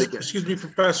try that again. Excuse me,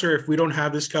 Professor, if we don't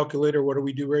have this calculator, what do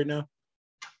we do right now?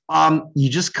 You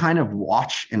just kind of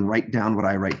watch and write down what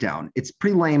I write down. It's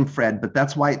pretty lame, Fred, but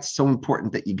that's why it's so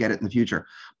important that you get it in the future.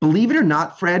 Believe it or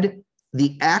not, Fred,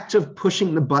 the act of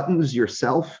pushing the buttons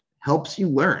yourself helps you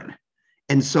learn.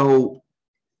 And so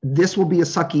this will be a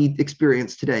sucky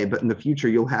experience today, but in the future,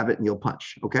 you'll have it and you'll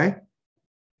punch, okay?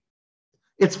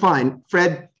 It's fine.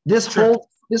 Fred, this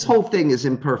whole thing is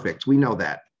imperfect. We know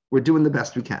that. We're doing the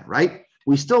best we can, right?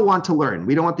 We still want to learn.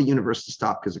 We don't want the universe to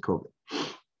stop because of COVID.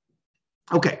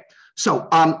 Okay, so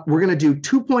we're going to do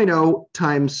 2.0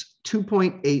 times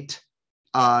 2.8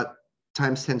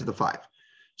 times 10 to the 5.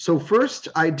 So first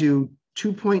I do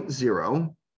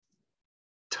 2.0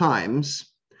 times,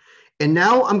 and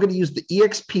now I'm going to use the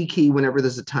EXP key whenever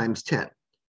there's a times 10.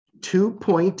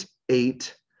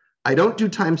 2.8. I don't do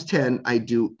times 10. I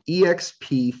do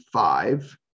EXP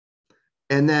 5.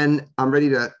 And then I'm ready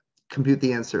to compute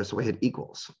the answer. So I hit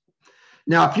equals.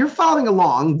 Now, if you're following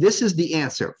along, this is the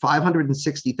answer,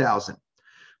 560,000.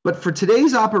 But for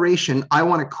today's operation, I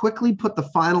want to quickly put the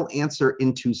final answer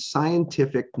into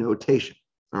scientific notation.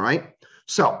 All right.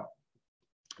 So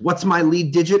what's my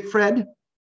lead digit, Fred?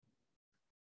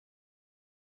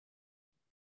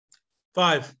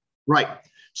 5. Right.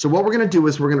 So what we're going to do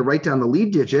is we're going to write down the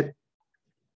lead digit.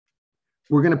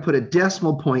 We're going to put a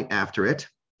decimal point after it.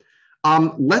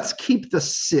 Let's keep the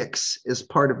 6 as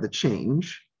part of the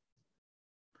change.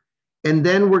 And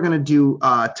then we're going to do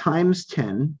times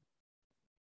 10.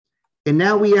 And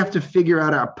now we have to figure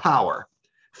out our power.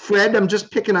 Fred, I'm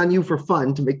just picking on you for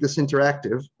fun to make this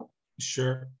interactive.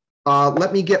 Sure.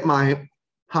 Let me get my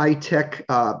high-tech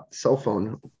cell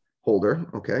phone holder.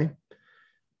 Okay.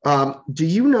 Do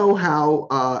you know how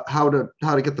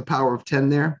to get the power of 10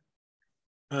 there?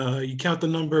 You count the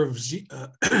number of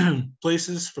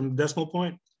places from the decimal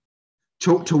point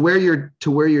to where your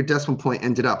decimal point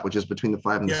ended up, which is between the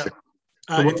 5 and the 6.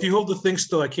 So if you hold the thing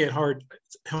still, I can't hold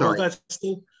that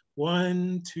still.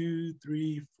 1, 2,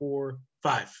 3, 4,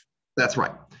 5. That's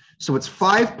right. So it's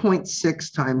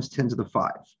 5.6 times 10 to the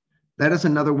 5. That is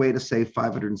another way to say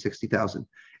 560,000.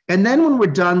 And then when we're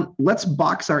done, let's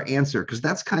box our answer, because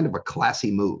that's kind of a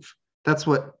classy move. That's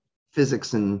what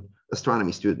physics and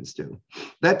astronomy students do.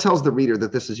 That tells the reader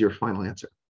that this is your final answer.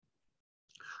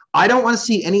 I don't want to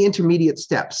see any intermediate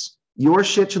steps. Your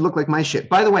shit should look like my shit.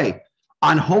 By the way,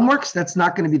 on homeworks, that's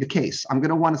not going to be the case. I'm going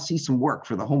to want to see some work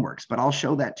for the homeworks, but I'll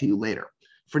show that to you later.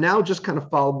 For now, just kind of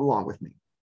follow along with me.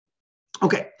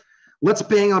 Okay, let's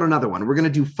bang out another one. We're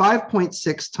going to do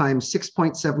 5.6 times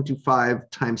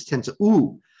 6.725 times 10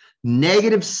 to,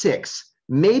 negative 6.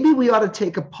 Maybe we ought to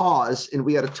take a pause and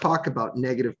we ought to talk about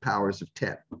negative powers of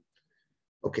 10.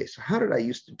 Okay, so how did I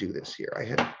used to do this here? I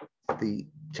had the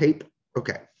tape.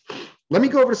 Okay, let me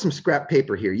go over to some scrap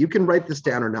paper here. You can write this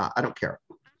down or not. I don't care.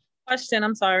 Question,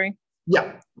 I'm sorry.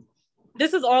 Yeah.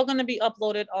 This is all going to be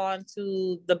uploaded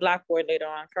onto the Blackboard later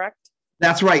on, correct?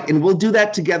 That's right. And we'll do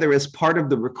that together as part of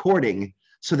the recording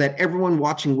so that everyone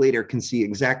watching later can see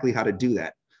exactly how to do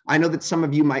that. I know that some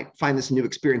of you might find this a new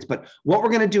experience, but what we're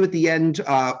going to do at the end,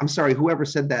 I'm sorry, whoever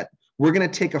said that, we're going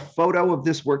to take a photo of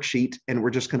this worksheet and we're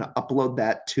just going to upload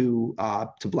that to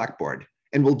Blackboard.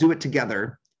 And we'll do it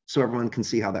together so everyone can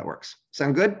see how that works.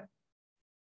 Sound good?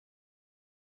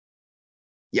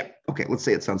 Yeah, okay, let's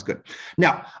say it sounds good.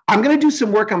 Now, I'm going to do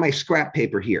some work on my scrap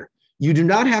paper here. You do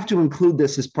not have to include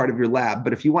this as part of your lab,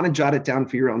 but if you want to jot it down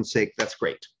for your own sake, that's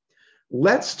great.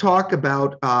 Let's talk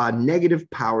about negative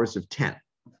powers of 10.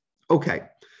 Okay,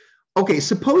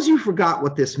 suppose you forgot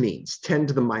what this means, 10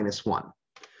 to the minus 1.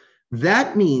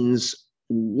 That means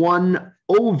 1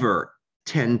 over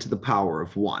 10 to the power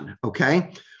of 1,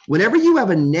 okay? Whenever you have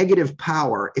a negative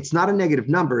power, it's not a negative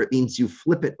number, it means you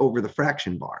flip it over the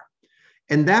fraction bar.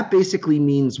 And that basically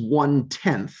means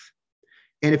 1/10.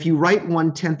 And if you write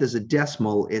 1/10 as a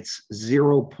decimal, it's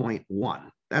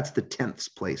 0.1. That's the tenths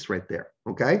place right there,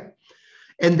 okay?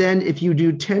 And then if you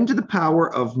do 10 to the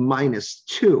power of minus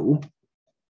 2,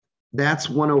 that's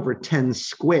 1 over 10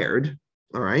 squared,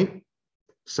 all right?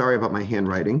 Sorry about my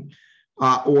handwriting.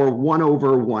 Or 1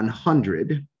 over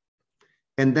 100,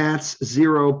 and that's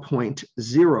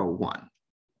 0.01.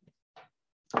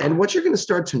 And what you're going to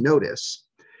start to notice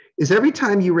is every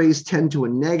time you raise 10 to a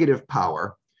negative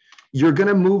power, you're going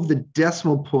to move the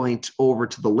decimal point over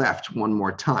to the left one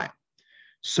more time.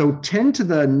 So 10 to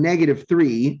the negative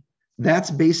 3, that's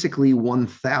basically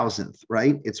 1,000th,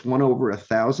 right? It's 1 over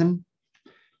 1,000.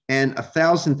 And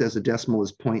 1,000th as a decimal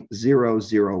is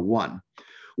 0.001.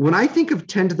 When I think of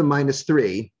 10 to the minus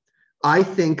 3, I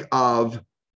think of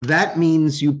that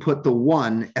means you put the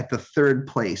 1 at the 3rd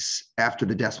place after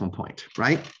the decimal point,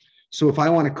 right? So if I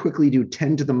want to quickly do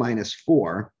 10 to the minus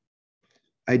 4,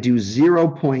 I do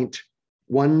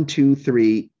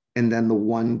 0.123, and then the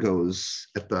 1 goes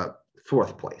at the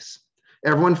 4th place.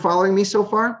 Everyone following me so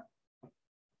far?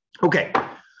 Okay.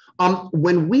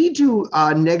 When we do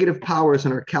negative powers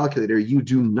in our calculator, you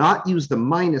do not use the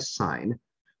minus sign,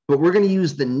 but we're going to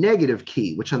use the negative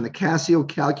key, which on the Casio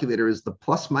calculator is the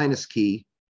plus minus key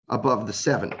above the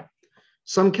 7.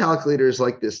 Some calculators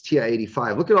like this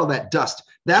TI-85, look at all that dust.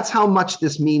 That's how much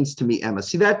this means to me, Emma.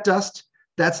 See that dust?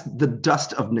 That's the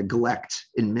dust of neglect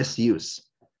and misuse.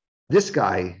 This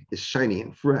guy is shiny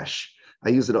and fresh. I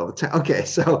use it all the time. Okay,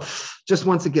 so just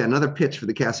once again, another pitch for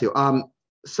the Casio.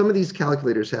 some of these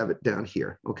calculators have it down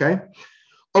here, okay?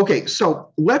 Okay,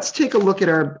 so let's take a look at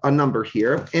a number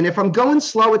here. And if I'm going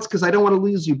slow, it's because I don't want to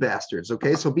lose you bastards,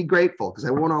 okay? So be grateful because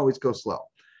I won't always go slow.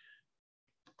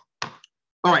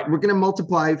 All right, we're going to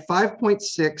multiply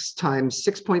 5.6 times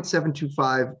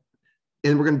 6.725,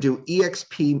 and we're going to do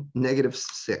exp negative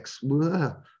 6.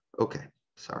 Ugh. Okay,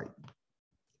 sorry.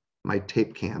 My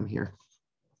tape cam here.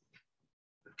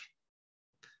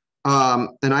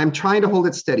 And I'm trying to hold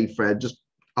it steady, Fred. Just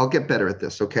I'll get better at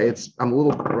this, okay? I'm a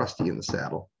little rusty in the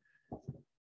saddle.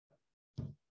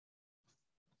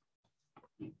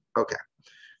 Okay,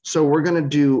 so we're going to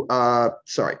do,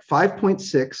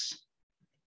 5.6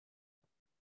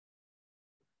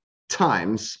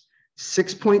 times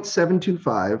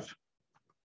 6.725.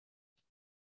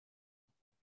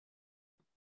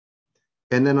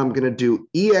 And then I'm going to do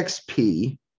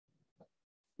exp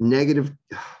negative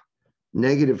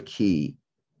key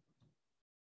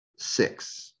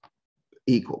 6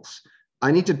 equals.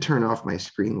 I need to turn off my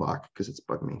screen lock because it's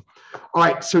bugging me. All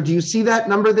right, so do you see that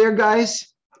number there,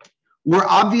 guys? We're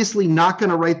obviously not going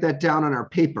to write that down on our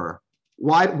paper.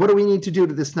 Why? What do we need to do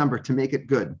to this number to make it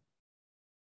good?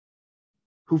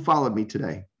 Who followed me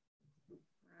today?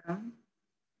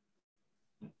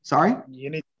 Sorry? You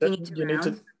need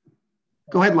to.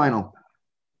 Go ahead, Lionel.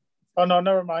 Oh, no,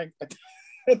 never mind.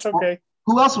 It's okay.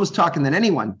 Who else was talking then?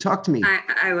 Anyone? Talk to me.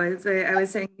 I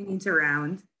was saying you need to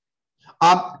round.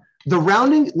 The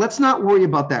rounding, let's not worry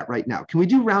about that right now. Can we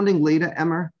do rounding later,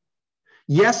 Emma?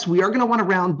 Yes, we are going to want to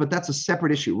round, but that's a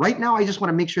separate issue. Right now, I just want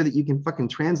to make sure that you can fucking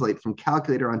translate from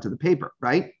calculator onto the paper,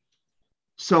 right?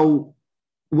 So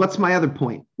what's my other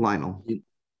point, Lionel?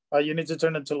 You need to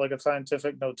turn it to like a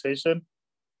scientific notation.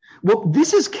 Well,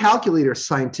 this is calculator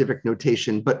scientific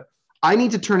notation, but I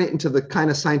need to turn it into the kind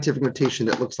of scientific notation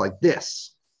that looks like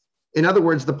this. In other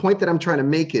words, the point that I'm trying to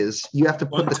make is you have to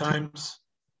put the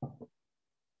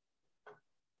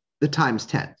times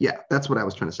 10. Yeah, that's what I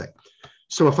was trying to say.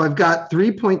 So if I've got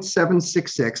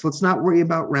 3.766, let's not worry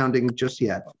about rounding just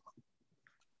yet.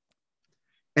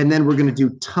 And then we're going to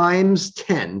do times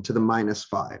 10 to the minus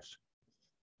 5.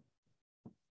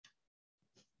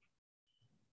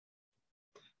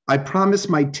 I promise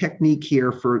my technique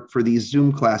here for these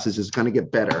Zoom classes is going to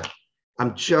get better.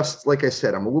 I'm just, like I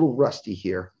said, I'm a little rusty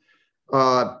here.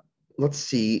 Let's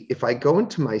see, if I go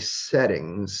into my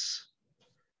settings,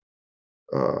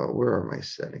 where are my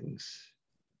settings?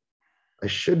 I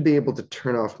should be able to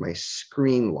turn off my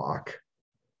screen lock.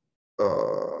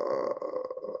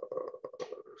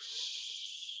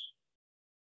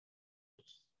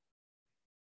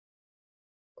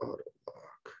 Auto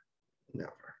lock,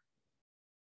 never.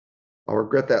 I'll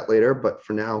regret that later, but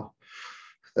for now,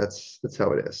 that's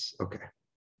how it is. Okay.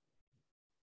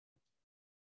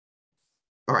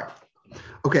 All right.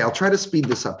 Okay, I'll try to speed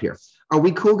this up here. Are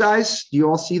we cool, guys? Do you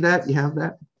all see that? You have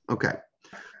that? Okay.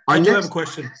 I do have a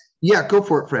question. Yeah, go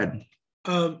for it, Fred.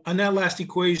 On that last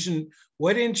equation,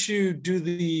 why didn't you do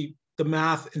the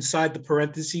math inside the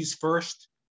parentheses first?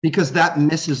 Because that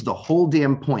misses the whole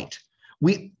damn point.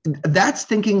 That's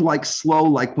thinking like slow,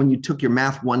 like when you took your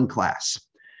Math 1 class.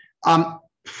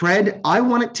 Fred, I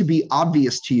want it to be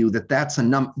obvious to you that that's a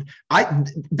number.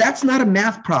 That's not a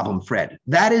math problem, Fred.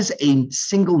 That is a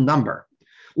single number.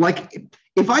 Like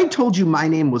if I told you my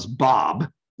name was Bob,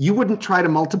 you wouldn't try to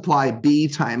multiply B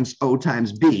times O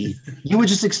times B. You would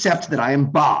just accept that I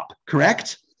am Bob,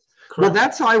 correct? Well,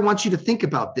 that's how I want you to think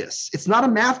about this. It's not a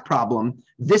math problem.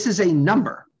 This is a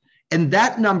number. And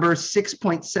that number,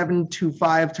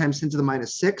 6.725 times 10 to the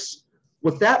minus 6,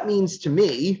 what that means to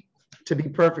me, to be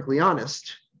perfectly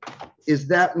honest, is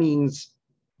that means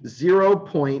 0.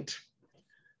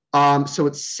 So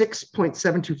it's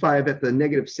 6.725 at the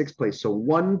negative 6 place. So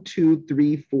 1, 2,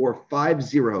 3, 4, 5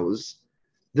 zeros.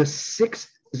 The 6th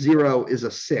 0 is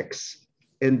a 6.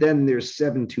 And then there's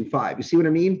 725. You see what I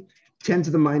mean? 10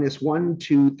 to the minus 1,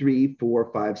 2, 3,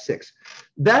 4, 5, 6.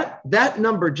 That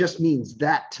number just means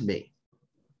that to me.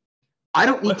 I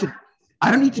don't need to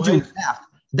do math.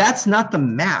 That's not the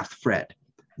math, Fred.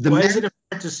 Why is it a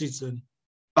parentheses then?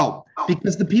 Oh,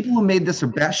 because the people who made this are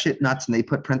batshit nuts and they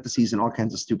put parentheses in all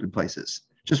kinds of stupid places.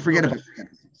 Just forget about it.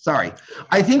 Sorry.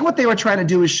 I think what they were trying to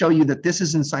do is show you that this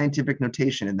is in scientific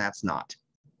notation and that's not.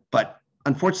 But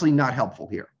unfortunately not helpful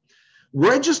here.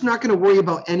 We're just not going to worry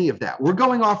about any of that. We're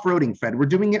going off-roading, Fred. We're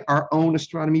doing it our own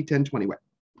Astronomy 1020 way.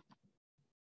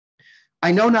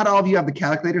 I know not all of you have the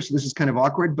calculator, so this is kind of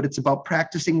awkward, but it's about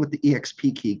practicing with the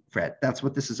EXP key, Fred. That's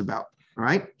what this is about, all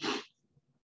right?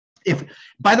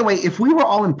 By the way, if we were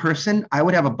all in person, I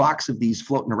would have a box of these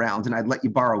floating around and I'd let you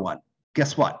borrow one.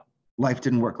 Guess what? Life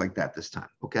didn't work like that this time,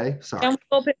 okay? Sorry. Can we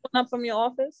go pick one up from your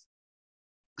office?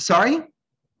 Sorry?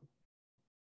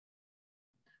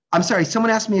 I'm sorry, someone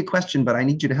asked me a question, but I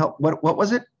need you to help. What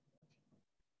was it?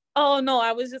 Oh, no,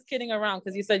 I was just kidding around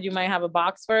because you said you might have a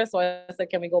box first. So I said,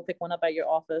 can we go pick one up at your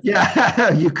office?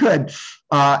 Yeah, you could.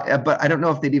 But I don't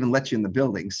know if they'd even let you in the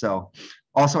building. So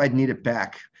also I'd need it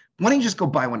back. Why don't you just go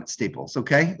buy one at Staples,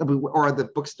 okay? Or the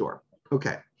bookstore.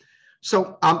 Okay.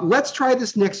 So let's try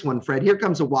this next one, Fred. Here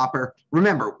comes a whopper.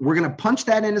 Remember, we're going to punch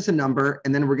that in as a number,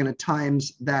 and then we're going to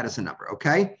times that as a number,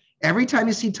 okay? Every time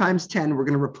you see times 10, we're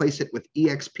going to replace it with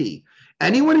EXP.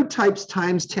 Anyone who types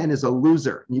times 10 is a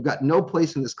loser. You've got no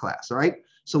place in this class, all right?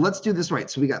 So let's do this right.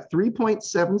 So we got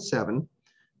 3.77,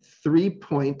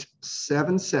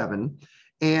 3.77,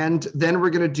 and then we're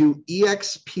going to do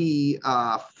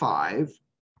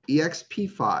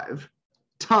EXP5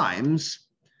 times,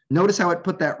 notice how it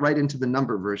put that right into the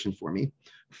number version for me,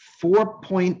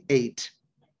 4.8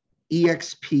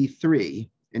 EXP3,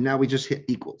 and now we just hit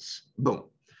equals. Boom.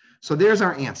 So there's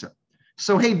our answer.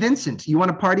 So hey, Vincent, you want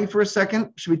to party for a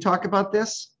second? Should we talk about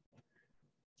this?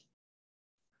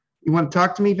 You want to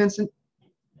talk to me, Vincent?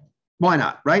 Why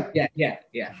not, right? Yeah.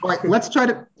 All right, let's try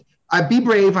to be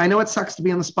brave. I know it sucks to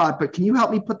be on the spot, but can you help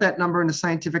me put that number into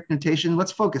scientific notation?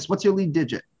 Let's focus. What's your lead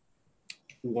digit?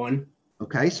 1.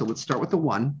 Okay, so let's start with the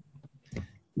 1.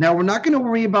 Now, we're not going to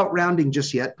worry about rounding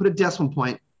just yet. Put a decimal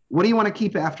point. What do you want to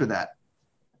keep after that?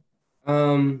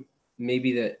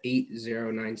 Maybe the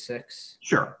 8096.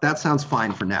 Sure, that sounds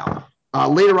fine for now.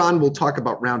 Later on, we'll talk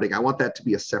about rounding. I want that to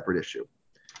be a separate issue.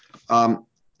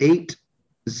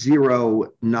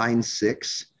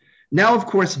 8096. Now, of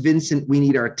course, Vincent, we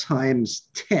need our times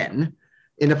 10.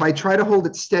 And if I try to hold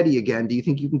it steady again, do you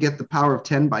think you can get the power of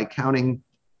 10 by counting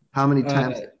how many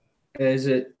times? Is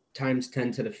it times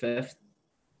 10 to the 5th?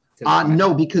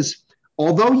 No, because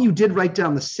although you did write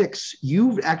down the 6,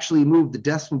 you've actually moved the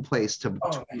decimal place to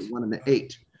between the 1 and the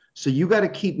 8. So you got to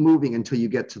keep moving until you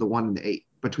get to the 1 and the 8,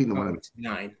 between the 1 and the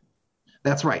 9.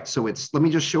 That's right. So it's, let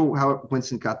me just show how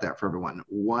Vincent got that for everyone.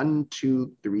 1,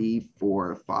 2, 3,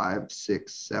 4, 5,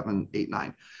 6, 7, 8,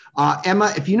 9.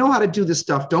 Emma, if you know how to do this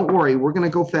stuff, don't worry. We're going to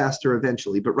go faster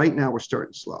eventually, but right now we're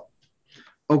starting slow.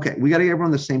 Okay, we got to get everyone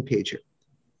on the same page here.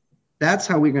 That's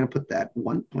how we're going to put that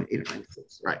 1.896. All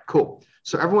right, cool.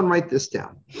 So everyone write this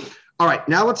down. All right,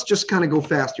 now let's just kind of go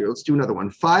faster. Let's do another one.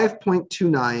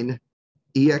 5.29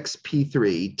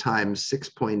 EXP3 times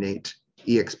 6.8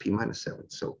 EXP minus 7.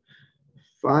 So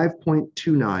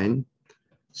 5.29,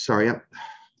 sorry. Let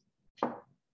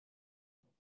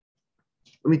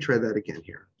me try that again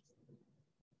here.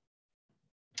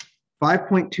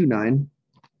 5.29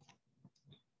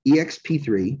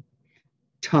 EXP3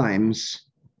 times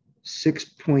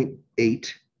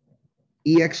 6.8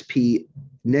 EXP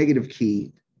negative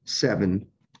key 7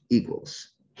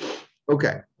 equals.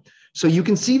 Okay, so you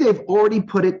can see they've already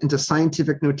put it into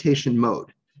scientific notation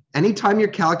mode. Anytime your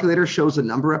calculator shows a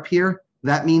number up here,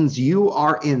 that means you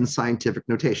are in scientific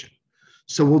notation.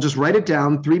 So we'll just write it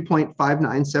down,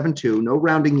 3.5972, no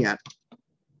rounding yet.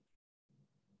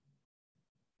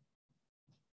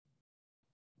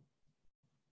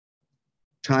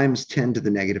 Times 10 to the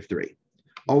negative 3.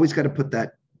 Always got to put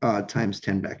that times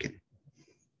 10 back in.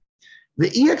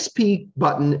 The EXP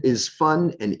button is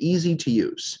fun and easy to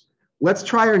use. Let's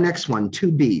try our next one,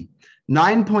 2B.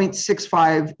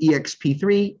 9.65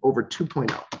 EXP3 over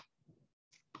 2.0.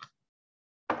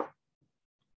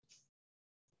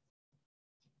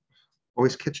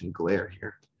 Always catching glare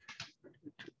here.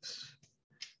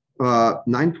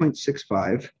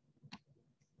 9.65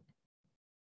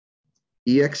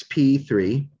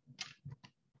 EXP3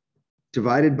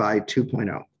 divided by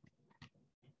 2.0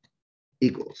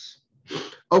 equals.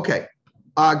 Okay,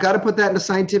 got to put that into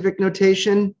scientific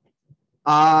notation.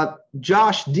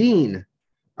 Josh Dean,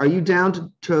 are you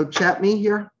down to chat me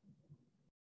here?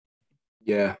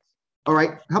 Yeah. All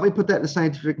right, help me put that into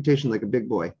scientific notation like a big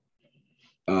boy.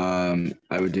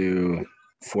 I would do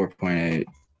 4.8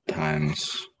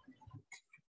 times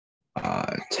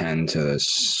 10 to the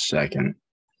second.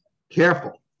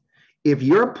 Careful. If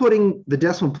you're putting the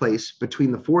decimal place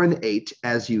between the 4 and the 8,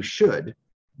 as you should,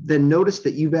 then notice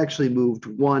that you've actually moved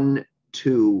 1,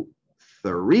 2,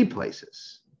 3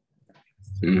 places.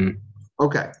 Mm-hmm.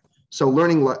 Okay, so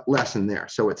learning lesson there.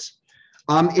 So it's,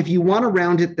 if you want to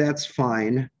round it, that's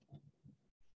fine.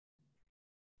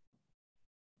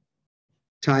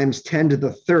 Times 10 to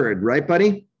the 3rd, right,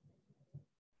 buddy?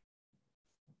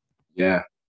 Yeah.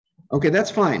 Okay,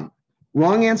 that's fine.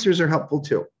 Wrong answers are helpful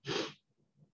too.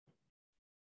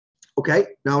 Okay,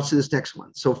 now let's do this next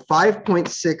one. So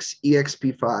 5.6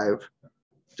 EXP5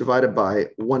 divided by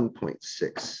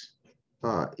 1.6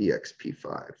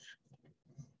 EXP5.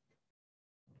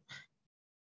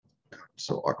 I'm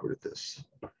so awkward at this.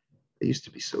 I used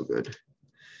to be so good.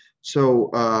 So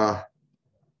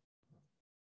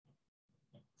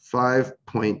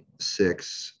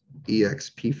 5.6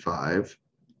 exp5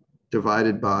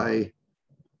 divided by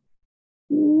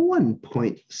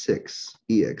 1.6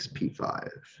 exp5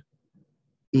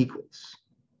 equals.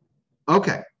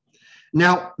 Okay,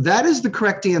 now that is the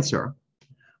correct answer,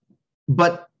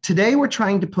 but today we're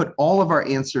trying to put all of our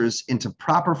answers into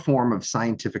proper form of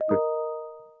scientific.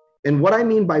 And what I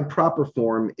mean by proper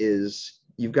form is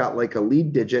you've got like a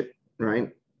lead digit, right?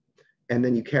 And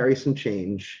then you carry some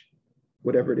change,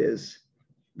 whatever it is.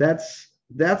 That's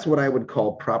what I would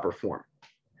call proper form.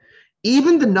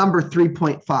 Even the number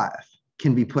 3.5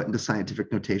 can be put into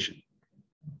scientific notation.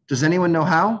 Does anyone know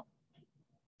how?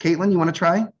 Caitlin, you want to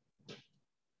try?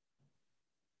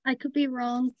 I could be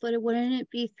wrong, but wouldn't it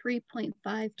be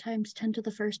 3.5 times 10 to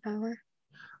the first power?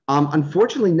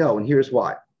 Unfortunately, no, and here's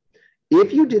why.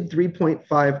 If you did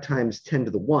 3.5 times 10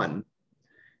 to the 1,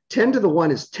 10 to the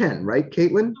 1 is 10, right,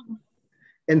 Caitlin?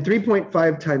 And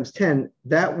 3.5 times 10,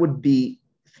 that would be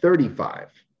 35.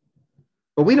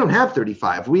 But we don't have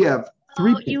 35. We have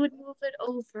 3. Oh, you would move it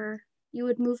over. You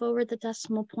would move over the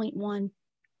decimal point 1.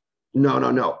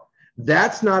 No.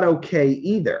 That's not okay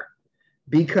either,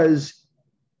 because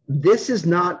this is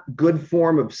not good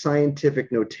form of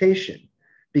scientific notation,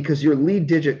 because your lead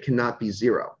digit cannot be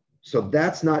 0. So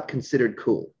that's not considered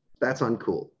cool. That's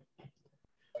uncool.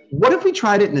 What if we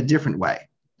tried it in a different way?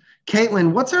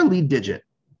 Caitlin, what's our lead digit?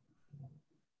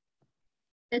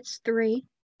 It's 3.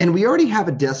 And we already have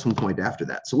a decimal point after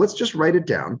that. So let's just write it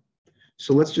down.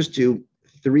 So let's just do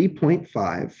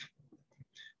 3.5.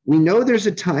 We know there's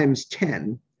a times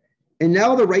 10. And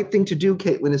now the right thing to do,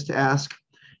 Caitlin, is to ask,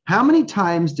 how many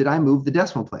times did I move the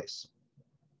decimal place?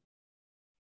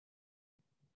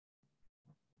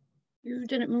 You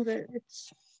didn't move it.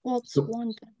 It's 1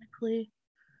 technically.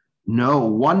 No,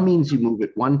 1 means you move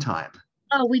it 1 time.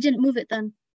 Oh, we didn't move it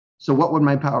then. So what would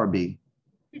my power be?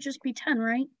 It'd just be 10,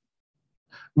 right?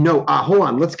 No, hold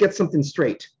on. Let's get something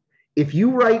straight. If you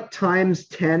write times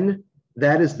 10,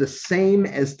 that is the same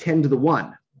as 10 to the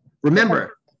 1.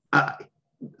 Remember,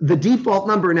 the default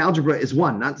number in algebra is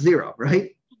 1, not 0,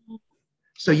 right? Mm-hmm.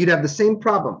 So you'd have the same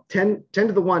problem. 10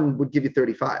 to the 1 would give you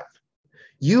 35.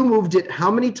 You moved it how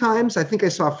many times? I think I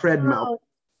saw Fred mouth.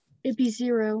 It'd be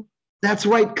 0. That's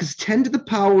right, because 10 to the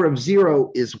power of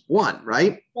 0 is 1,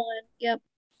 right? 1, yep.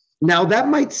 Now that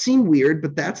might seem weird,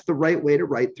 but that's the right way to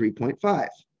write 3.5.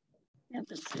 Yep,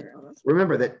 that's 0.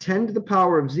 Remember that 10 to the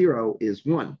power of 0 is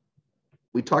 1.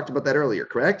 We talked about that earlier,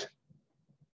 correct?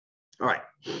 All right,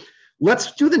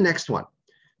 let's do the next one.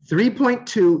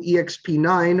 3.2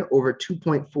 exp9 over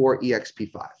 2.4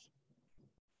 exp5.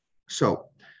 So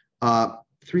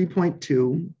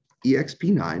 3.2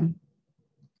 exp9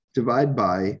 divided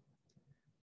by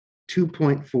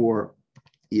 2.4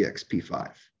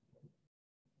 exp5.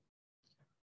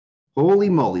 Holy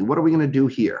moly, what are we going to do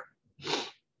here?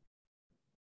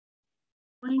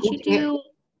 Why don't you do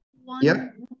 1,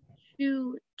 Yep.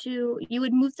 2, 2? You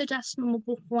would move the decimal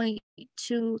point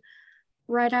to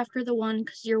right after the 1,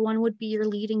 because your 1 would be your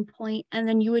leading point, and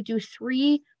then you would do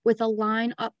 3 with a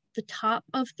line up the top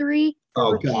of 3.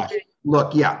 Oh gosh,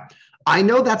 look, yeah. I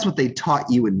know that's what they taught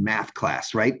you in math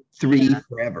class, right? 3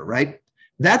 forever, right?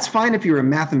 That's fine if you're a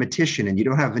mathematician and you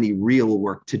don't have any real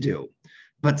work to do.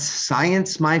 But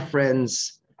science, my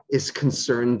friends, is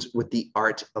concerned with the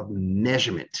art of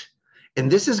measurement.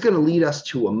 And this is going to lead us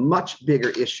to a much bigger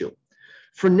issue.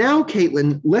 For now,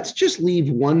 Caitlin, let's just leave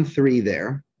 1, 3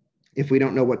 there. If we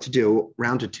don't know what to do,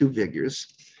 round to 2 figures.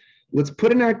 Let's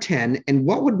put in our 10. And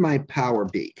what would my power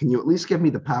be? Can you at least give me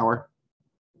the power?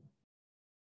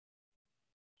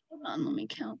 Hold on, let me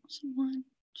count. 1,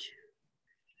 2,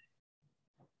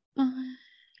 5,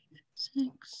 6,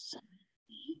 7,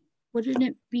 8. Wouldn't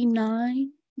it be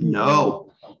 9?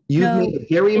 No. You've made a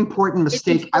very important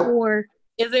mistake. It's 4.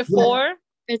 Is it 4?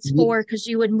 It's 4 because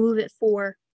you would move it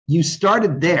 4. You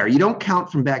started there. You don't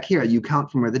count from back here. You count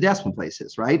from where the decimal place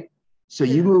is, right? So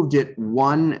you moved it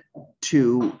 1,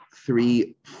 2,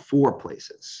 3, 4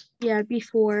 places. Yeah, it'd be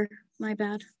 4. My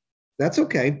bad. That's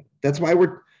okay. That's why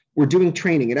we're doing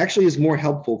training. It actually is more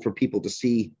helpful for people to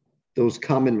see those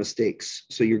common mistakes.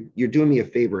 So you're doing me a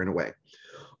favor in a way.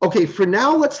 Okay, for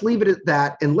now, let's leave it at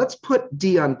that, and let's put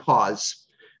D on pause.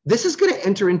 This is going to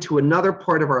enter into another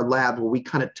part of our lab where we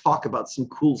kind of talk about some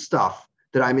cool stuff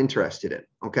that I'm interested in,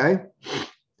 okay?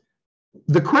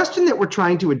 The question that we're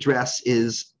trying to address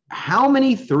is how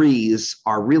many 3s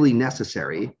are really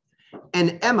necessary?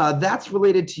 And Emma, that's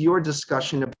related to your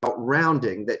discussion about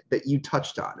rounding that you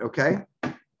touched on, okay?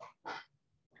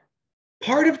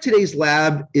 Part of today's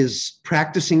lab is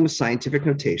practicing with scientific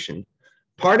notation.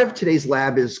 part of today's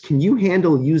lab is, can you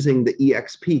handle using the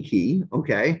EXP key?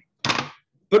 Okay.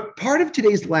 But part of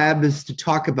today's lab is to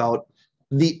talk about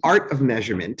the art of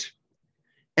measurement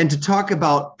and to talk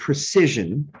about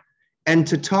precision and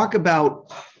to talk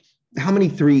about how many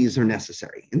threes are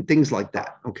necessary and things like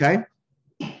that, okay?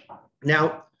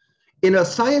 Now, in a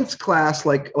science class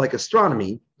like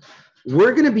astronomy,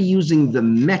 we're going to be using the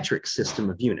metric system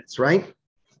of units, right?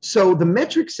 So the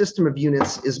metric system of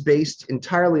units is based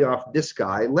entirely off this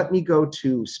guy. Let me go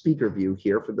to speaker view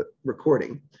here for the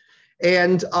recording.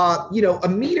 And, you know, a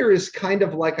meter is kind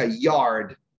of like a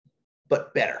yard,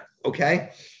 but better,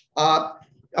 okay?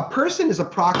 A person is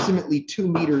approximately 2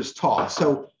 meters tall.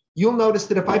 So you'll notice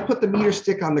that if I put the meter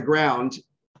stick on the ground,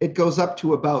 it goes up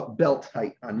to about belt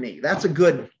height on me. That's a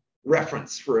good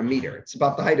reference for a meter. It's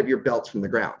about the height of your belt from the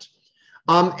ground.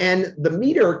 And the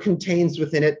meter contains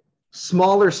within it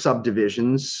smaller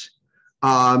subdivisions.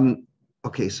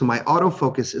 Okay, so my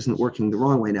autofocus isn't working the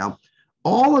wrong way now.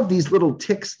 All of these little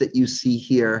ticks that you see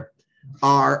here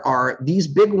are these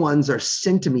big ones are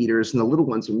centimeters and the little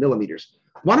ones are millimeters.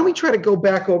 Why don't we try to go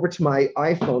back over to my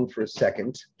iPhone for a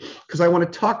second, because I want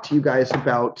to talk to you guys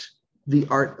about the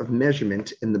art of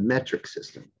measurement in the metric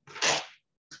system.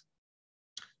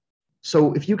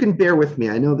 So if you can bear with me,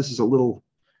 I know this is a little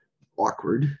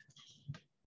awkward.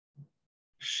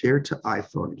 Share to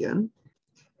iPhone again.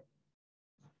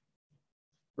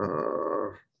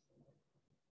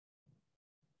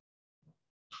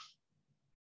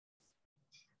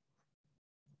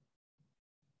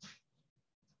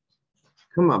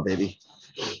 Come on, baby.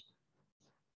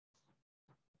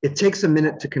 It takes a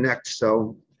minute to connect,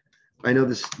 so I know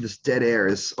this dead air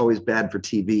is always bad for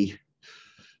TV.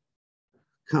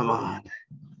 Come on.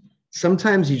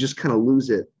 Sometimes you just kind of lose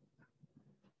it.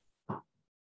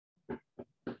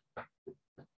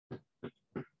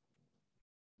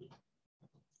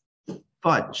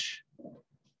 Fudge. I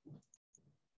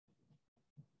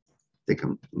think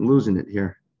I'm losing it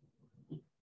here.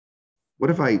 What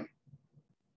if I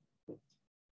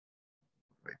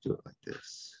do it like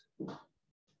this?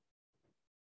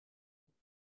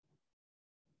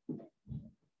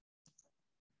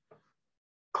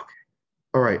 Okay.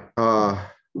 All right.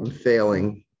 I'm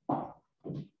failing.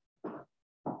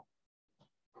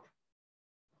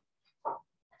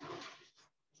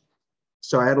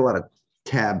 So I had a lot of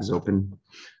tabs open.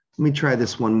 Let me try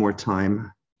this one more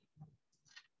time.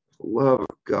 For the love of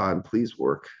God, please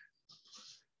work.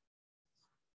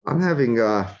 I'm having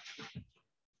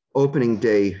opening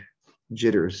day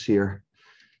jitters here.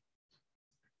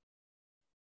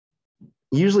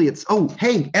 Usually it's, oh,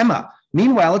 hey, Emma.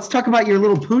 Meanwhile, let's talk about your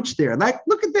little pooch there. Like,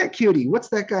 look at that cutie. What's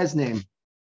that guy's name?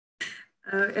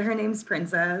 Her name's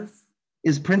Princess.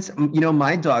 Is Prince, you know,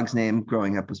 my dog's name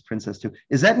growing up was Princess too.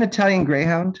 Is that an Italian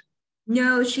Greyhound?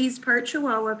 No, she's part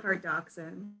Chihuahua, part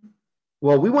Dachshund.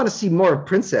 Well, we want to see more of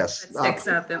Princess. That sticks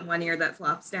up in one ear that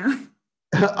flops down.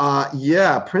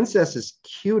 Yeah, Princess is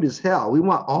cute as hell. We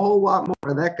want a whole lot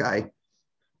more of that guy.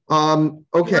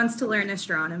 Okay. He wants to learn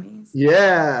astronomy.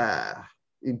 Yeah,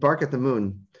 you bark at the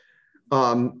moon.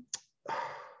 All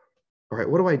right,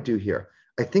 what do I do here?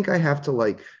 I think I have to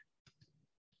I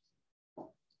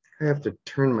have to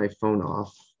turn my phone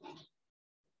off.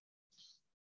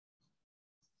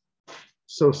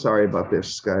 So sorry about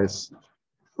this, guys.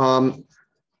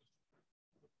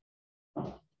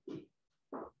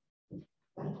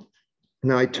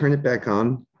 Now I turn it back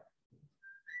on.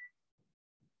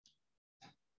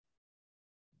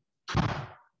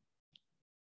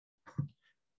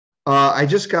 I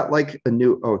just got like a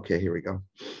new, okay, here we go.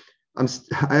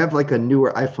 I have like a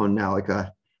newer iPhone now,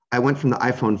 I went from the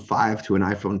iPhone 5 to an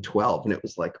iPhone 12 and it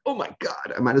was like, oh my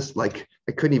God,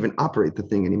 I couldn't even operate the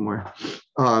thing anymore.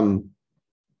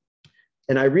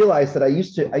 And I realized that I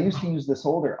used to use this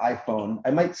older iPhone.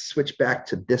 I might switch back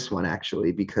to this one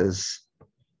actually, because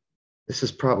this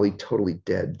is probably totally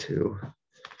dead too.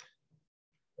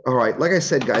 All right, like I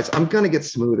said, guys, I'm gonna get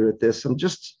smoother at this. I'm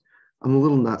a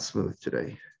little not smooth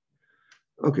today.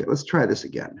 Okay, let's try this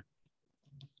again.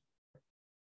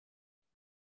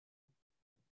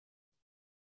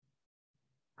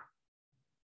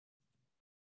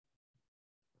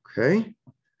 Okay.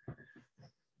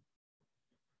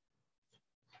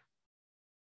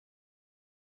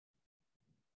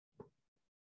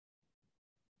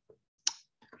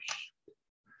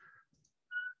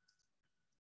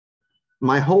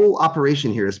 My whole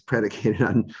operation here is predicated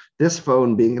on this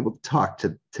phone being able to talk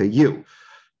to you.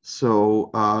 So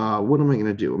what am I going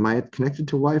to do? Am I connected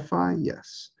to Wi-Fi?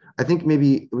 Yes. I think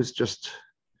maybe it was just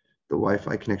the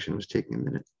Wi-Fi connection was taking a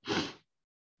minute.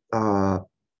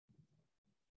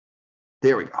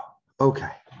 There we go.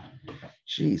 Okay.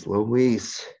 Jeez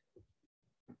Louise.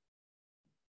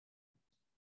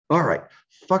 All right,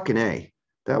 fucking A.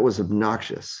 That was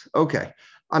obnoxious. Okay,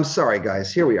 I'm sorry,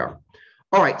 guys. Here we are.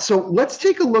 All right, so let's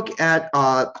take a look at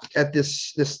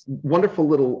this wonderful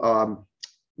little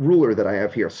ruler that I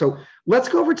have here. So let's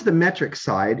go over to the metric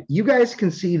side. You guys can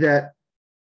see that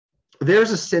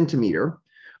there's a centimeter.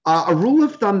 A rule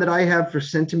of thumb that I have for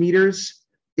centimeters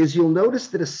is you'll notice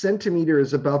that a centimeter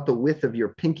is about the width of your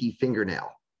pinky fingernail.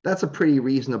 That's a pretty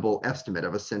reasonable estimate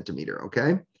of a centimeter,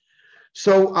 okay?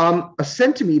 So a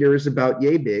centimeter is about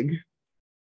yay big.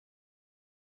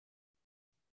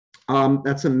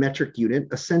 That's a metric unit.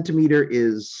 A centimeter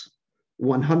is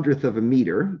 1/100th of a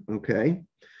meter, okay?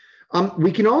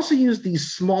 We can also use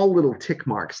these small little tick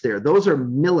marks there. Those are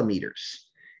millimeters.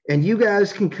 And you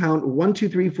guys can count 1, 2,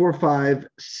 3, 4, 5,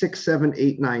 6, 7,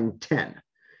 8, 9, 10.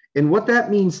 And what that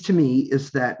means to me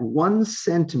is that 1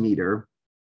 centimeter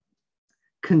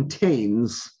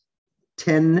contains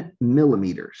 10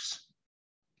 millimeters.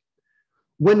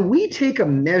 When we take a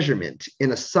measurement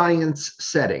in a science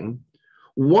setting,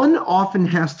 one often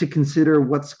has to consider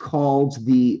what's called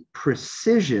the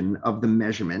precision of the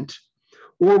measurement,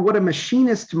 or what a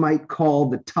machinist might call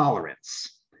the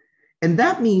tolerance. And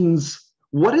that means,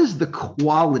 what is the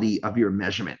quality of your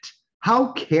measurement?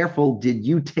 How careful did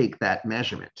you take that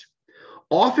measurement?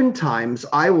 Oftentimes,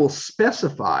 I will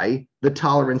specify the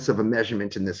tolerance of a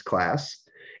measurement in this class,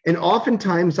 and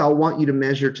oftentimes I'll want you to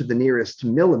measure to the nearest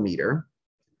millimeter,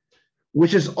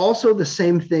 which is also the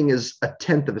same thing as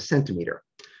 1/10 of a centimeter.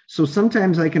 So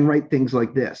sometimes I can write things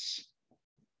like this.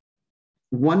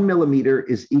 1 millimeter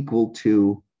is equal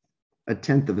to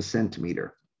 1/10 of a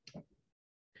centimeter.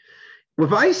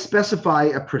 If I specify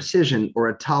a precision or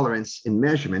a tolerance in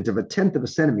measurement of 1/10 of a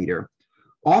centimeter,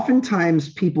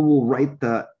 oftentimes people will write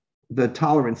the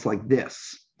tolerance like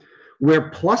this, where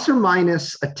plus or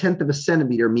minus 1/10 of a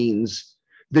centimeter means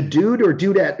the dude or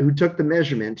dudette who took the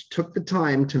measurement took the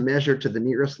time to measure to the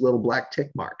nearest little black tick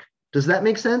mark. Does that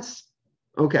make sense?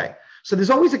 Okay, so there's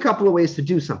always a couple of ways to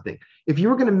do something. If you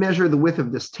were going to measure the width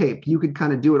of this tape, you could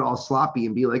kind of do it all sloppy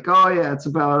and be like, oh yeah, it's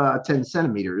about 10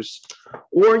 centimeters.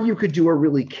 Or you could do a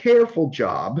really careful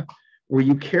job where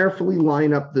you carefully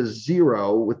line up the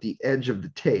 0 with the edge of the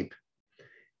tape.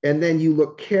 And then you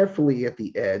look carefully at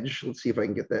the edge. Let's see if I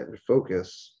can get that in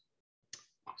focus.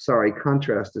 Sorry,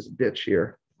 contrast is a bitch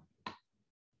here.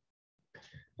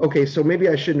 Okay, so maybe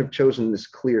I shouldn't have chosen this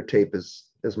clear tape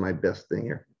as my best thing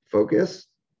here. Focus,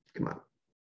 come on.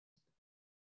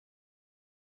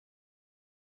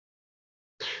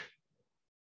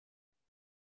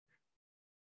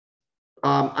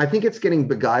 I think it's getting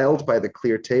beguiled by the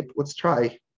clear tape. Let's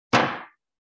try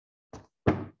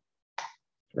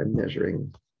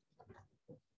measuring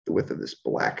the width of this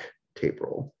black tape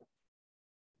roll.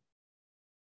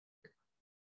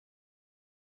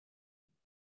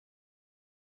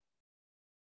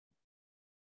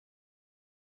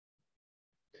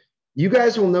 You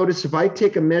guys will notice if I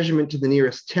take a measurement to the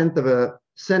nearest 1/10 of a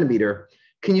centimeter,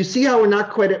 can you see how we're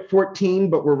not quite at 14,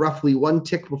 but we're roughly 1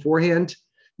 tick beforehand?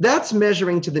 That's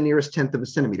measuring to the nearest 1/10 of a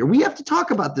centimeter. We have to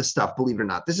talk about this stuff, believe it or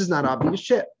not. This is not obvious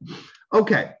shit.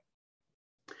 Okay.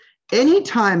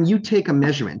 Anytime you take a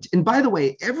measurement, and by the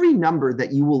way, every number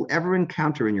that you will ever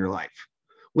encounter in your life,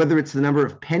 whether it's the number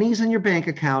of pennies in your bank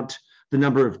account, the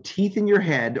number of teeth in your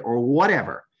head, or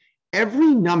whatever,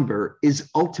 every number is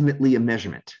ultimately a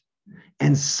measurement.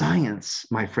 And science,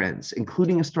 my friends,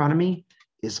 including astronomy,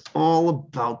 is all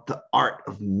about the art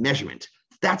of measurement.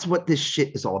 That's what this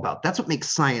shit is all about. That's what makes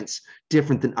science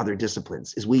different than other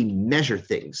disciplines, is we measure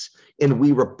things and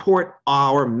we report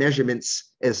our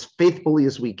measurements as faithfully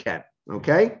as we can,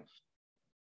 okay?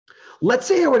 Let's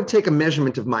say I were to take a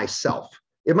measurement of myself.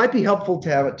 It might be helpful to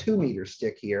have a 2-meter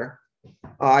stick here.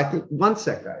 I think, one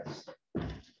sec, guys.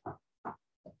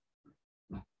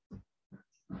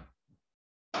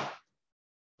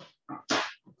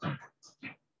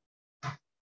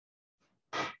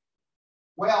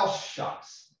 Well,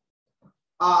 shucks.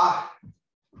 I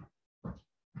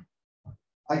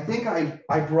think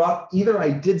I brought, either I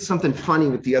did something funny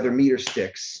with the other meter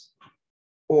sticks,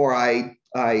 or I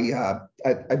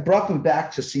brought them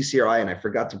back to CCRI and I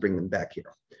forgot to bring them back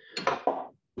here.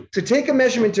 To take a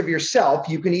measurement of yourself,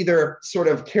 you can either sort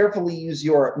of carefully use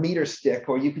your meter stick,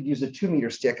 or you could use a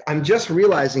 2-meter stick. I'm just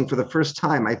realizing for the first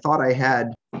time, I thought I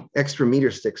had extra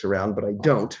meter sticks around, but I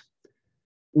don't.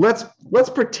 Let's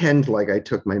pretend like I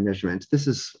took my measurement. This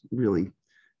is really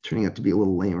turning out to be a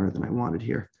little lamer than I wanted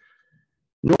here.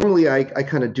 Normally, I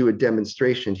kind of do a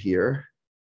demonstration here.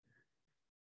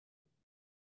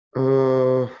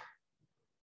 Okay,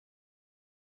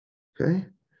 let's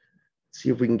see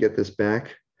if we can get this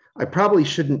back. I probably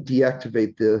shouldn't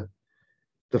deactivate the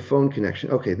phone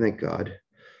connection. Okay, thank God.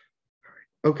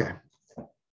 Okay.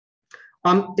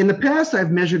 In the past,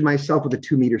 I've measured myself with a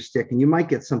 2-meter stick, and you might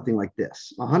get something like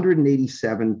this,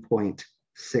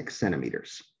 187.6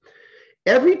 centimeters.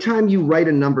 Every time you write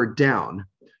a number down,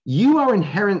 you are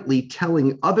inherently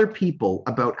telling other people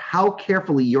about how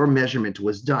carefully your measurement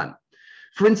was done.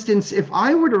 For instance, if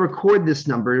I were to record this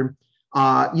number,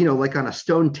 like on a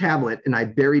stone tablet, and I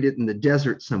buried it in the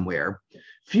desert somewhere,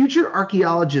 future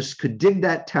archaeologists could dig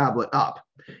that tablet up.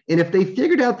 And if they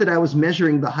figured out that I was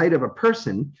measuring the height of a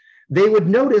person, they would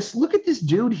notice, look at this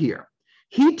dude here.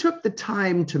 He took the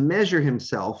time to measure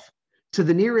himself to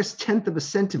the nearest 1/10 of a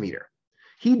centimeter.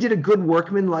 He did a good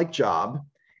workman-like job,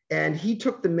 and he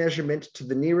took the measurement to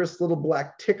the nearest little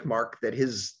black tick mark that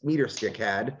his meter stick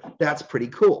had. That's pretty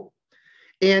cool.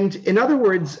 And in other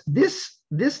words,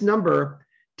 this number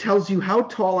tells you how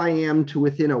tall I am to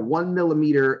within a 1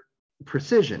 millimeter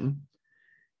precision.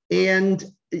 And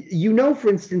you know, for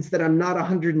instance, that I'm not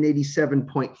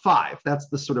 187.5. That's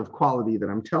the sort of quality that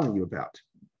I'm telling you about.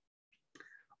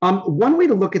 One way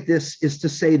to look at this is to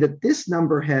say that this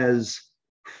number has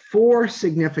 4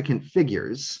 significant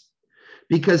figures,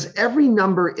 because every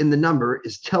number in the number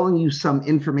is telling you some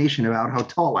information about how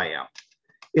tall I am.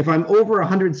 If I'm over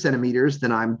 100 centimeters,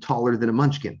 then I'm taller than a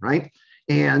munchkin, right?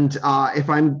 And if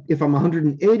I'm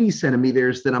 180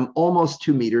 centimeters, then I'm almost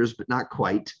 2 meters, but not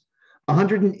quite.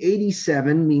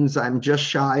 187 means I'm just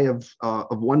shy of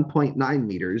 1.9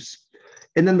 meters.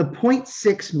 And then the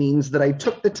 0.6 means that I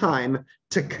took the time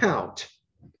to count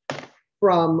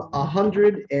from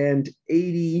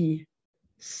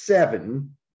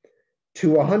 187 to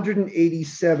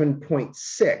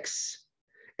 187.6.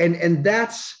 And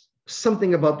that's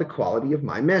something about the quality of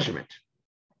my measurement.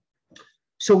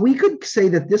 So we could say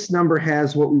that this number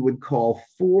has what we would call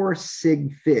 4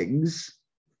 sig figs.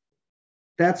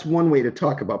 That's one way to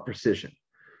talk about precision.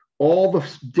 All the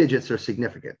digits are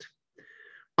significant.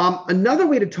 Another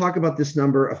way to talk about this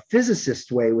number, a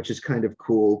physicist way, which is kind of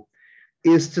cool,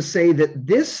 is to say that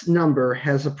this number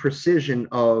has a precision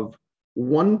of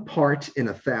 1 part in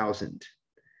 1,000.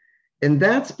 And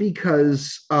that's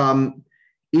because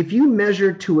if you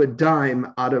measure to a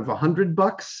dime out of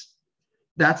 $100,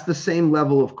 that's the same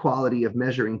level of quality of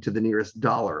measuring to the nearest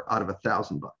dollar out of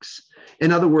 $1,000.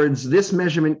 In other words, this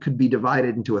measurement could be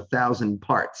divided into 1,000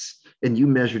 parts, and you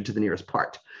measured to the nearest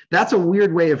part. That's a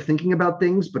weird way of thinking about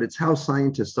things, but it's how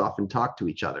scientists often talk to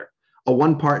each other. A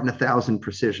 1 part in 1,000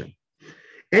 precision.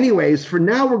 Anyways, for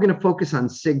now, we're going to focus on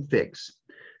sig figs.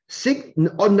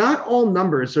 Not all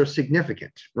numbers are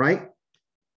significant, right?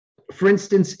 For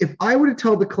instance, if I were to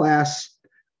tell the class,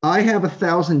 I have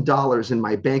 $1,000 in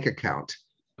my bank account.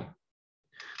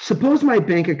 Suppose my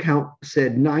bank account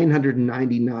said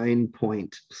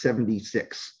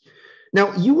 999.76.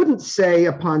 Now, you wouldn't say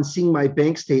upon seeing my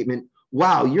bank statement,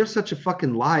 wow, you're such a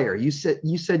fucking liar. You said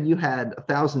you had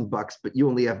 $1,000, but you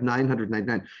only have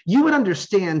 999. You would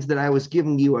understand that I was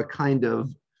giving you a kind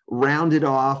of rounded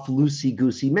off,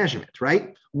 loosey-goosey measurement,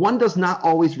 right? One does not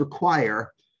always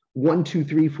require 1, 2,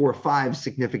 3, 4, 5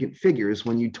 significant figures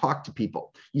when you talk to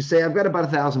people. You say, I've got about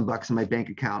 $1,000 in my bank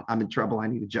account. I'm in trouble. I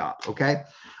need a job. Okay.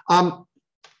 On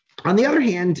the other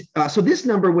hand, so this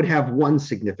number would have 1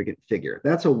 significant figure.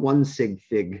 That's a 1 sig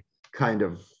fig kind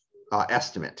of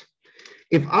estimate.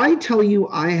 If I tell you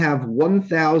I have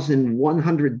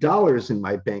 $1,100 in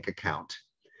my bank account,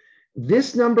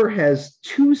 this number has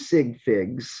 2 sig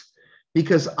figs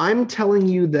because I'm telling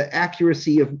you the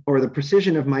accuracy of or the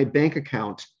precision of my bank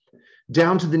account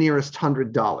down to the nearest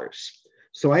 $100.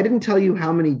 So I didn't tell you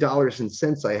how many dollars and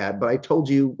cents I had, but I told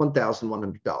you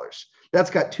 $1,100. That's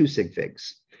got 2 sig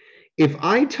figs. If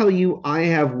I tell you I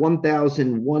have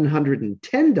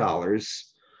 $1,110,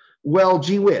 well,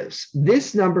 gee whiz,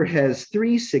 this number has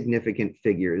 3 significant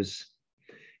figures.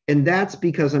 And that's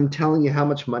because I'm telling you how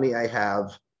much money I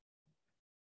have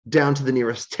down to the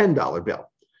nearest $10 bill.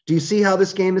 Do you see how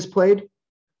this game is played?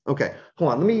 Okay,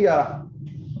 hold on, let me,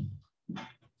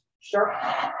 sharp.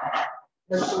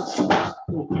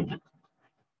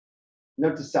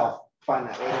 Note to self, find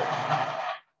that later.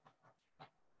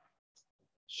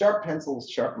 Sharp pencils,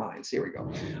 sharp minds. Here we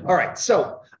go. All right,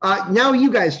 so now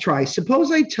you guys try.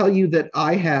 Suppose I tell you that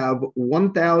I have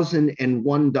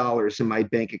 $1,001 in my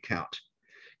bank account.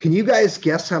 Can you guys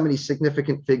guess how many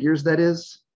significant figures that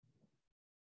is?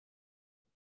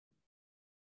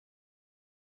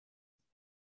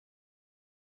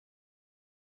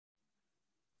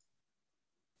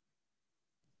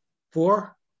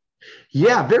 Four?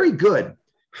 Yeah, very good.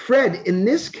 Fred, in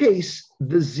this case,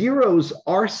 the zeros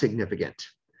are significant.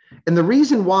 And the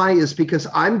reason why is because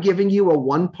I'm giving you a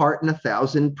 1 part in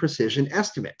 1,000 precision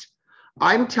estimate.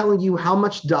 I'm telling you how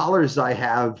much dollars I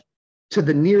have to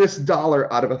the nearest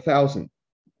dollar out of 1,000.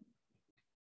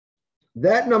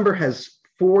 That number has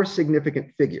 4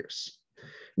 significant figures.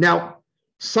 Now,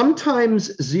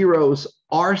 sometimes zeros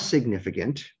are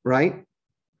significant, right?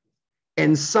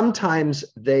 And sometimes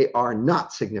they are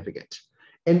not significant.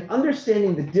 And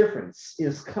understanding the difference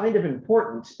is kind of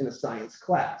important in a science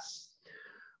class.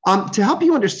 To help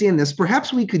you understand this,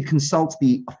 perhaps we could consult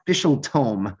the official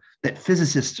tome that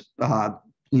physicists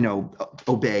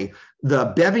obey,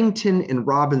 the Bevington and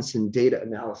Robinson data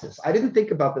analysis. I didn't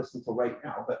think about this until right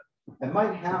now, but I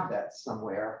might have that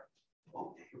somewhere.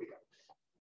 Oh, here we go.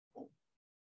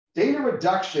 Data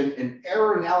reduction and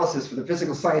error analysis for the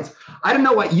physical science. I don't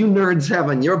know what you nerds have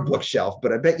on your bookshelf,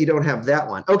 but I bet you don't have that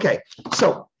one. Okay,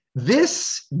 so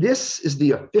this is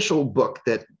the official book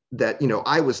that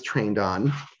I was trained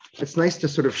on. It's nice to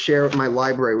sort of share my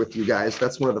library with you guys.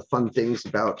 That's one of the fun things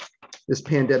about this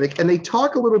pandemic. And they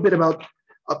talk a little bit about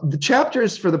the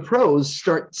chapters for the pros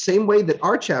start same way that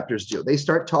our chapters do. They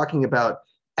start talking about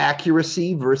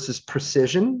accuracy versus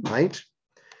precision, right?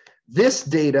 This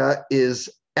data is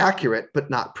accurate, but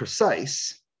not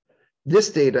precise. This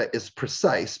data is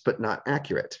precise, but not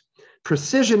accurate.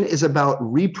 Precision is about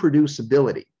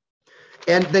reproducibility.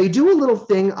 And they do a little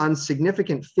thing on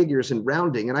significant figures and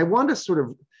rounding. And I want to sort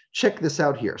of check this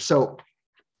out here. So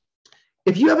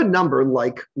if you have a number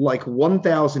like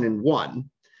 1001,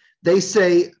 they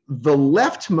say the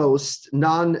leftmost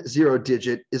non-zero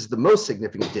digit is the most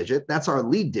significant digit. That's our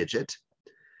lead digit.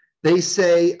 They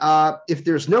say if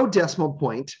there's no decimal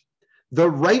point, the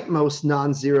rightmost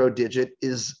non-zero digit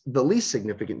is the least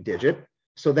significant digit.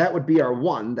 So that would be our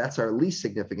 1. That's our least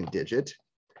significant digit.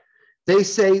 They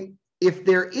say if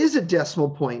there is a decimal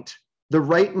point, the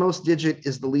rightmost digit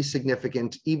is the least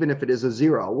significant, even if it is a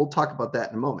 0. We'll talk about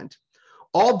that in a moment.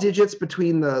 All digits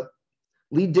between the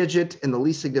lead digit and the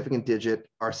least significant digit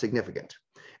are significant.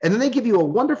 And then they give you a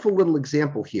wonderful little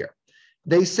example here.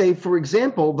 They say, for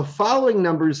example, the following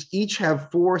numbers each have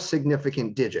 4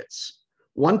 significant digits.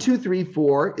 1, 2, 3,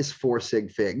 4 is 4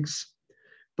 sig figs,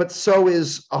 but so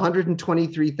is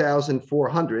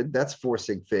 123,400. That's 4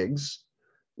 sig figs.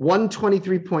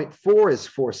 123.4 is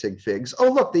 4 sig figs. Oh,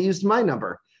 look, they used my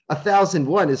number.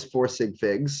 1,001 is 4 sig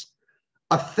figs.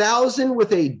 1,000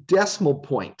 with a decimal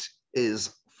point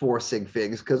is 4 sig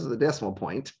figs because of the decimal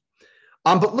point.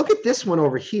 But look at this one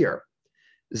over here.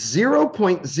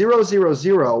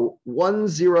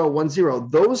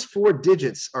 0.0001010. Those 4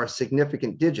 digits are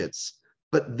significant digits,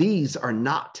 but these are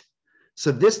not.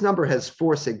 So this number has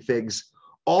 4 sig figs.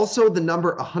 Also, the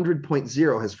number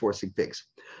 100.0 has 4 sig figs.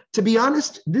 To be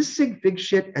honest, this sig fig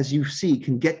shit, as you see,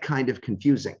 can get kind of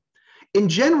confusing. In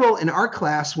general, in our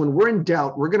class, when we're in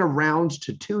doubt, we're going to round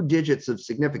to 2 digits of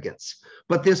significance.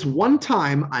 But this one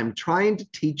time, I'm trying to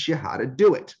teach you how to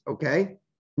do it, okay?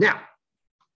 Now,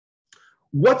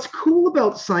 what's cool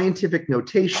about scientific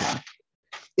notation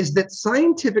is that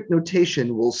scientific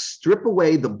notation will strip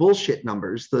away the bullshit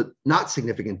numbers, the not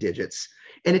significant digits,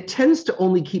 and it tends to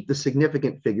only keep the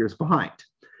significant figures behind.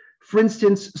 For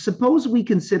instance, suppose we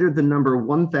consider the number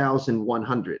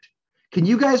 1,100. Can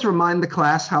you guys remind the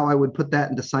class how I would put that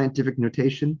into scientific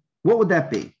notation? What would that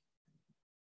be?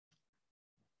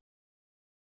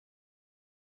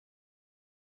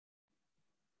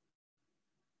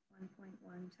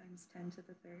 Times 10 to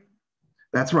the third.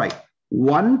 That's right.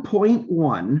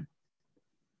 1.1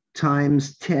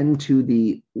 times 10 to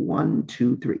the 1,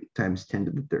 2, 3 times 10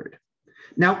 to the third.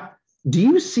 Now, do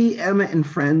you see, Emma and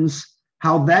friends,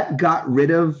 how that got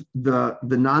rid of the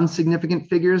non-significant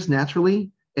figures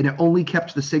naturally, and it only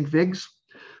kept the sig figs?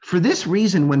 For this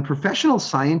reason, when professional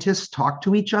scientists talk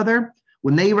to each other,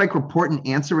 when they report an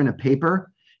answer in a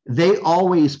paper, they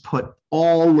always put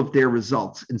all of their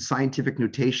results in scientific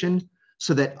notation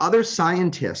so that other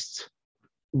scientists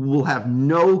will have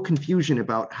no confusion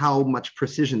about how much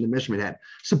precision the measurement had.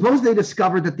 Suppose they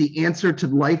discovered that the answer to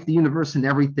life, the universe, and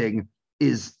everything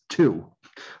is 2.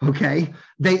 Okay,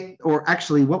 or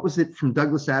actually, what was it from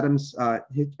Douglas Adams?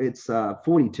 It's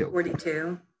 42.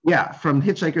 42. Yeah, from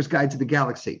Hitchhiker's Guide to the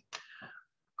Galaxy.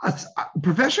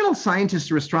 Professional scientists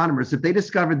or astronomers, if they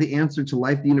discovered the answer to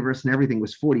life, the universe, and everything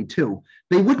was 42,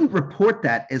 they wouldn't report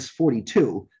that as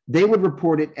 42. They would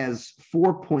report it as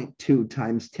 4.2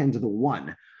 times 10 to the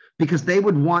 1, because they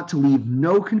would want to leave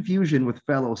no confusion with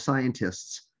fellow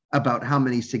scientists about how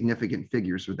many significant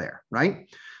figures are there, right?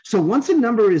 So once a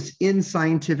number is in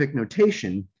scientific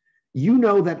notation, you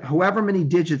know that however many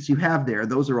digits you have there,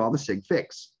 those are all the sig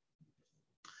figs.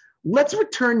 Let's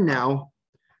return now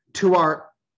to our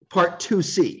part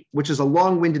 2C, which is a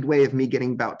long-winded way of me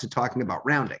getting about to talking about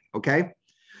rounding, okay?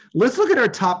 Let's look at our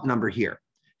top number here.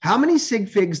 How many sig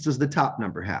figs does the top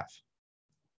number have?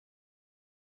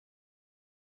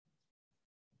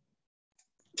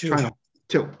 2.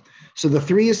 2. So the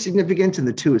 3 is significant and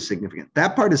the 2 is significant.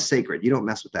 That part is sacred. You don't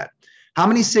mess with that. How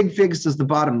many sig figs does the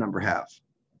bottom number have?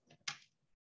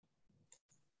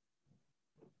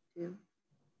 2.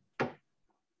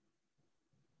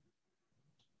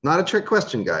 Not a trick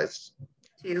question, guys.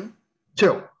 2.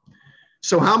 2.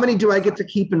 So how many do I get to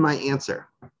keep in my answer?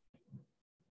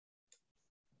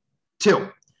 2.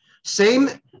 Same,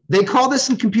 they call this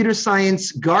in computer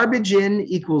science, garbage in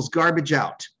equals garbage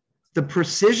out. The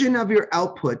precision of your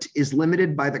output is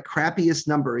limited by the crappiest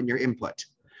number in your input.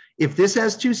 If this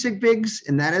has 2 sig figs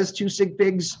and that has 2 sig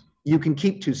figs, you can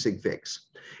keep 2 sig figs.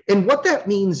 And what that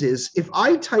means is if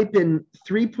I type in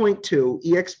 3.2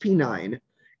 exp9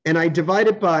 and I divide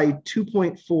it by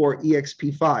 2.4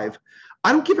 exp5,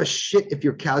 I don't give a shit if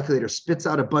your calculator spits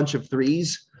out a bunch of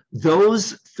 3s.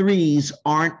 Those 3s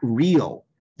aren't real.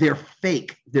 They're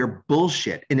fake. They're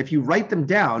bullshit. And if you write them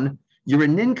down, you're a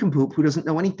nincompoop who doesn't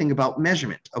know anything about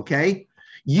measurement, okay?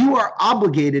 You are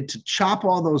obligated to chop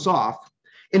all those off.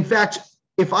 In fact,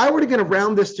 if I were to get to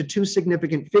round this to 2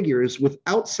 significant figures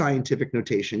without scientific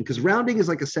notation, because rounding is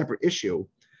like a separate issue,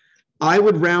 I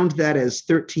would round that as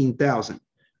 13,000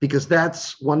 because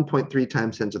that's 1.3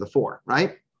 times 10 to the 4,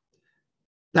 right?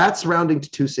 That's rounding to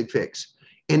 2 sig figs.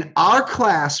 In our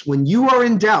class, when you are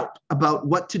in doubt about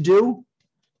what to do,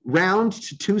 round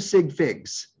to 2 sig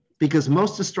figs because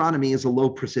most astronomy is a low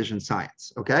precision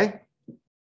science, okay?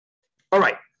 All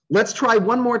right, let's try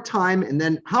one more time. And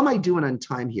then how am I doing on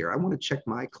time here? I want to check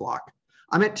my clock.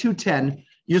 I'm at 2:10.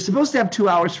 You're supposed to have 2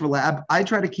 hours for lab. I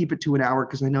try to keep it to an hour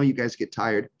because I know you guys get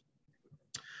tired.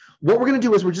 What we're going to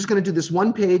do is we're just going to do this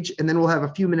one page and then we'll have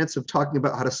a few minutes of talking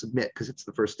about how to submit because it's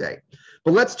the first day.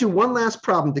 But let's do one last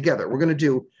problem together. We're going to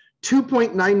do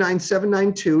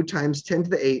 2.99792 times 10 to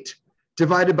the 8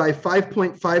 divided by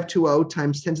 5.520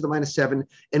 times 10 to the minus 7.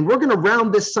 And we're going to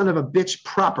round this son of a bitch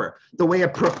proper, the way a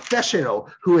professional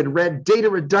who had read data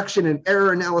reduction and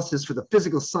error analysis for the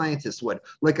physical scientist would,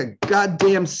 like a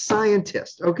goddamn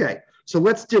scientist. Okay, so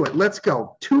let's do it. Let's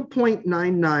go.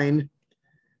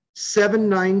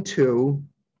 2.99792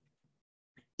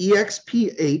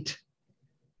 exp8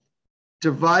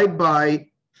 divide by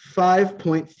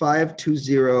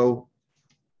 5.520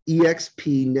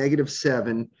 exp negative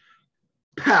 7.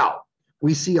 Pow,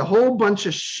 we see a whole bunch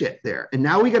of shit there. And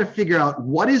now we got to figure out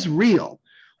what is real.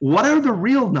 What are the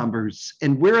real numbers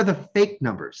and where are the fake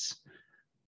numbers?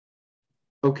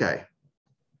 Okay.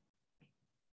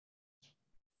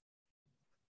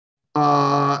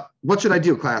 What should I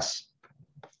do, class?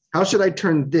 How should I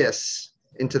turn this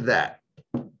into that?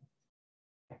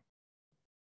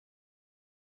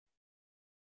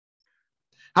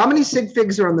 How many sig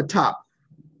figs are on the top?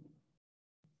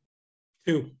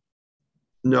 2.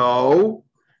 No,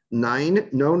 9,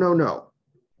 no.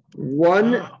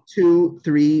 1, 2,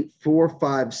 3, 4,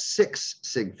 5, 6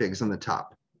 sig figs on the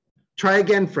top. Try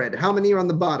again, Fred. How many are on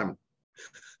the bottom?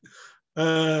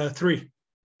 3.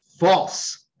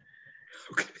 False.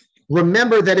 Okay.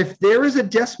 Remember that if there is a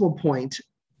decimal point,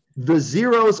 the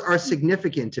zeros are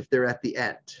significant if they're at the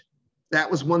end.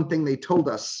 That was one thing they told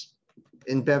us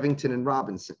in Bevington and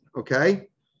Robinson, okay?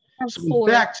 So in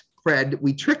fact, Fred,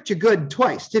 we tricked you good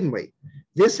twice, didn't we?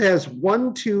 This has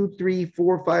 1, 2, 3,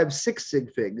 4, 5, 6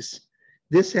 sig figs.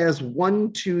 This has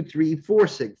 1, 2, 3, 4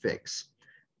 sig figs.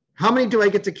 How many do I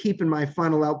get to keep in my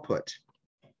final output?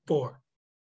 4.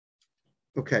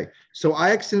 Okay, so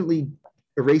I accidentally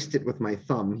erased it with my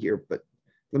thumb here, but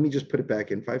let me just put it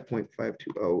back in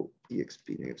 5.520 exp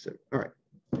negative 7. All right,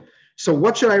 so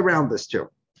what should I round this to?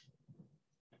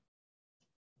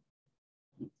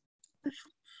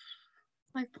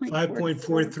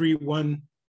 5.431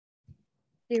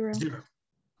 0. 0.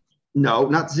 No,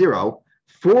 not 0.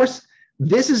 4.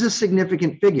 This is a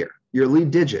significant figure, your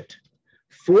lead digit.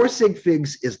 4 sig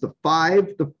figs is the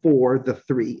 5, the 4, the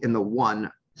 3, and the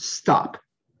 1. Stop.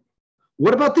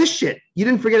 What about this shit? You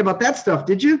didn't forget about that stuff,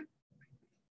 did you?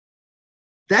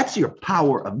 That's your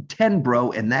power of 10,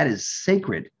 bro, and that is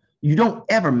sacred. You don't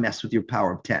ever mess with your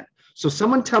power of 10. So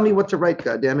someone tell me what to write,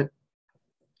 goddammit.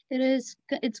 It's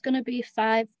going to be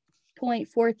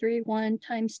 5.431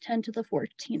 times 10 to the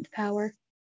 14th power.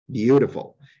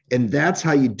 Beautiful. And that's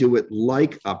how you do it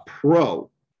like a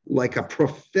pro, like a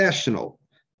professional.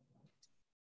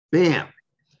 Bam.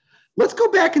 Let's go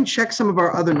back and check some of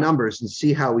our other numbers and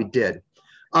see how we did.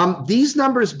 These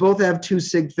numbers both have 2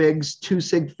 sig figs, 2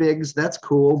 sig figs. That's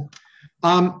cool.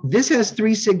 This has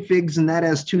 3 sig figs and that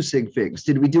has 2 sig figs.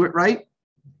 Did we do it right?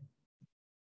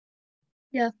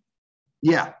 Yeah.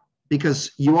 Yeah,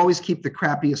 because you always keep the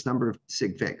crappiest number of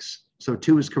sig figs. So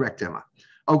 2 is correct, Emma.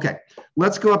 Okay,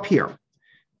 let's go up here.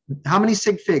 How many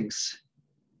sig figs?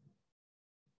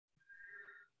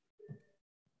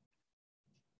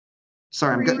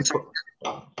 Sorry, I'm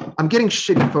getting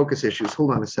shitty focus issues.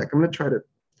 Hold on a sec. I'm going to try to,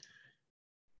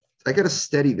 I got to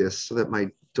steady this so that my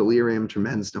delirium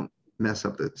tremens don't mess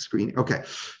up the screen. Okay,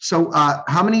 so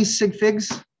how many sig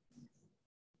figs?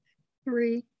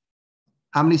 3.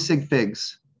 How many sig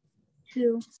figs?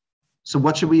 2. So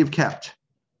what should we have kept?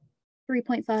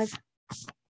 3.5.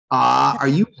 Are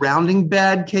you rounding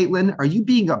bad, Caitlin? Are you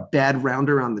being a bad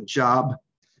rounder on the job?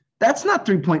 That's not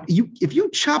 3 point. If you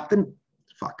chop the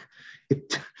fuck,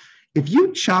 if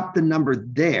you chop the number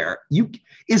there,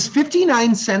 is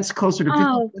 59 cents closer to 50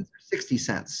 cents or 60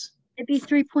 cents? It'd be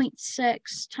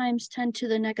 3.6 times 10 to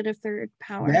the negative third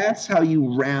power. That's how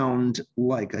you round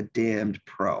like a damned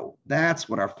pro. That's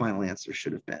what our final answer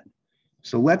should have been.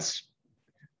 So let's,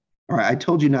 all right, I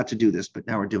told you not to do this, but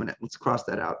now we're doing it. Let's cross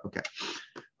that out. Okay.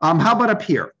 How about up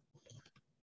here?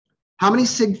 How many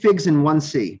sig figs in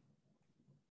 1C?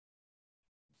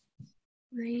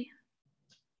 3.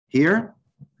 Here?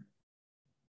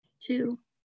 2.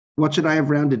 What should I have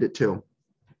rounded it to?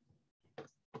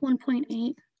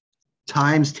 1.8.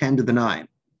 Times 10 to the 9.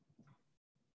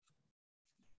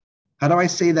 How do I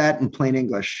say that in plain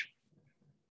English?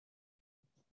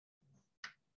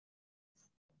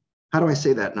 How do I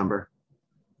say that number?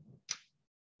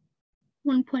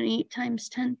 1.8 times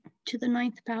 10 to the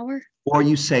 9th power. Or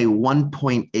you say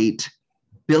 1.8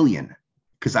 billion,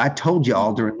 because I told you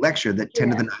all during lecture that 10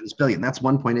 to the 9 is billion. That's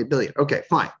 1.8 billion. Okay,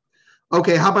 fine.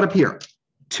 Okay, how about up here?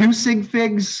 2 sig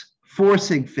figs, 4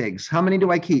 sig figs. How many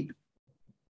do I keep?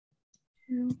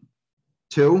 2.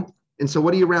 2. And so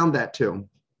what do you round that to?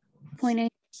 0.8.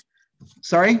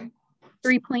 Sorry?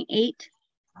 3.8.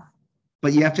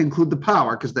 But you have to include the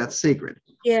power because that's sacred.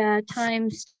 Yeah,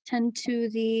 times 10 to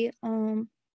the, what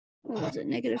was it,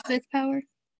 negative 5th power?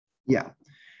 Yeah.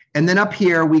 And then up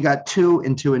here, we got 2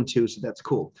 and 2 and 2, so that's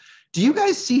cool. Do you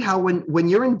guys see how when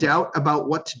you're in doubt about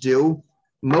what to do,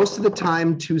 most of the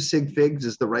time 2 sig figs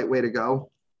is the right way to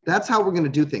go? That's how we're going to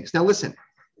do things. Now listen,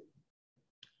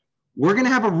 we're going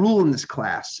to have a rule in this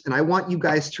class, and I want you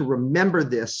guys to remember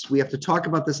this. We have to talk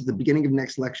about this at the beginning of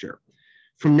next lecture.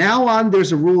 From now on,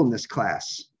 there's a rule in this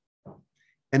class.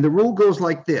 And the rule goes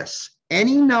like this.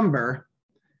 Any number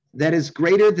that is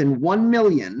greater than 1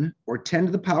 million or 10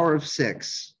 to the power of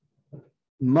 6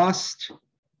 must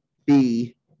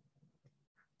be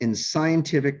in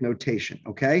scientific notation,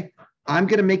 okay? I'm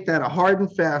going to make that a hard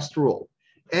and fast rule.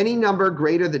 Any number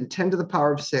greater than 10 to the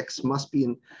power of 6 must be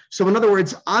in. So in other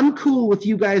words, I'm cool with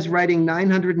you guys writing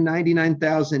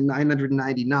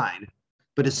 999,999.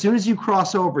 But as soon as you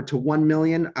cross over to 1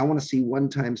 million, I want to see 1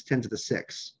 times 10 to the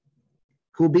 6.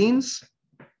 Cool beans?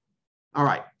 All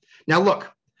right. Now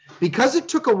look, because it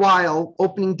took a while,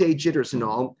 opening day jitters and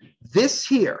all, this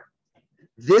here,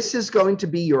 this is going to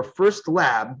be your first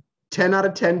lab, 10 out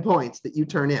of 10 points that you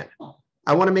turn in.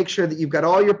 I want to make sure that you've got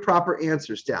all your proper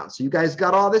answers down. So you guys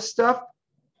got all this stuff?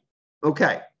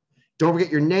 Okay. Don't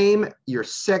forget your name, your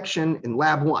section, and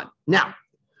lab 1. Now,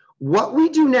 what we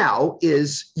do now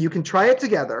is you can try it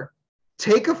together,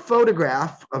 take a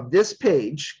photograph of this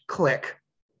page, click,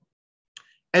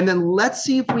 and then let's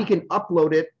see if we can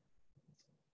upload it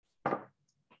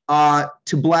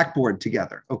to Blackboard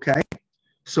together, okay?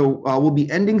 So we'll be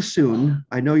ending soon.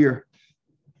 I know you're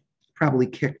probably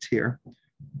kicked here.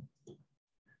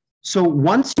 So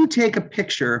once you take a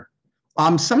picture,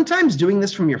 sometimes doing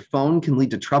this from your phone can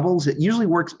lead to troubles. It usually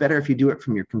works better if you do it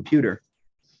from your computer.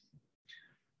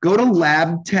 Go to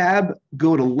Lab tab,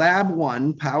 go to Lab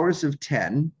 1, powers of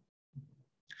 10.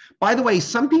 By the way,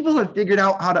 some people have figured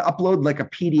out how to upload like a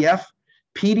PDF.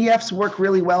 PDFs work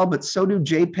really well, but so do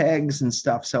JPEGs and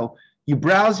stuff. So you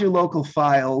browse your local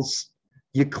files,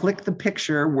 you click the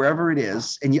picture wherever it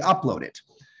is, and you upload it.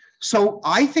 So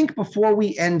I think before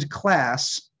we end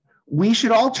class, we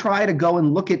should all try to go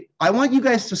and look at, I want you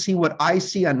guys to see what I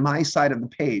see on my side of the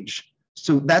page.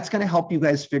 So that's going to help you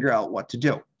guys figure out what to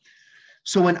do.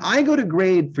 So when I go to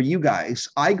grade for you guys,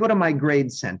 I go to my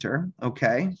grade center,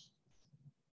 okay?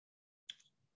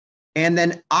 And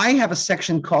then I have a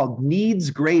section called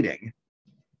needs grading.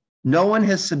 No one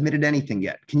has submitted anything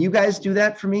yet. Can you guys do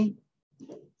that for me?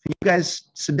 Can you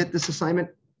guys submit this assignment?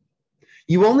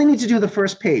 You only need to do the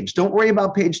first page. Don't worry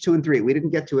about page 2 and 3. We didn't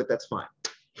get to it, that's fine.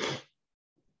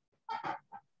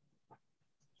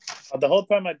 The whole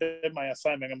time I did my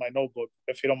assignment in my notebook,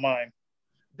 if you don't mind.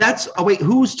 That's, oh wait,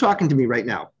 who's talking to me right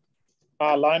now?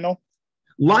 Lionel.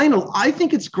 Lionel, I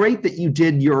think it's great that you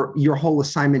did your whole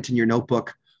assignment in your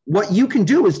notebook. What you can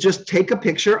do is just take a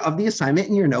picture of the assignment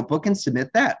in your notebook and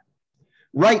submit that.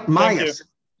 Right, Maya.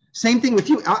 Same thing with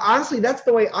you. Honestly, that's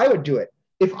the way I would do it.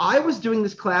 If I was doing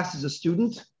this class as a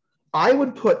student, I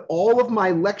would put all of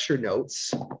my lecture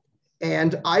notes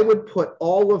and I would put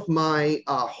all of my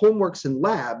homeworks and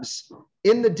labs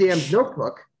in the damned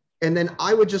notebook, and then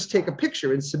I would just take a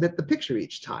picture and submit the picture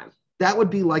each time. That would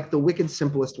be like the wicked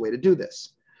simplest way to do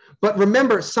this. But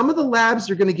remember, some of the labs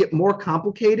are going to get more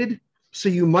complicated, so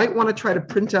you might want to try to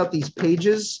print out these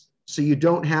pages so you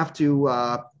don't have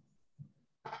to.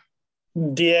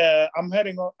 Yeah, I'm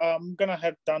gonna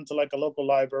head down to like a local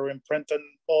library and print them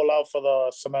all out for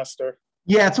the semester.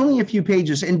 Yeah, it's only a few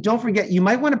pages. And don't forget, you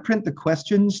might want to print the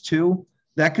questions too.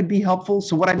 That could be helpful.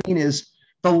 So what I mean is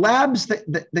the labs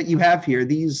that you have here,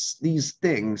 these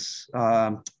things,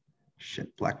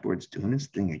 shit, Blackboard's doing his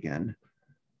thing again.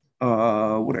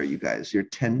 What are you guys? You're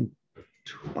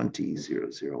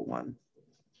 10-20-001.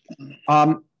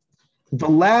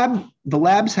 The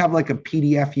labs have like a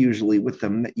PDF usually with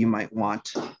them that you might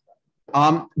want.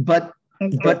 But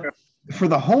for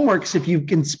the homeworks, if you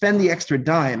can spend the extra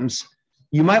dimes,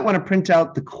 you might want to print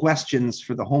out the questions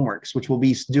for the homeworks, which we'll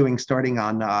be doing starting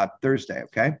on Thursday,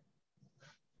 okay?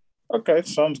 Okay,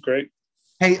 sounds great.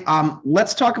 Hey,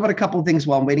 let's talk about a couple of things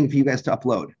while I'm waiting for you guys to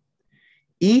upload.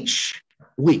 Each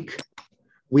week,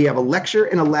 we have a lecture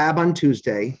and a lab on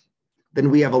Tuesday, then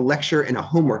we have a lecture and a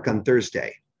homework on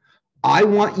Thursday. I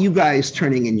want you guys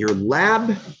turning in your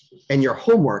lab and your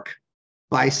homework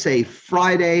by, say,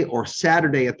 Friday or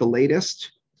Saturday at the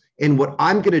latest. And what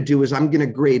I'm going to do is I'm going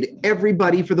to grade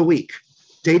everybody for the week.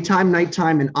 Daytime,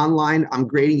 nighttime, and online, I'm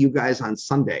grading you guys on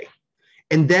Sunday.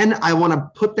 And then I want to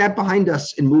put that behind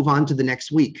us and move on to the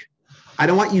next week. I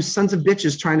don't want you sons of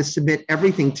bitches trying to submit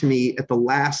everything to me at the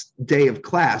last day of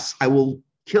class. I will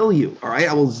kill you, all right?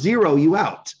 I will zero you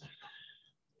out.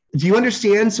 Do you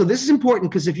understand? So this is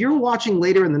important because if you're watching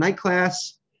later in the night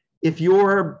class, if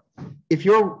you're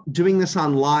doing this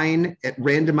online at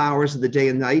random hours of the day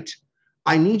and night,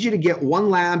 I need you to get one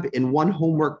lab and one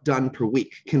homework done per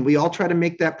week. Can we all try to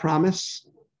make that promise?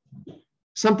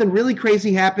 Something really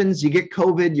crazy happens, you get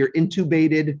COVID, you're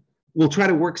intubated, we'll try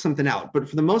to work something out. But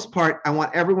for the most part, I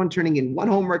want everyone turning in one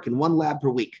homework and one lab per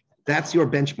week. That's your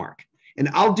benchmark. And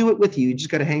I'll do it with you. You just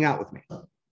got to hang out with me.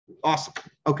 Awesome.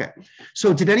 Okay.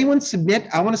 So did anyone submit?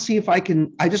 I want to see if I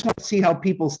just want to see how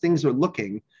people's things are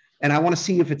looking. And I want to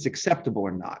see if it's acceptable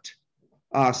or not.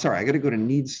 Sorry, I got to go to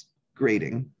needs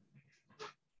grading.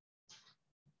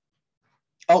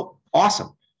 Oh,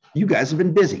 awesome. You guys have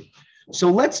been busy. So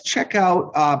let's check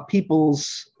out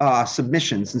people's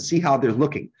submissions and see how they're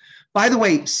looking. By the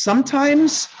way,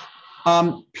 sometimes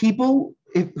people,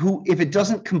 if it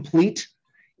doesn't complete,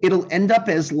 it'll end up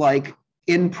as like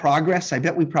in progress. I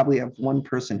bet we probably have one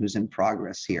person who's in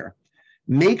progress here.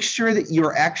 Make sure that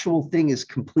your actual thing is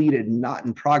completed, not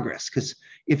in progress. Because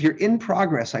if you're in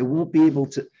progress, I won't be able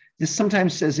to, this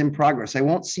sometimes says in progress. I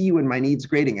won't see you in my needs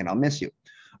grading and I'll miss you.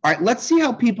 All right, let's see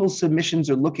how people's submissions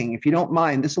are looking. If you don't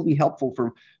mind, this will be helpful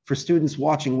for students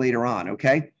watching later on,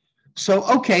 okay? So,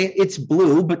 okay, it's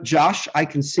blue, but Josh, I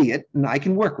can see it and I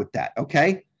can work with that,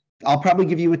 okay? I'll probably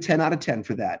give you a 10 out of 10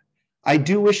 for that. I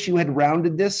do wish you had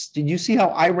rounded this. Did you see how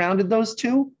I rounded those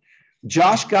two?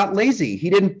 Josh got lazy. He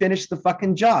didn't finish the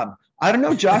fucking job. I don't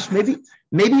know, Josh,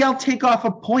 maybe I'll take off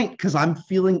a point because I'm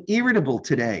feeling irritable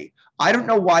today. I don't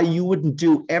know why you wouldn't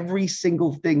do every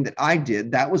single thing that I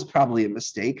did. That was probably a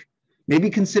mistake. Maybe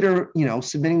consider,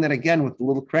 submitting that again with the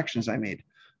little corrections I made.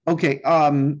 Okay,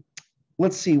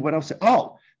 let's see what else.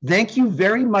 Oh, thank you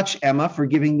very much, Emma, for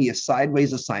giving me a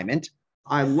sideways assignment.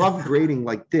 I love grading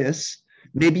like this.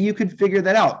 Maybe you could figure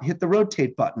that out. Hit the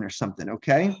rotate button or something,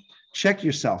 okay? Check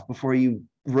yourself before you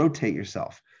rotate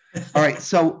yourself. All right,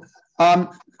 so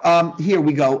here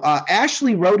we go.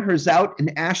 Ashley wrote hers out,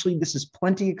 and Ashley, this is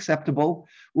plenty acceptable.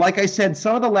 Like I said,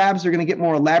 some of the labs are going to get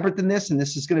more elaborate than this, and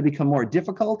this is going to become more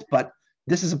difficult, but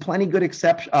this is a plenty good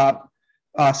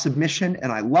submission,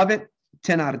 and I love it.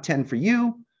 10 out of 10 for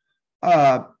you.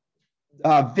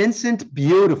 Vincent,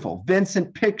 beautiful.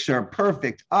 Vincent, picture,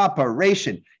 perfect,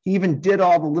 operation. He even did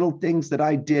all the little things that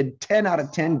I did. 10 out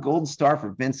of 10, gold star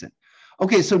for Vincent.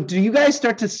 Okay, so do you guys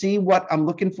start to see what I'm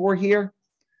looking for here?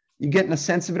 You getting a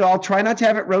sense of it all? Try not to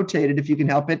have it rotated if you can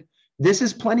help it. This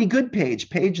is plenty good, Paige.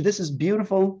 Paige, this is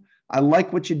beautiful. I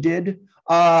like what you did.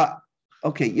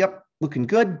 Okay, yep, looking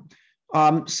good.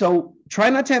 So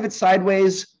try not to have it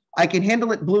sideways. I can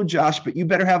handle it blue, Josh, but you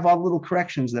better have all the little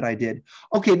corrections that I did.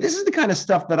 Okay, this is the kind of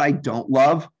stuff that I don't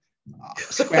love.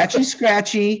 Scratchy,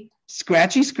 scratchy,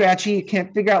 scratchy, scratchy. You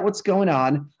can't figure out what's going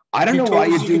on. I don't know why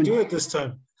you're doing. You do it this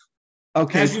time.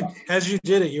 Okay. As you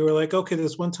did it, you were like, okay,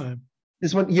 this one time.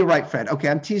 This one, you're right, Fred. Okay,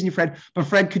 I'm teasing you, Fred. But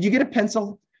Fred, could you get a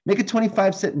pencil? Make a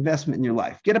 25-cent investment in your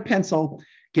life. Get a pencil,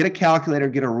 get a calculator,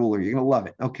 get a ruler. You're going to love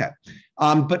it. Okay.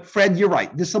 But Fred, you're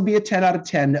right. This will be a 10 out of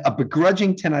 10, a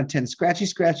begrudging 10 out of 10. Scratchy,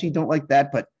 scratchy, don't like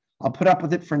that, but I'll put up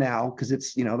with it for now because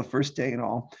it's, you know, the first day and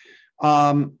all.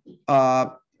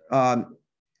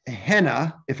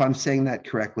 Henna, if I'm saying that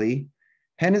correctly,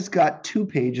 Henna's got 2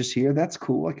 pages here. That's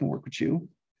cool. I can work with you.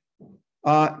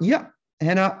 Yeah,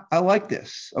 Henna, I like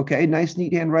this. Okay, nice,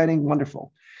 neat handwriting.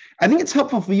 Wonderful. I think it's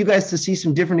helpful for you guys to see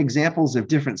some different examples of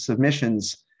different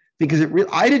submissions because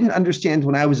I didn't understand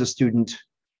when I was a student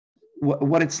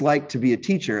what it's like to be a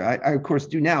teacher. I of course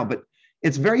do now, but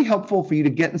it's very helpful for you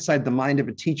to get inside the mind of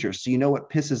a teacher so you know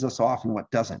what pisses us off and what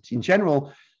doesn't. In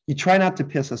general, you try not to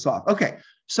piss us off. Okay,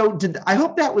 so I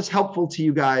hope that was helpful to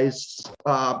you guys.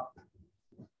 I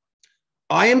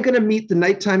am going to meet the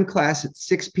nighttime class at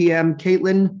 6 p.m.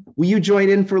 Caitlin, will you join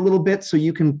in for a little bit so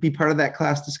you can be part of that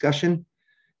class discussion?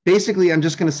 Basically, I'm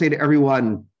just going to say to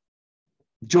everyone,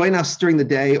 join us during the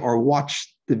day or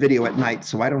watch the video at night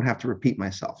so I don't have to repeat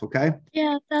myself, okay?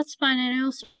 Yeah, that's fine. And I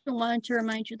also wanted to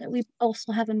remind you that we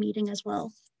also have a meeting as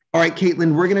well. All right,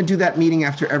 Caitlin, we're going to do that meeting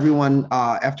after everyone,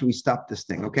 after we stop this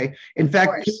thing, okay? In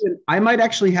fact, Caitlin, I might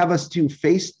actually have us do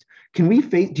do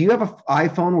you have an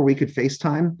iPhone where we could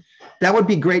FaceTime? That would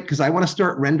be great because I want to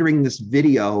start rendering this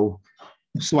video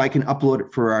so I can upload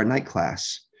it for our night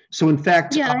class. So in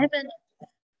fact, yeah,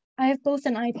 I have both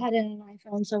an iPad and an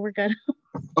iPhone, so we're good.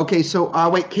 Okay, so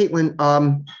wait, Caitlin,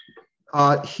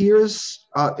 here's,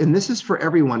 and this is for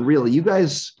everyone, really. You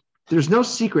guys, there's no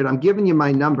secret. I'm giving you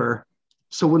my number.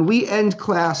 So when we end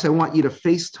class, I want you to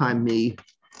FaceTime me,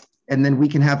 and then we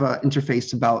can have an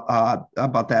interface about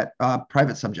that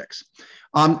private subjects.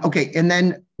 Okay, and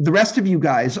then the rest of you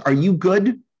guys, are you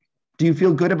good? Do you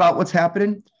feel good about what's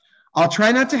happening? I'll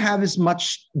try not to have as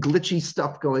much glitchy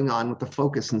stuff going on with the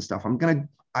focus and stuff.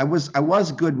 I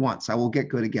was good once. I will get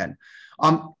good again.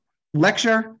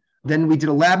 Lecture, then we did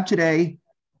a lab today.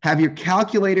 Have your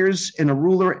calculators and a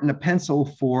ruler and a pencil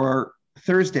for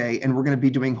Thursday, and we're going to be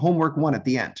doing homework 1 at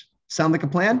the end. Sound like a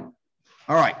plan?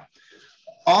 All right.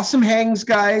 Awesome hangs,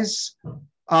 guys.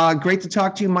 Great to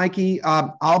talk to you, Mikey.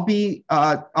 I'm only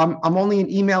an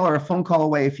email or a phone call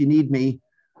away if you need me.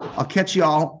 I'll catch you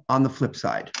all on the flip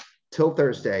side. Till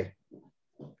Thursday.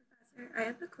 I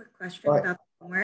have a quick question about